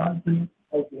 Now, who wants to?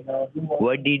 Okay. Now, who wants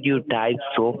What did you type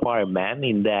so far, ma'am,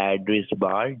 in the address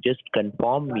bar? Just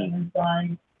confirm me.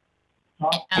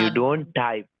 You don't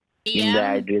type in the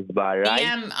BM address bar, right?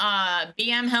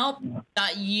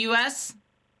 bmhelp.us.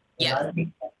 Yes.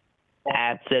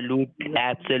 Absolutely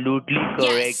correct.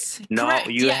 Yes. Now Correct.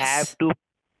 you Yes. have to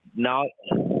now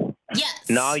Yes.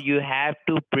 you have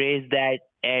to press that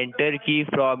enter key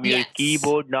from your Yes.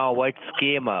 keyboard. Now what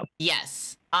came up?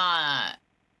 Yes.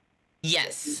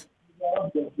 Yes.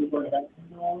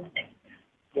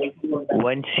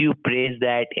 Once you press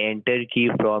that enter key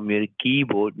from your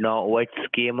keyboard, now what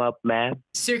came up, ma'am?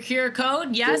 Secure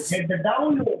code. Yes.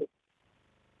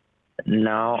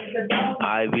 Now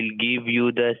I will give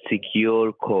you the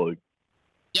secure code.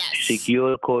 Yes.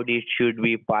 Secure code, it should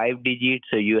be 5 digits,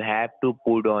 so you have to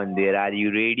put on there. Are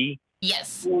you ready?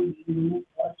 Yes.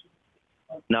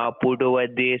 Now put over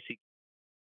there.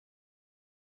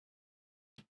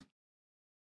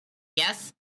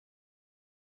 Yes.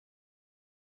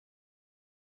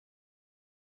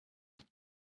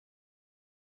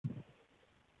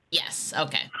 Yes.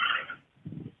 Okay.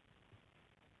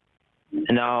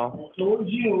 Now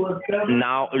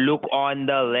look on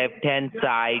the left hand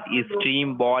side,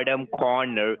 extreme bottom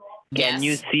corner. Can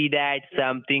you Yes. see that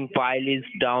something file is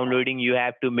downloading? You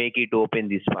have to make it open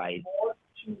this file.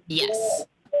 Yes.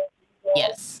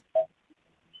 Yes.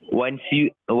 Once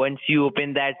you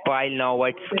open that file, now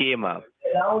what came up?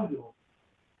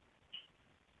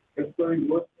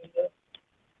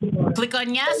 Click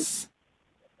on yes.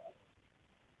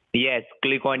 Yes,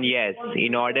 click on yes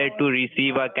in order to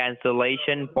receive a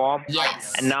cancellation form.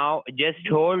 Yes. Now just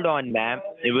hold on, ma'am.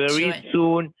 Very Sure.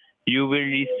 soon you will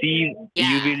receive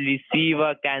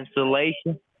a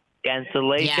cancellation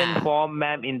Yeah. form,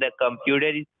 ma'am, in the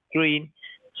computer screen.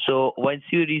 So once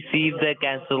you receive the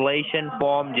cancellation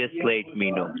form, just let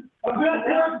me know.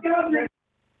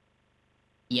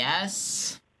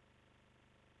 Yes.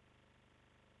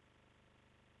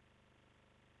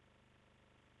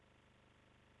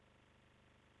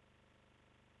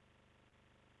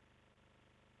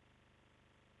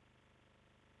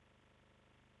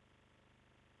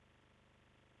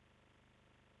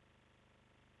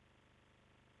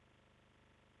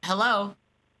 Hello.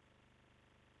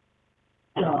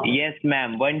 Yes,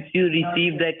 ma'am. Once you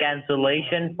receive the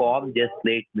cancellation form, just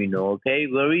let me know, okay?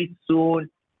 Very soon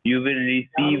you will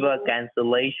receive a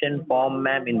cancellation form,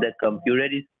 ma'am, in the computer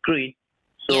screen.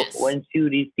 So Yes. once you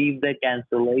receive the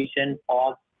cancellation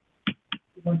form,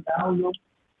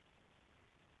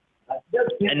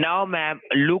 and now, ma'am,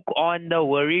 look on the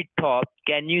very top.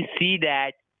 Can you see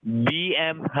that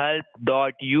bmhelp.us?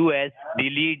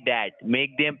 Delete that.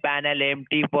 Make them panel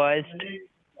empty first.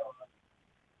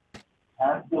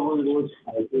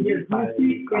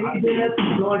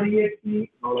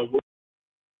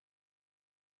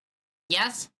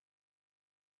 Yes.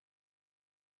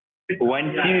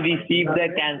 Once you receive the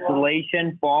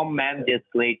cancellation form, ma'am, just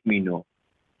let me know.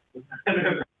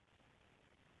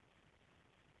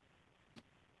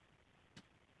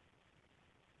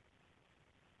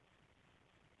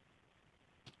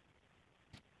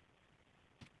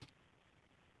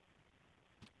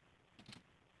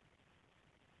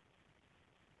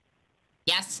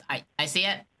 Yes. I see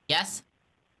it. Yes.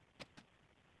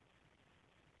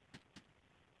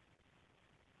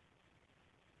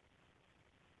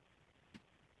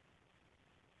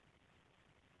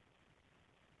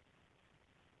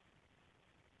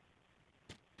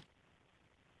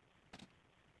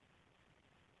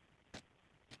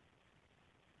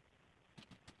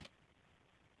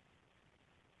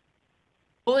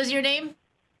 What was your name?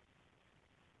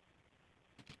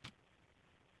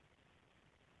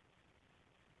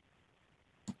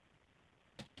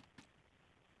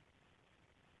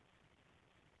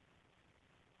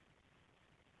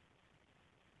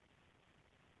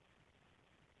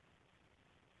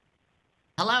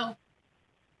 Hello?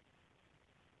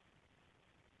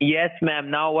 Yes, ma'am.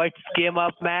 Now what came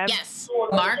up, ma'am? Yes.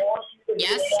 Mark?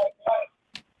 Yes?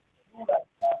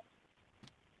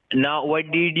 Now what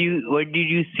did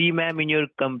you see, ma'am, in your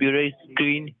computer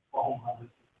screen?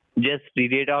 Just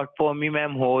read it out for me,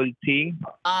 ma'am, whole thing.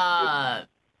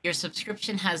 Your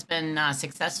subscription has been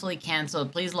successfully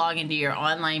canceled. Please log into your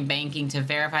online banking to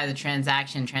verify the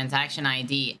transaction. Transaction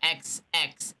ID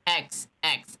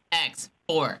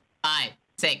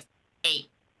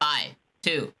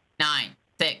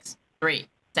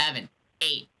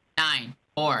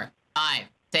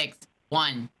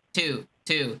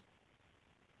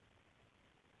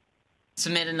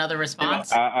Submit another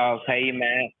response. Okay,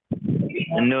 ma'am.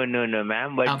 No,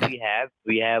 ma'am. But Okay.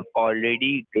 we have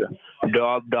already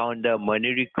dropped down the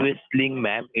money request link,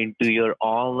 ma'am, into your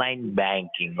online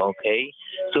banking. Okay,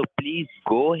 so please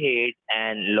go ahead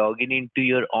and log in into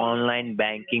your online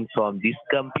banking from this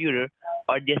computer,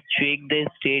 or just check the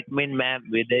statement, ma'am,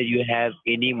 whether you have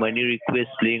any money request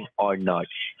link or not.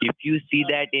 If you see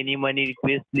that any money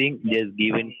request link, just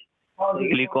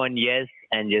click on yes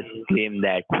and just claim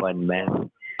that one, ma'am.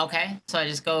 Okay, so I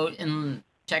just go and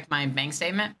check my bank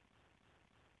statement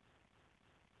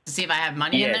to see if I have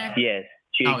money in there? Yes.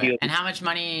 Check Okay, your and how much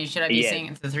money should I be seeing?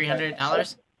 It's the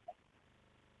 $300?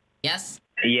 Yes?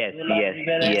 yes.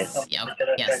 Yeah, okay.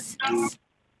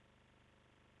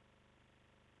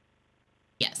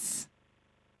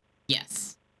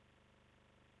 Yes.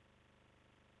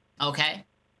 Okay.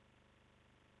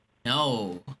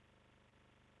 No.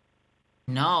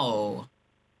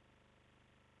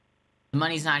 The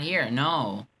money's not here.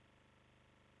 No.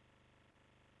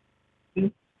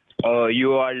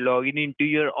 You are logging into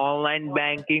your online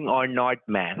banking or not,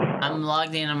 ma'am? I'm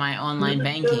logged into my online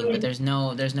banking, but there's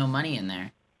no money in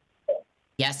there.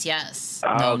 Yes.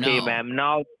 No. Okay, ma'am.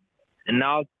 Now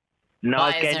Why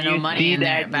is can there no you money see in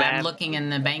there? that, But I'm ma'am? looking in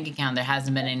the bank account. There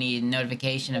hasn't been any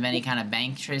notification of any kind of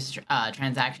bank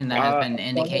transaction that has been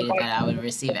indicated that I would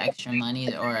receive extra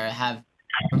money or have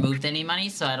removed any money.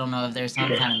 So I don't know if there's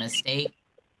some kind of mistake.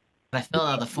 But I filled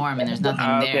out the form and there's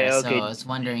nothing there. So I was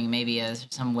wondering maybe is there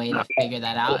some way to figure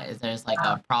that out? Is there's like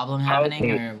a problem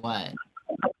happening or what?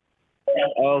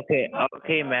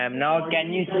 Okay, ma'am. Now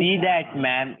can you see that,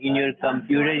 ma'am, in your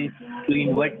computer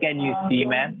screen? What can you see,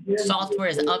 ma'am? Software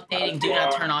is updating. Do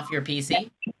not turn off your PC.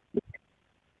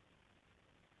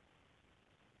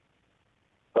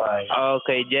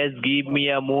 Okay, just give me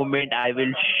a moment. I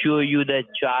will show you the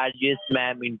charges,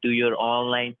 ma'am, into your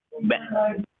online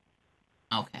bank.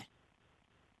 Okay.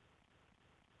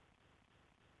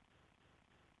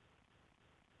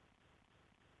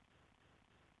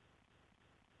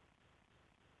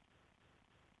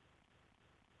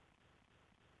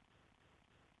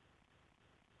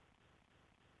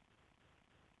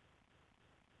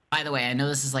 By the way, I know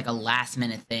this is like a last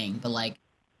minute thing, but like,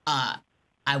 I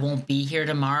won't be here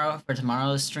tomorrow for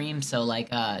tomorrow's stream. So like,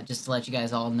 just to let you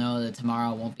guys all know that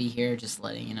tomorrow I won't be here, just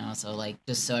letting you know. So like,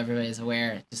 just so everybody's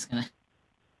aware, just gonna.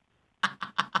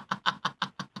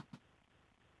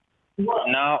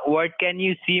 Now, what can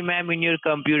you see, ma'am, in your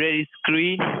computer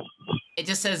screen? It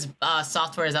just says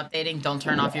software is updating. Don't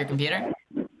turn off your computer.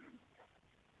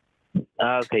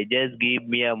 Okay, just give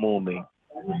me a moment.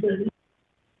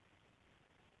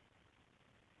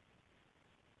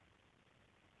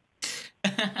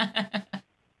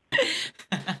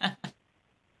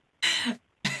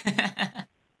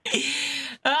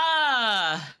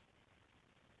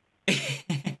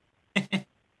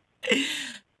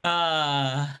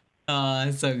 Oh,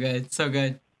 so good, so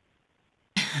good.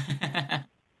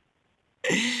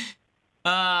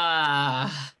 Yeah.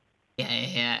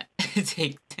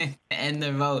 Take end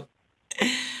the vote.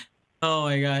 Oh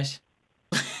my gosh.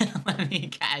 Let me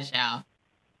cash out.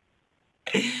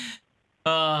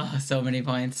 Oh, so many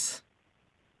points.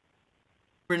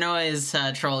 Rinoa is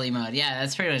trolley mode. Yeah,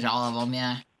 that's pretty much all of them,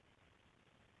 yeah.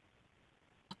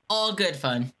 All good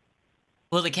fun.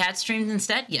 Will the cat stream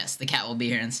instead? Yes, the cat will be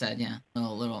here instead, yeah.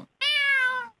 Little.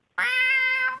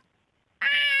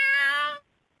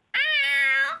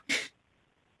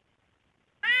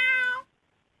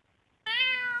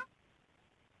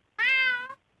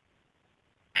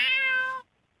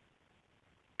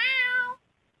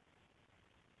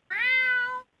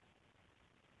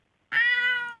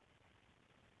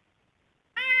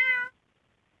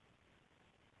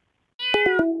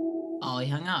 Oh, he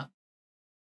hung up.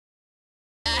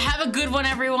 Have a good one,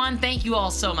 everyone. Thank you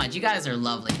all so much. You guys are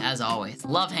lovely, as always.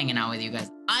 Love hanging out with you guys.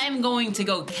 I'm going to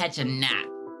go catch a nap.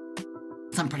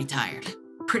 'Cause I'm pretty tired.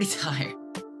 Pretty tired.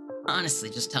 Honestly,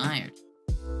 just tired.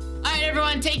 All right,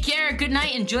 everyone, take care. Good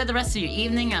night. Enjoy the rest of your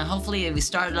evening. Hopefully, we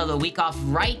started the week off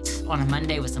right on a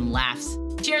Monday with some laughs.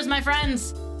 Cheers, my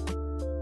friends.